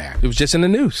carjacked? It was just in the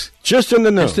news. Just in the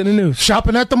news.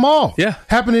 Shopping at the mall. Yeah.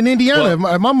 Happened in Indiana,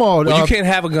 at my mall. Well, you can't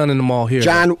have a gun in the mall here.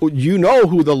 John, you know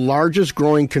who the largest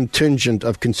growing contingent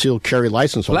of concealed carry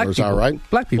license holders are, right?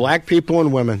 Black people. Black people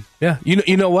and women. Yeah.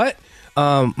 You know what?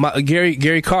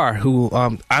 Gary Carr, who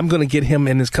I'm going to get him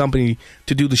and his company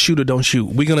to do the shoot or don't shoot.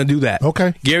 We're going to do that.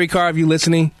 Okay. Gary Carr, if you're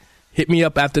listening, hit me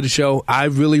up after the show. I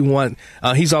really want.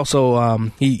 He's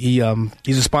also he's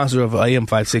a sponsor of AM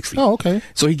 560. Oh, okay.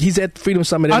 So he's at Freedom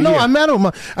Summit. Every I know. year. I met him.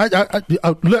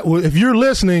 If you're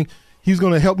listening, he's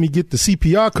going to help me get the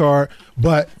CPR card.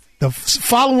 But the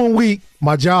following week,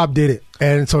 my job did it,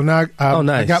 and so now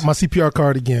I got my CPR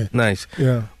card again. Nice.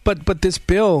 Yeah. But this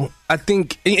bill, I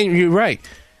think, and you're right.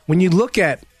 When you look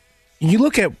at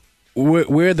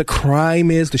where the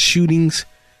crime is, the shootings.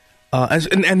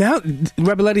 And now,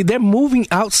 Rebeletti, they're moving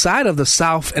outside of the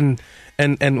South and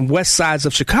West sides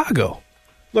of Chicago.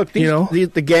 Look,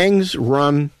 the gangs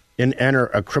run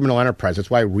a criminal enterprise.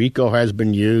 That's why RICO has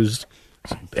been used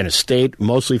in a state,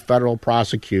 mostly federal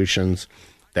prosecutions.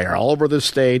 They're all over the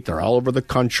state. They're all over the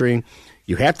country.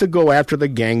 You have to go after the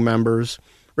gang members.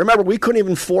 Remember, we couldn't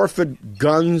even forfeit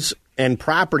guns and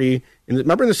property.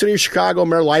 Remember in the city of Chicago,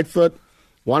 Mayor Lightfoot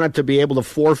wanted to be able to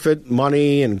forfeit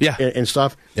money and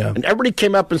stuff. Yeah. And everybody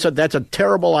came up and said, that's a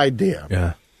terrible idea.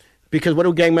 Yeah. Because what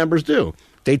do gang members do?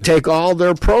 They take all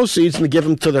their proceeds and give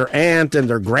them to their aunt and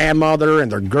their grandmother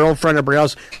and their girlfriend and everybody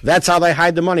else. That's how they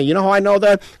hide the money. You know how I know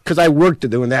that? Because I worked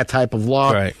doing that type of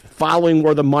law, following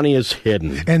where the money is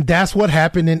hidden. And that's what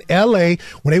happened in L.A.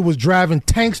 when they was driving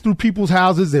tanks through people's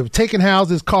houses. They were taking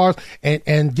houses, cars,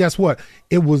 and guess what?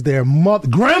 It was their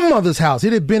grandmother's house.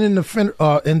 It had been in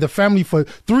the family for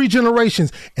 3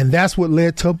 generations, and that's what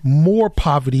led to more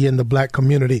poverty in the black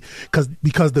community.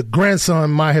 Because the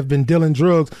grandson might have been dealing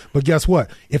drugs, but guess what?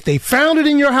 If they found it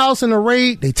in your house in a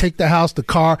raid, they take the house, the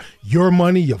car, your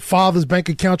money, your father's bank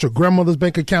account, your grandmother's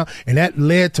bank account, and that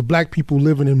led to black people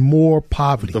living in more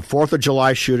poverty. The 4th of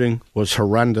July shooting was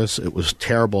horrendous. It was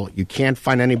terrible. You can't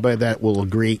find anybody that will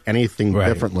agree anything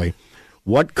differently.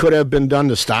 What could have been done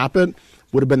to stop it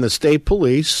would have been the state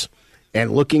police,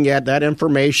 and looking at that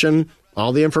information,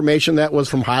 all the information that was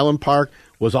from Highland Park,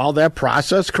 was all that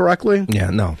processed correctly?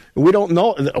 Yeah, no. We don't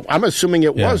know. I'm assuming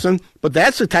it wasn't, but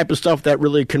that's the type of stuff that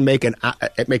really can make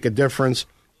a difference.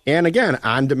 And again,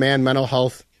 on-demand mental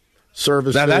health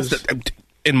services. Now that's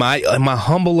in my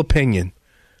humble opinion,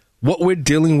 what we're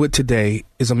dealing with today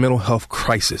is a mental health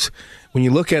crisis. When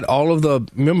you look at all of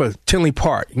remember Tinley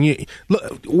Park,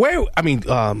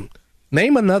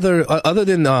 name another other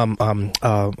than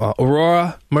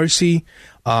Aurora, Mercy,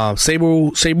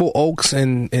 Sable Oaks,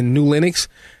 and New Lenox,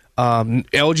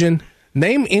 Elgin.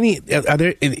 Name any. Are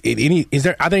there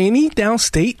any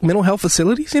downstate mental health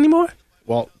facilities anymore?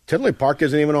 Well, Tinley Park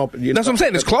isn't even open. That's what I'm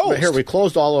saying. It's closed. Here, we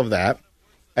closed all of that.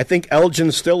 I think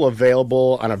Elgin's still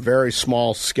available on a very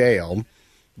small scale,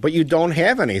 but you don't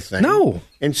have anything. No.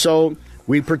 And so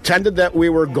we pretended that we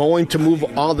were going to move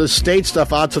all the state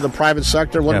stuff out to the private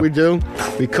sector. What do we do?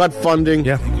 We cut funding,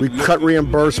 we cut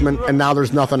reimbursement, and now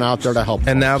there's nothing out there to help.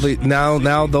 And now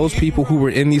those people who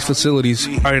were in these facilities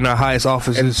are in our highest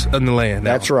offices in the land.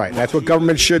 That's right. That's what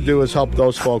government should do, is help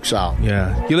those folks out.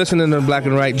 Yeah. You're listening to Black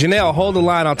and Right. Janelle, hold the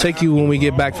line. I'll take you when we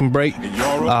get back from break.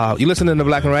 You're listening to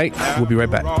Black and Right. We'll be right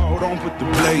back. Don't put the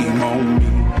blame on me.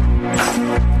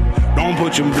 Don't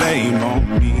put your blame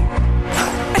on me.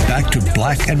 Back to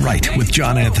Black and Right with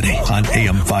John Anthony on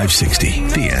AM 560.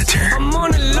 The Answer. I'm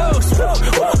on the loose,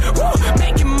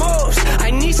 making moves.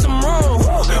 I need some room.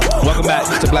 Welcome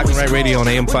back to Black and Right Radio on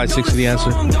AM 560. The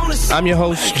Answer. I'm your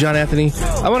host, John Anthony.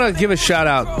 I want to give a shout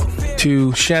out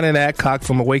to Shannon Adcock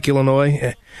from Awake,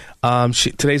 Illinois.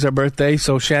 Today's her birthday,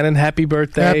 so Shannon, happy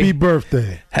birthday. Happy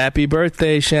birthday. Happy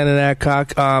birthday, Shannon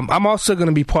Adcock. I'm also going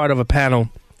to be part of a panel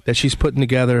that she's putting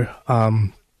together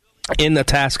in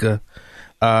Itasca.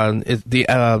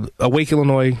 The Awake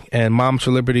Illinois and Moms for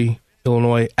Liberty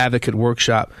Illinois Advocate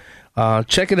Workshop.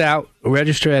 Check it out.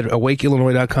 Register at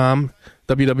awakeillinois.com,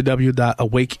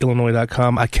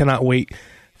 www.awakeillinois.com. I cannot wait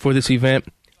for this event.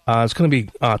 It's going to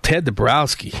be Ted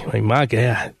Dabrowski, my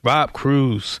God, Rob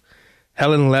Cruz,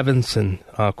 Helen Levinson,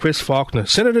 Chris Faulkner.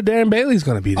 Senator Darren Bailey's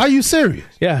going to be there. Are you serious?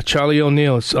 Yeah, Charlie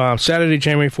O'Neill. It's Saturday,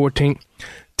 January 14th,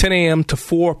 10 a.m. to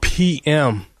 4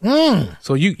 p.m.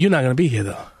 So you're not going to be here,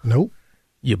 though. Nope.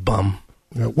 You bum.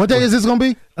 What day is this going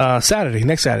to be? Saturday,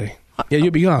 next Saturday. Yeah,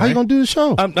 you'll be gone. How you going to do the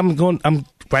show? I'm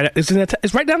right. It's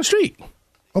right down the street.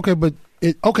 Okay, but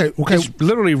okay. It's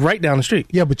literally right down the street.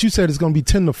 Yeah, but you said it's going to be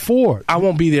 10 to 4. I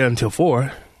won't be there until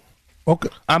 4. Okay.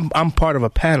 I'm part of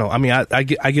a panel. I mean, I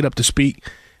get up to speak.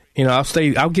 You know,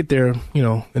 I'll get there. You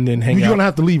know, and then hang out. You're going to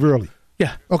have to leave early.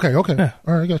 Yeah. Okay. Yeah.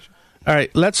 All right, I got you. All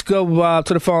right, let's go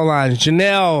to the phone lines.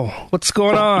 Janelle, what's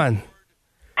going on?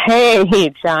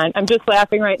 Hey, John. I'm just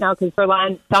laughing right now because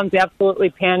Verlon sounds absolutely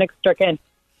panic-stricken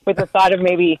with the thought of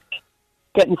maybe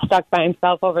getting stuck by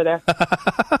himself over there.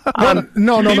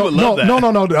 No.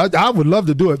 I would love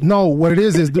to do it. No, what it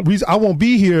is the reason I won't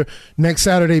be here next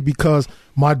Saturday because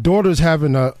my daughter's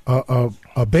having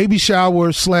a baby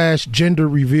shower / gender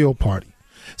reveal party.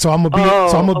 So I'm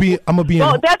gonna be.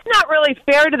 Well, that's not really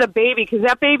fair to the baby because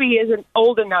that baby isn't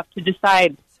old enough to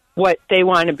decide what they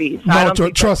want to be. So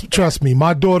no, trust me.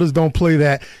 My daughters don't play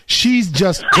that. She's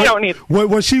just. I don't need.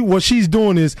 What she's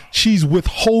doing is she's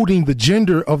withholding the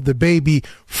gender of the baby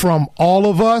from all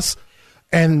of us.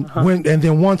 And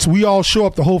then once we all show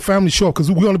up, the whole family show up because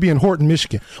we're going to be in Horton,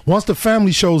 Michigan. Once the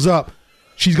family shows up,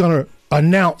 she's going to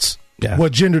announce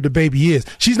what gender the baby is.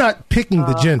 She's not picking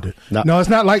the gender. No, it's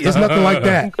not like it's nothing like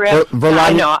that.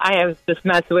 I know. I was just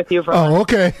messing with you for. Oh,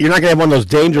 okay. You're not gonna have one of those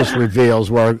dangerous reveals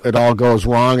where it all goes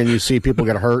wrong and you see people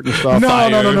get hurt and stuff.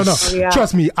 No.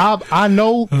 Trust me, I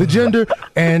know the gender,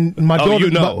 and my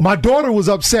daughter. My daughter was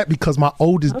upset because my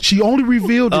oldest. She only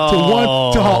revealed it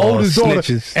to her oldest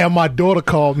daughter, and my daughter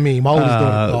called me. My oldest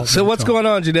daughter called me. So what's going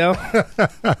on, Janelle?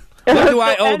 What do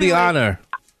I owe the honor?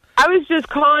 I was just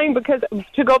calling because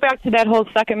to go back to that whole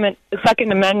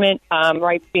Second Amendment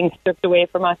rights being stripped away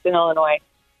from us in Illinois.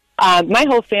 My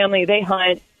whole family, they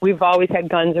hunt. We've always had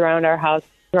guns around our house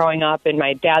growing up in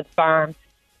my dad's farm.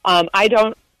 I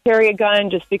don't carry a gun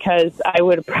just because I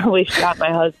would have probably shot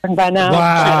my husband by now.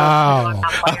 Wow.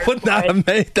 I would not have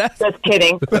made that. Just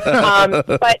kidding.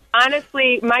 But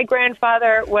honestly, my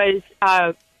grandfather was,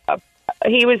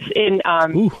 he was in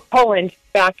Poland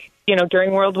back,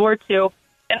 during World War II.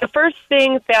 And the first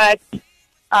thing that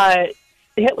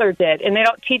Hitler did, and they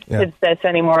don't teach kids this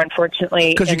anymore,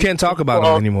 unfortunately. Because you can't talk about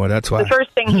him anymore, that's why. The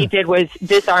first thing he did was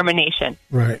disarm a nation.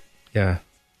 Right. Yeah.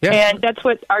 And that's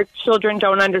what our children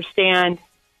don't understand.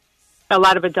 A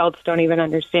lot of adults don't even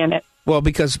understand it. Well,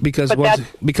 because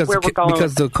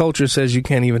the culture says you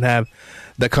can't even have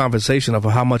the conversation of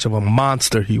how much of a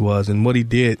monster he was and what he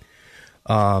did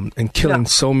and killing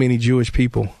so many Jewish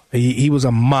people. He was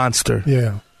a monster.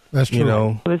 Yeah. That's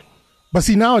true. But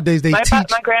see, nowadays they teach.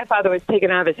 My grandfather was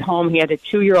taken out of his home. He had a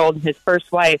 2-year-old and his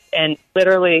first wife, and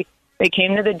literally they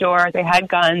came to the door. They had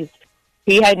guns.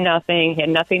 He had nothing. He had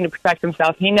nothing to protect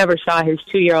himself. He never saw his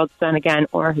 2-year-old son again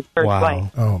or his first wife.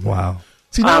 Oh, wow.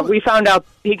 See, we found out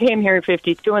he came here in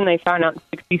 1952, and they found out in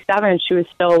 1967 she was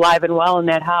still alive and well in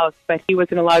that house, but he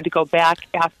wasn't allowed to go back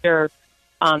after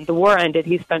the war ended.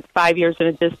 He spent 5 years in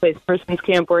a displaced persons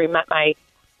camp where he met my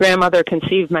grandmother,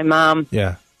 conceived my mom.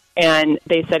 Yeah. And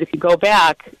they said, if you go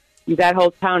back, that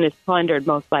whole town is plundered,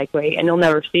 most likely, and you'll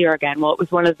never see her again. Well, it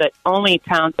was one of the only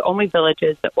towns, only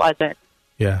villages that wasn't.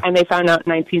 Yeah. And they found out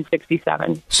in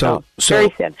 1967. So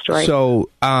very sad story. So,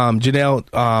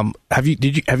 Janelle,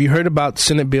 have you heard about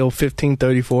Senate Bill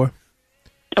 1534?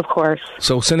 Of course.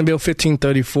 So Senate Bill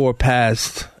 1534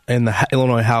 passed in the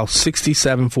Illinois House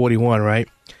 6741, right?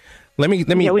 Let me.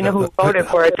 Yeah, we know who voted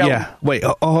for it. Wait.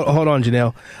 Hold on,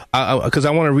 Janelle, because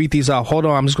I want to read these off. Hold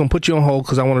on, I'm just going to put you on hold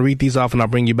because I want to read these off, and I'll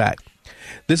bring you back.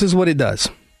 This is what it does.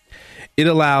 It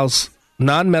allows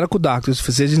non-medical doctors,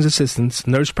 physicians' assistants,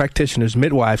 nurse practitioners,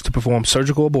 midwives to perform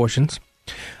surgical abortions.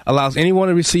 Allows anyone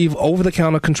to receive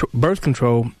over-the-counter birth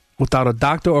control without a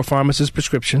doctor or pharmacist's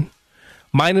prescription.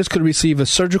 Minors could receive a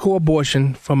surgical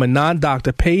abortion from a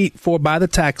non-doctor paid for by the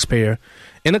taxpayer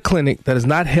in a clinic that is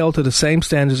not held to the same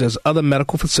standards as other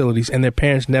medical facilities, and their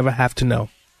parents never have to know.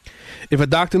 If a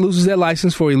doctor loses their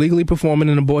license for illegally performing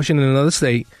an abortion in another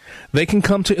state, they can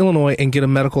come to Illinois and get a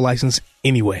medical license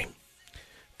anyway.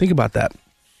 Think about that.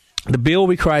 The bill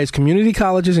requires community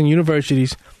colleges and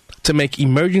universities to make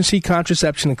emergency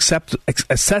contraception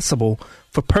accessible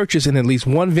for purchase in at least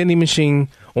one vending machine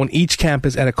on each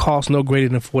campus at a cost no greater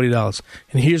than $40.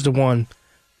 And here's the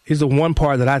one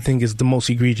part that I think is the most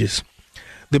egregious.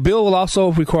 The bill will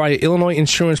also require Illinois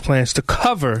insurance plans to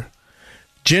cover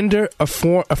gender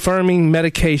affirming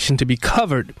medication to be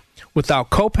covered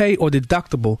without copay or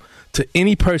deductible to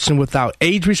any person without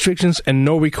age restrictions and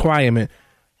no requirement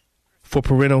for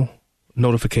parental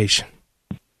notification.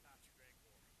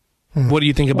 What do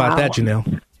you think about that,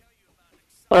 Janelle?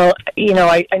 Well,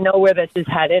 I know where this is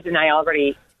headed, and I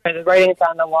already the writing's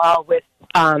on the wall with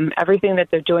everything that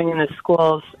they're doing in the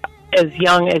schools as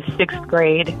young as 6th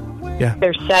grade. Yeah.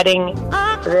 They're setting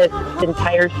this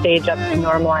entire stage up to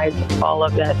normalize all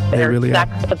of this. They're really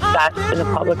sex obsessed in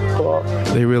the public school.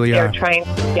 They really They're are. trying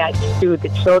to get to the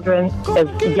children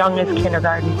as young as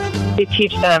kindergarten. They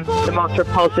teach them the most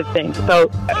repulsive things.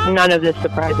 So none of this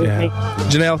surprises me.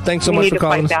 Janelle, thanks so much for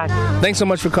calling us. Thanks so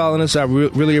much for calling us. I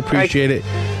really appreciate it.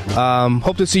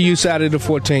 Hope to see you Saturday the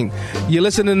 14th. You're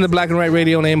listening to Black and White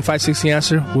Radio on AM 560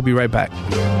 Answer. We'll be right back.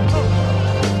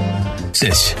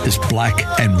 This is Black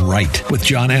and Right with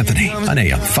John Anthony on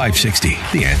AM 560.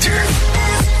 The Answer.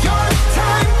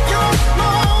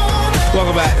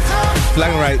 Welcome back.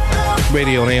 Black and Right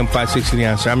Radio on AM 560. The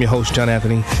Answer. I'm your host, John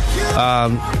Anthony.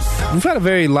 We've had a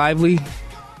very lively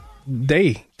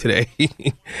day today.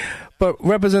 But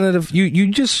Representative, you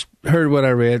just heard what I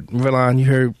read. Verlon, you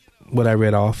heard what I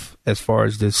read off as far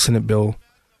as the Senate bill.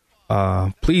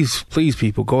 Please,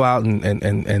 people, go out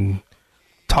and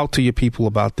talk to your people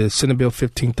about this. Senate Bill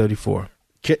 1534.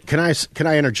 Can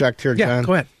I interject here, John? Yeah,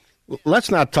 go ahead. Let's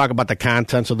not talk about the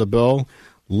contents of the bill.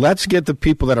 Let's get the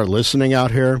people that are listening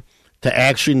out here to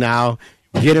actually now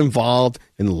get involved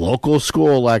in local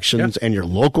school elections and your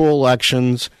local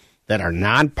elections that are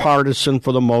nonpartisan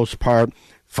for the most part.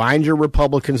 Find your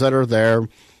Republicans that are there.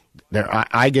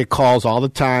 I get calls all the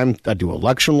time. I do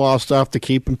election law stuff to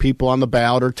keeping people on the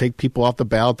ballot or take people off the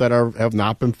ballot that have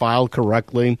not been filed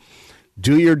correctly.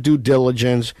 Do your due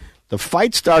diligence. The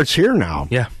fight starts here now.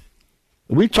 Yeah.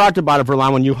 We talked about it,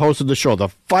 Verlon, when you hosted the show. The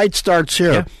fight starts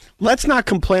here. Yeah. Let's not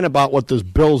complain about what this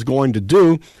bill is going to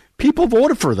do. People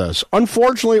voted for this.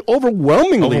 Unfortunately,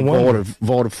 overwhelmingly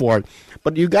voted for it.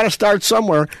 But you got to start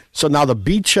somewhere. So now the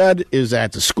beachhead is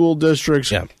at the school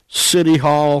districts, City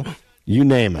Hall, you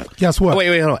name it. Guess what?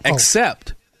 Wait, hold on.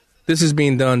 Except this is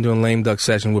being done during lame duck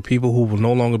session with people who will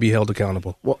no longer be held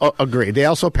accountable. Well, agreed. They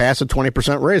also passed a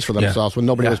 20% raise for themselves when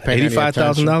nobody was paying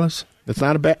 $85,000. That's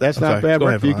not bad. That's not bad.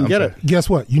 Ahead, you can get it. Guess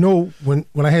what? You know, when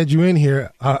I had you in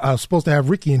here, I was supposed to have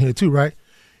Ricky in here too, right?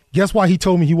 Guess why he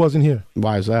told me he wasn't here?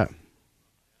 Why is that?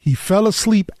 He fell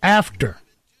asleep after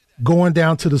going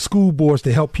down to the school boards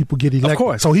to help people get elected. Of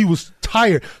course. So he was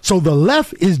tired. So the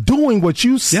left is doing what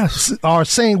you are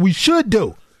saying we should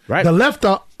do. Right. The left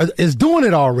is doing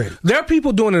it already. There are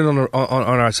people doing it on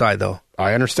our side, though.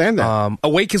 I understand that.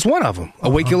 Awake is one of them.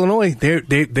 Awake Illinois.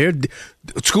 They're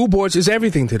school boards is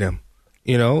everything to them.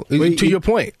 You know, to your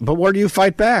point. But where do you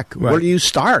fight back? Right. Where do you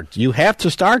start? You have to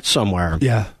start somewhere.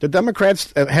 Yeah. The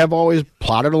Democrats have always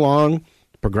plodded along.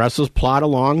 The progressives plod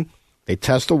along. They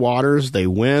test the waters. They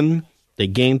win. They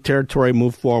gain territory,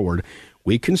 move forward.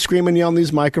 We can scream and yell on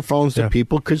these microphones. The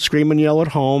people could scream and yell at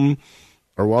home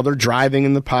or while they're driving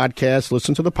in the podcast,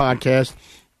 listen to the podcast.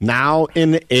 Now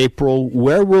in April,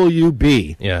 where will you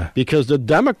be? Yeah. Because the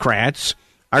Democrats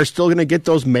are still going to get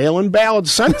those mail-in ballots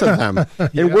sent to them.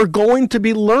 And we're going to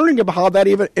be learning about how that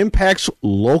even impacts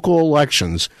local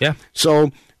elections. Yeah.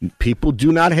 So people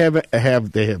do not have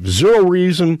zero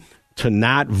reason to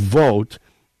not vote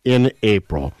in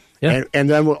April. Yeah. And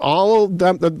then when all of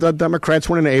the Democrats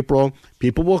win in April,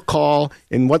 people will call,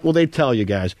 and what will they tell you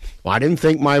guys? Well, I didn't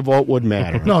think my vote would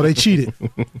matter. No, they cheated.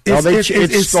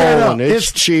 It's stolen.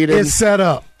 It's cheated. It's set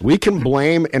up. We can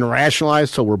blame and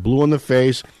rationalize till we're blue in the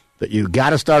face that you got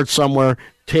to start somewhere.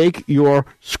 Take your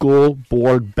school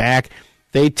board back.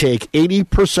 They take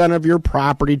 80% of your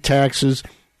property taxes.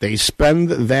 They spend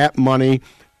that money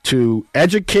to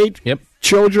educate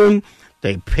children.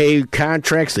 They pay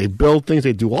contracts. They build things.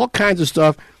 They do all kinds of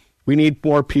stuff. We need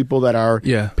more people that are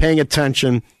paying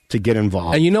attention to get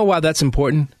involved. And you know why that's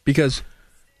important? Because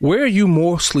where are you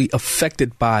mostly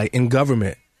affected by in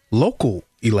government? Local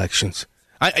elections.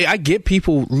 I get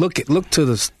people look to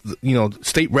the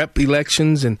state rep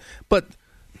elections but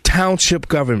township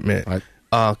government,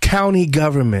 county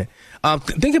government.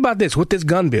 Think about this with this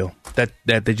gun bill that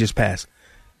they just passed.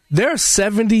 There are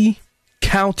 70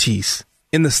 counties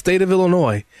in the state of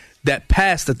Illinois that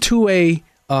passed a 2A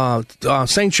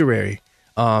sanctuary.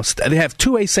 They have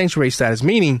 2A sanctuary status,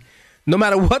 meaning no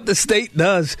matter what the state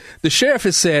does, the sheriff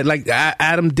has said, like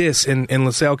Adam Diss in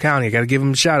LaSalle County, I got to give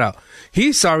him a shout out.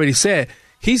 He's already said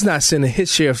he's not sending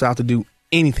his sheriffs out to do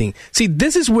anything. See,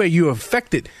 this is where you're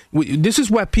affected. This is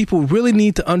what people really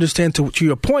need to understand, to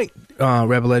your point,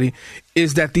 Rebeletti,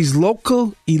 is that these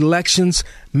local elections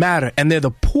matter, and they're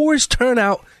the poorest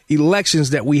turnout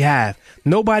elections that we have.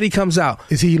 Nobody comes out.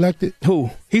 Is he elected? Who?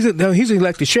 He's an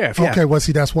elected sheriff. Yeah. Okay, well,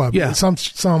 see, that's why. Yeah. Some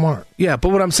aren't. Yeah, but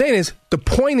what I'm saying is, the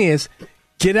point is,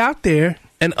 get out there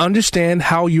and understand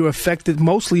how you're affected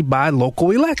mostly by local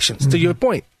elections, to your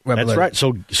point, Rebeletti. That's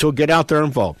right. So get out there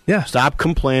and vote. Yeah. Stop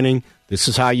complaining. This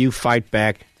is how you fight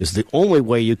back. This is the only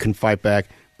way you can fight back.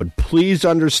 But please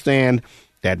understand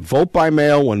that vote by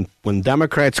mail, when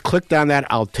Democrats clicked on that,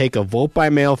 I'll take a vote by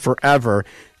mail forever,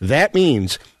 that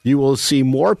means you will see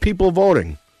more people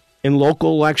voting in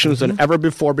local elections than ever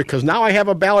before, because now I have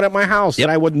a ballot at my house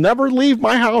that I would never leave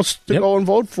my house to go and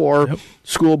vote for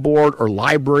school board or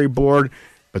library board.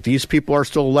 But these people are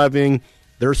still levying.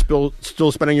 They're still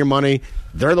spending your money.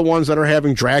 They're the ones that are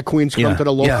having drag queens come to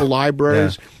the local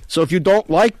libraries. Yeah. So if you don't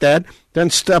like that, then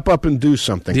step up and do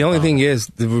something. The only thing is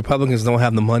the Republicans don't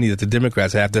have the money that the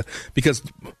Democrats have to. Because,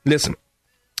 listen,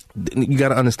 you got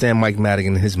to understand Mike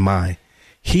Madigan in his mind.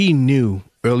 He knew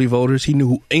early voters. He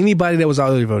knew anybody that was out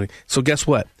early voting. So guess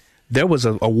what? There was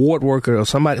a ward worker or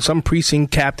some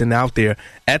precinct captain out there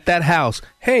at that house.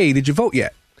 Hey, did you vote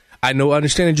yet? I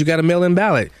understand that you got a mail-in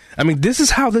ballot. I mean, this is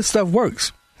how this stuff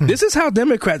works. This is how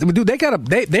Democrats. I mean, dude, they're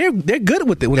good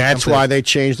with it. That's why they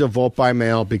changed the vote by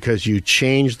mail, because you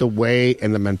change the way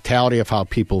and the mentality of how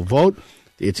people vote.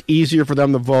 It's easier for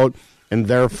them to vote, and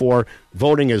therefore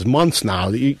voting is months now.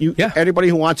 Anybody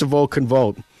who wants to vote can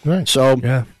vote. Right. So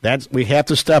we have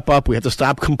to step up. We have to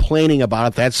stop complaining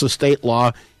about it. That's the state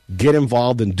law. get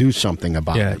involved and do something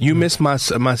about it. You missed my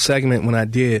segment when I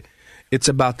did. It's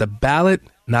about the ballot,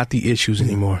 not the issues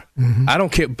anymore. I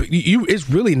don't care. It's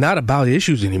really not about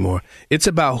issues anymore. It's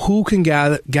about who can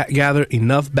gather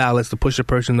enough ballots to push a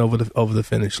person over the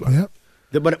finish line. Yep.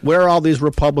 But where are all these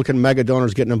Republican mega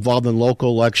donors getting involved in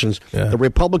local elections? Yeah. The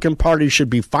Republican Party should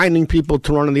be finding people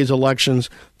to run in these elections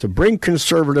to bring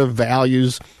conservative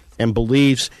values and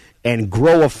beliefs and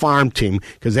grow a farm team,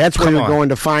 because that's where you're going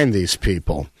to find these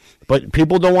people. But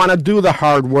people don't want to do the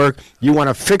hard work. You want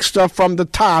to fix stuff from the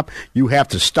top. You have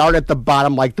to start at the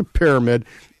bottom like the pyramid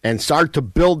and start to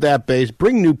build that base.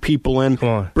 Bring new people in.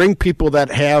 Bring people that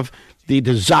have the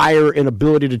desire and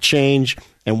ability to change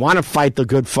and want to fight the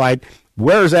good fight.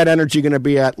 Where is that energy going to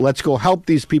be at? Let's go help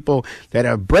these people that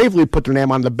have bravely put their name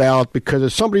on the ballot, because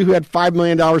as somebody who had $5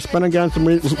 million spent against them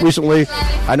recently,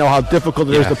 I know how difficult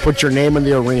it is to put your name in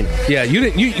the arena. Yeah,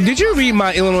 did you read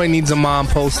my Illinois Needs a Mom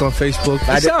post on Facebook?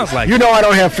 It sounds like you know I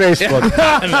don't have Facebook.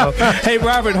 I know. Hey,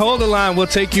 Robert, hold the line. We'll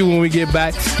take you when we get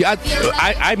back.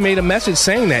 I made a message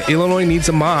saying that Illinois needs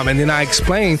a mom, and then I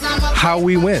explained how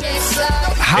we win.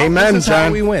 Amen, this is John.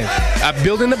 how we win.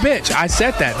 Building the bench. I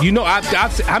said that. You know,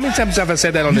 how many times have I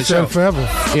said that on this show? Forever.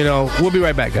 You know, we'll be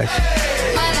right back, guys.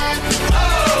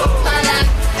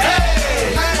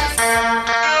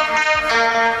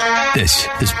 This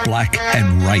is Black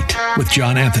and Right with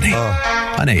John Anthony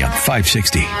on AM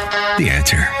 560. The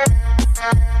Answer.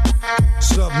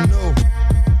 Something new.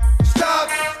 Stop.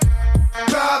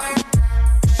 Drop.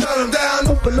 Shut them down.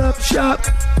 Open up shop.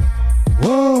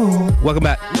 Whoa. Welcome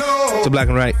back to Black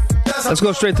and Right. Let's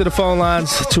go straight to the phone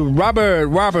lines to Robert.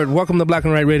 Robert, welcome to Black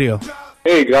and Right Radio.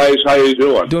 Hey, guys. How you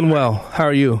doing? Doing well. How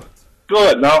are you?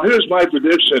 Good. Now, here's my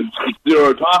prediction. They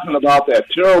were talking about that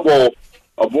terrible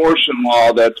abortion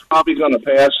law that's probably going to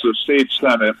pass the state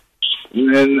Senate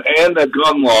and the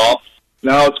gun law.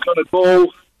 Now, it's going to go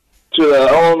to the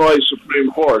Illinois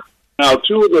Supreme Court. Now,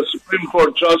 two of the Supreme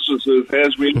Court justices,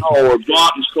 as we know, were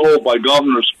bought and sold by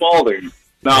Governor Spalding.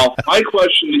 Now, my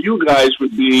question to you guys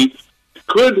would be,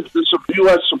 could the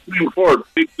U.S. Supreme Court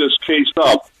pick this case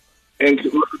up and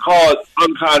call it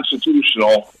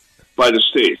unconstitutional by the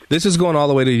state? This is going all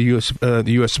the way to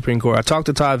the U.S. Supreme Court. I talked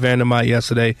to Todd Vandermott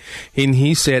yesterday, and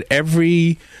he said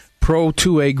every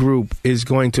pro-2A group is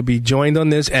going to be joined on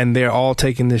this, and they're all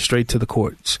taking this straight to the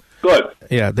courts. Good.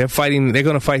 Yeah, they're fighting. They're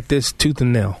going to fight this tooth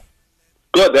and nail.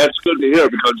 Good. That's good to hear,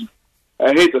 because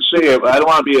I hate to say it, I don't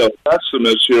want to be a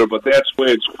pessimist here, but that's the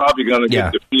way it's probably going to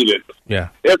get defeated. Yeah.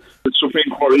 If the Supreme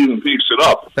Court even picks it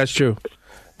up. That's true.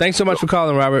 Thanks so much for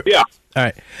calling, Robert. Yeah. All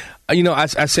right. You know, I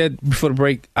said before the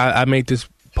break, I made this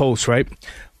post, right?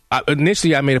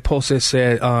 Initially, I made a post that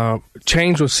said,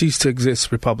 change will cease to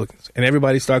exist, Republicans. And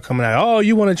everybody started coming out, oh,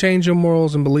 you want to change your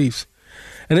morals and beliefs.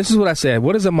 And this is what I said.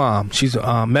 What is a mom? She's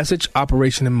a message,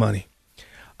 operation, and money.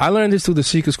 I learned this through the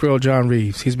Secret Squirrel, John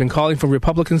Reeves. He's been calling for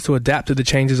Republicans to adapt to the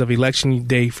changes of Election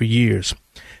Day for years.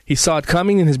 He saw it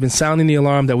coming and has been sounding the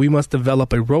alarm that we must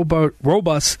develop a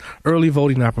robust early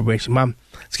voting operation.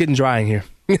 It's getting dry in here.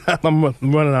 I'm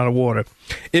running out of water.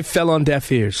 It fell on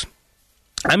deaf ears.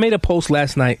 I made a post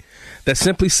last night that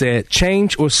simply said,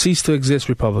 change or cease to exist,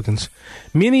 Republicans.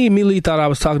 Many immediately thought I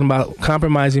was talking about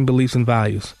compromising beliefs and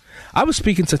values. I was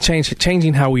speaking to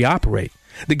changing how we operate.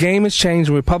 The game has changed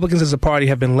and Republicans as a party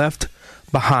have been left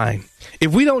behind.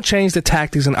 If we don't change the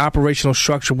tactics and operational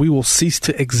structure, we will cease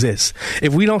to exist.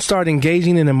 If we don't start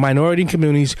engaging in the minority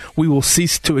communities, we will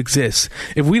cease to exist.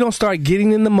 If we don't start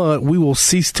getting in the mud, we will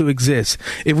cease to exist.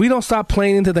 If we don't stop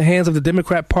playing into the hands of the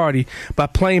Democrat Party by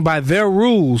playing by their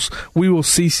rules, we will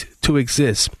cease to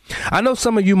exist. I know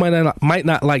some of you might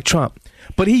not like Trump,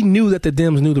 but he knew that the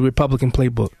Dems knew the Republican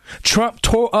playbook. Trump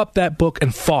tore up that book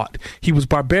and fought. He was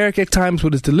barbaric at times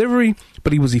with his delivery,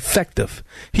 but he was effective.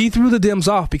 He threw the Dems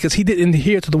off because he didn't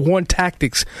adhere to the worn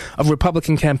tactics of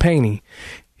Republican campaigning.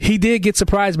 He did get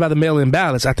surprised by the mail-in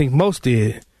ballots. I think most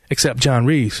did, except John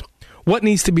Reeves. What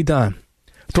needs to be done?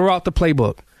 Throw out the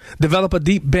playbook. Develop a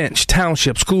deep bench,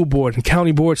 township, school board, and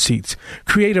county board seats.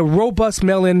 Create a robust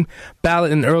mail-in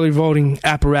ballot and early voting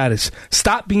apparatus.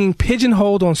 Stop being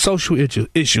pigeonholed on social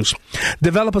issues.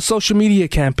 Develop a social media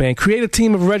campaign. Create a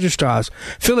team of registrars.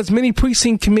 Fill as many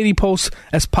precinct committee posts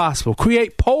as possible.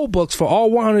 Create poll books for all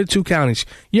 102 counties.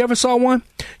 You ever saw one?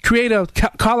 Create a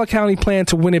Collar County plan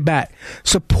to win it back.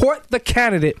 Support the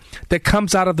candidate that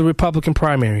comes out of the Republican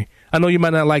primary. I know you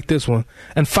might not like this one.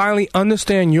 And finally,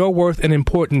 understand your worth and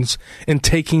importance in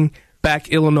taking back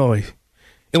Illinois.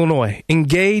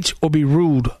 Engage or be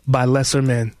ruled by lesser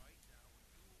men.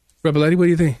 Rebel Eddie, what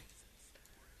do you think?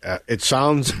 It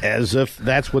sounds as if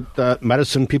that's what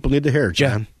medicine people need to hear,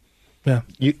 John. Yeah.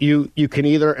 You can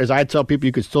either, as I tell people,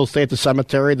 you could still stay at the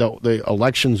cemetery. The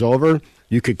election's over.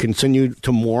 You could continue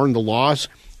to mourn the loss.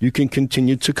 You can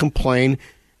continue to complain.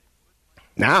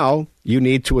 Now you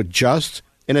need to adjust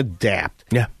and adapt.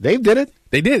 Yeah. They did it.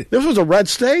 They did. This was a red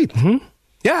state. Mm-hmm.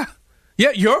 Yeah.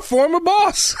 Yeah, your former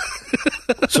boss.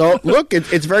 So, look,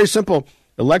 it's very simple.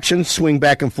 Elections swing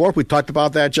back and forth. We talked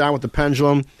about that, John, with the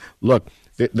pendulum. Look,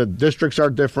 the districts are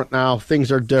different now.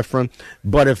 Things are different.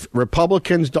 But if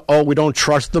Republicans, we don't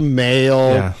trust the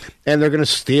mail, and they're going to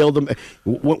steal them.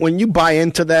 When you buy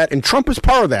into that, and Trump is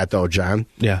part of that, though, John.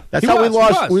 Yeah. That's how we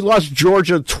lost. We lost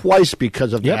Georgia twice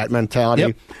because of that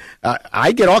mentality. Yep.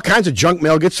 I get all kinds of junk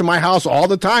mail gets to my house all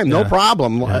the time. No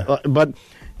problem. Yeah. But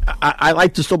I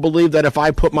like to still believe that if I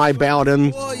put my ballot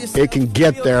in, it can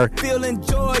get there.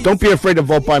 Don't be afraid to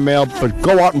vote by mail, but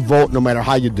go out and vote no matter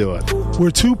how you do it.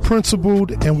 We're too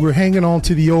principled, and we're hanging on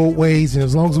to the old ways, and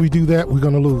as long as we do that, we're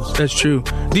going to lose. That's true.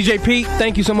 DJ Pete,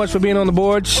 thank you so much for being on the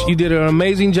boards. You did an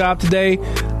amazing job today.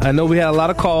 I know we had a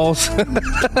lot of calls.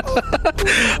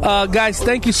 Guys,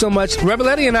 thank you so much.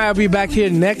 Rebeletti and I will be back here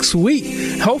next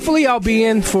week. Hopefully, I'll be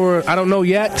in for, I don't know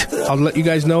yet. I'll let you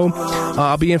guys know.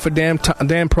 I'll be in for Dan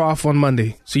Prof on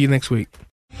Monday. See you next week.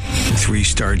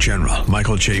 3-star General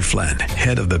Michael J. Flynn,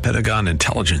 head of the Pentagon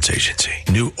Intelligence Agency,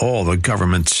 knew all the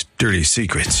government's dirty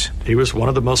secrets. He was one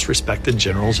of the most respected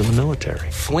generals in the military.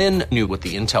 Flynn knew what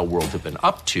the intel world had been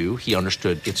up to. He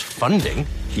understood its funding.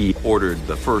 He ordered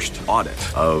the first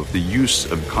audit of the use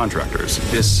of contractors.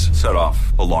 This set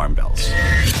off alarm bells.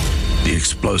 The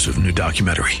explosive new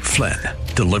documentary, Flynn,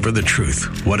 Deliver the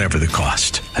Truth, Whatever the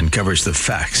Cost, uncovers the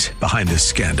facts behind this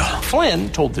scandal.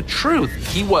 Flynn told the truth.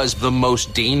 He was the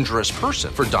most dangerous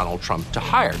person for Donald Trump to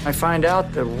hire. I find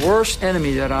out the worst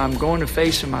enemy that I'm going to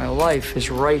face in my life is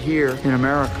right here in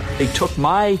America. They took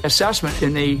my assessment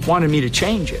and they wanted me to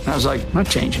change it. And I was like, I'm not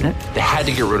changing it. They had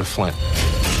to get rid of Flynn.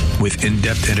 With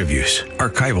in-depth interviews,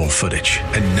 archival footage,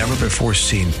 and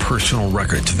never-before-seen personal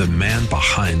records of the man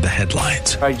behind the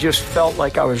headlines. I just felt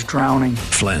like I was drowning.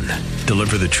 Flynn,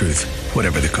 Deliver the Truth,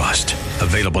 Whatever the Cost.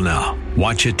 Available now.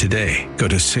 Watch it today. Go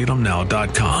to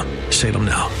salemnow.com.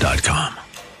 salemnow.com.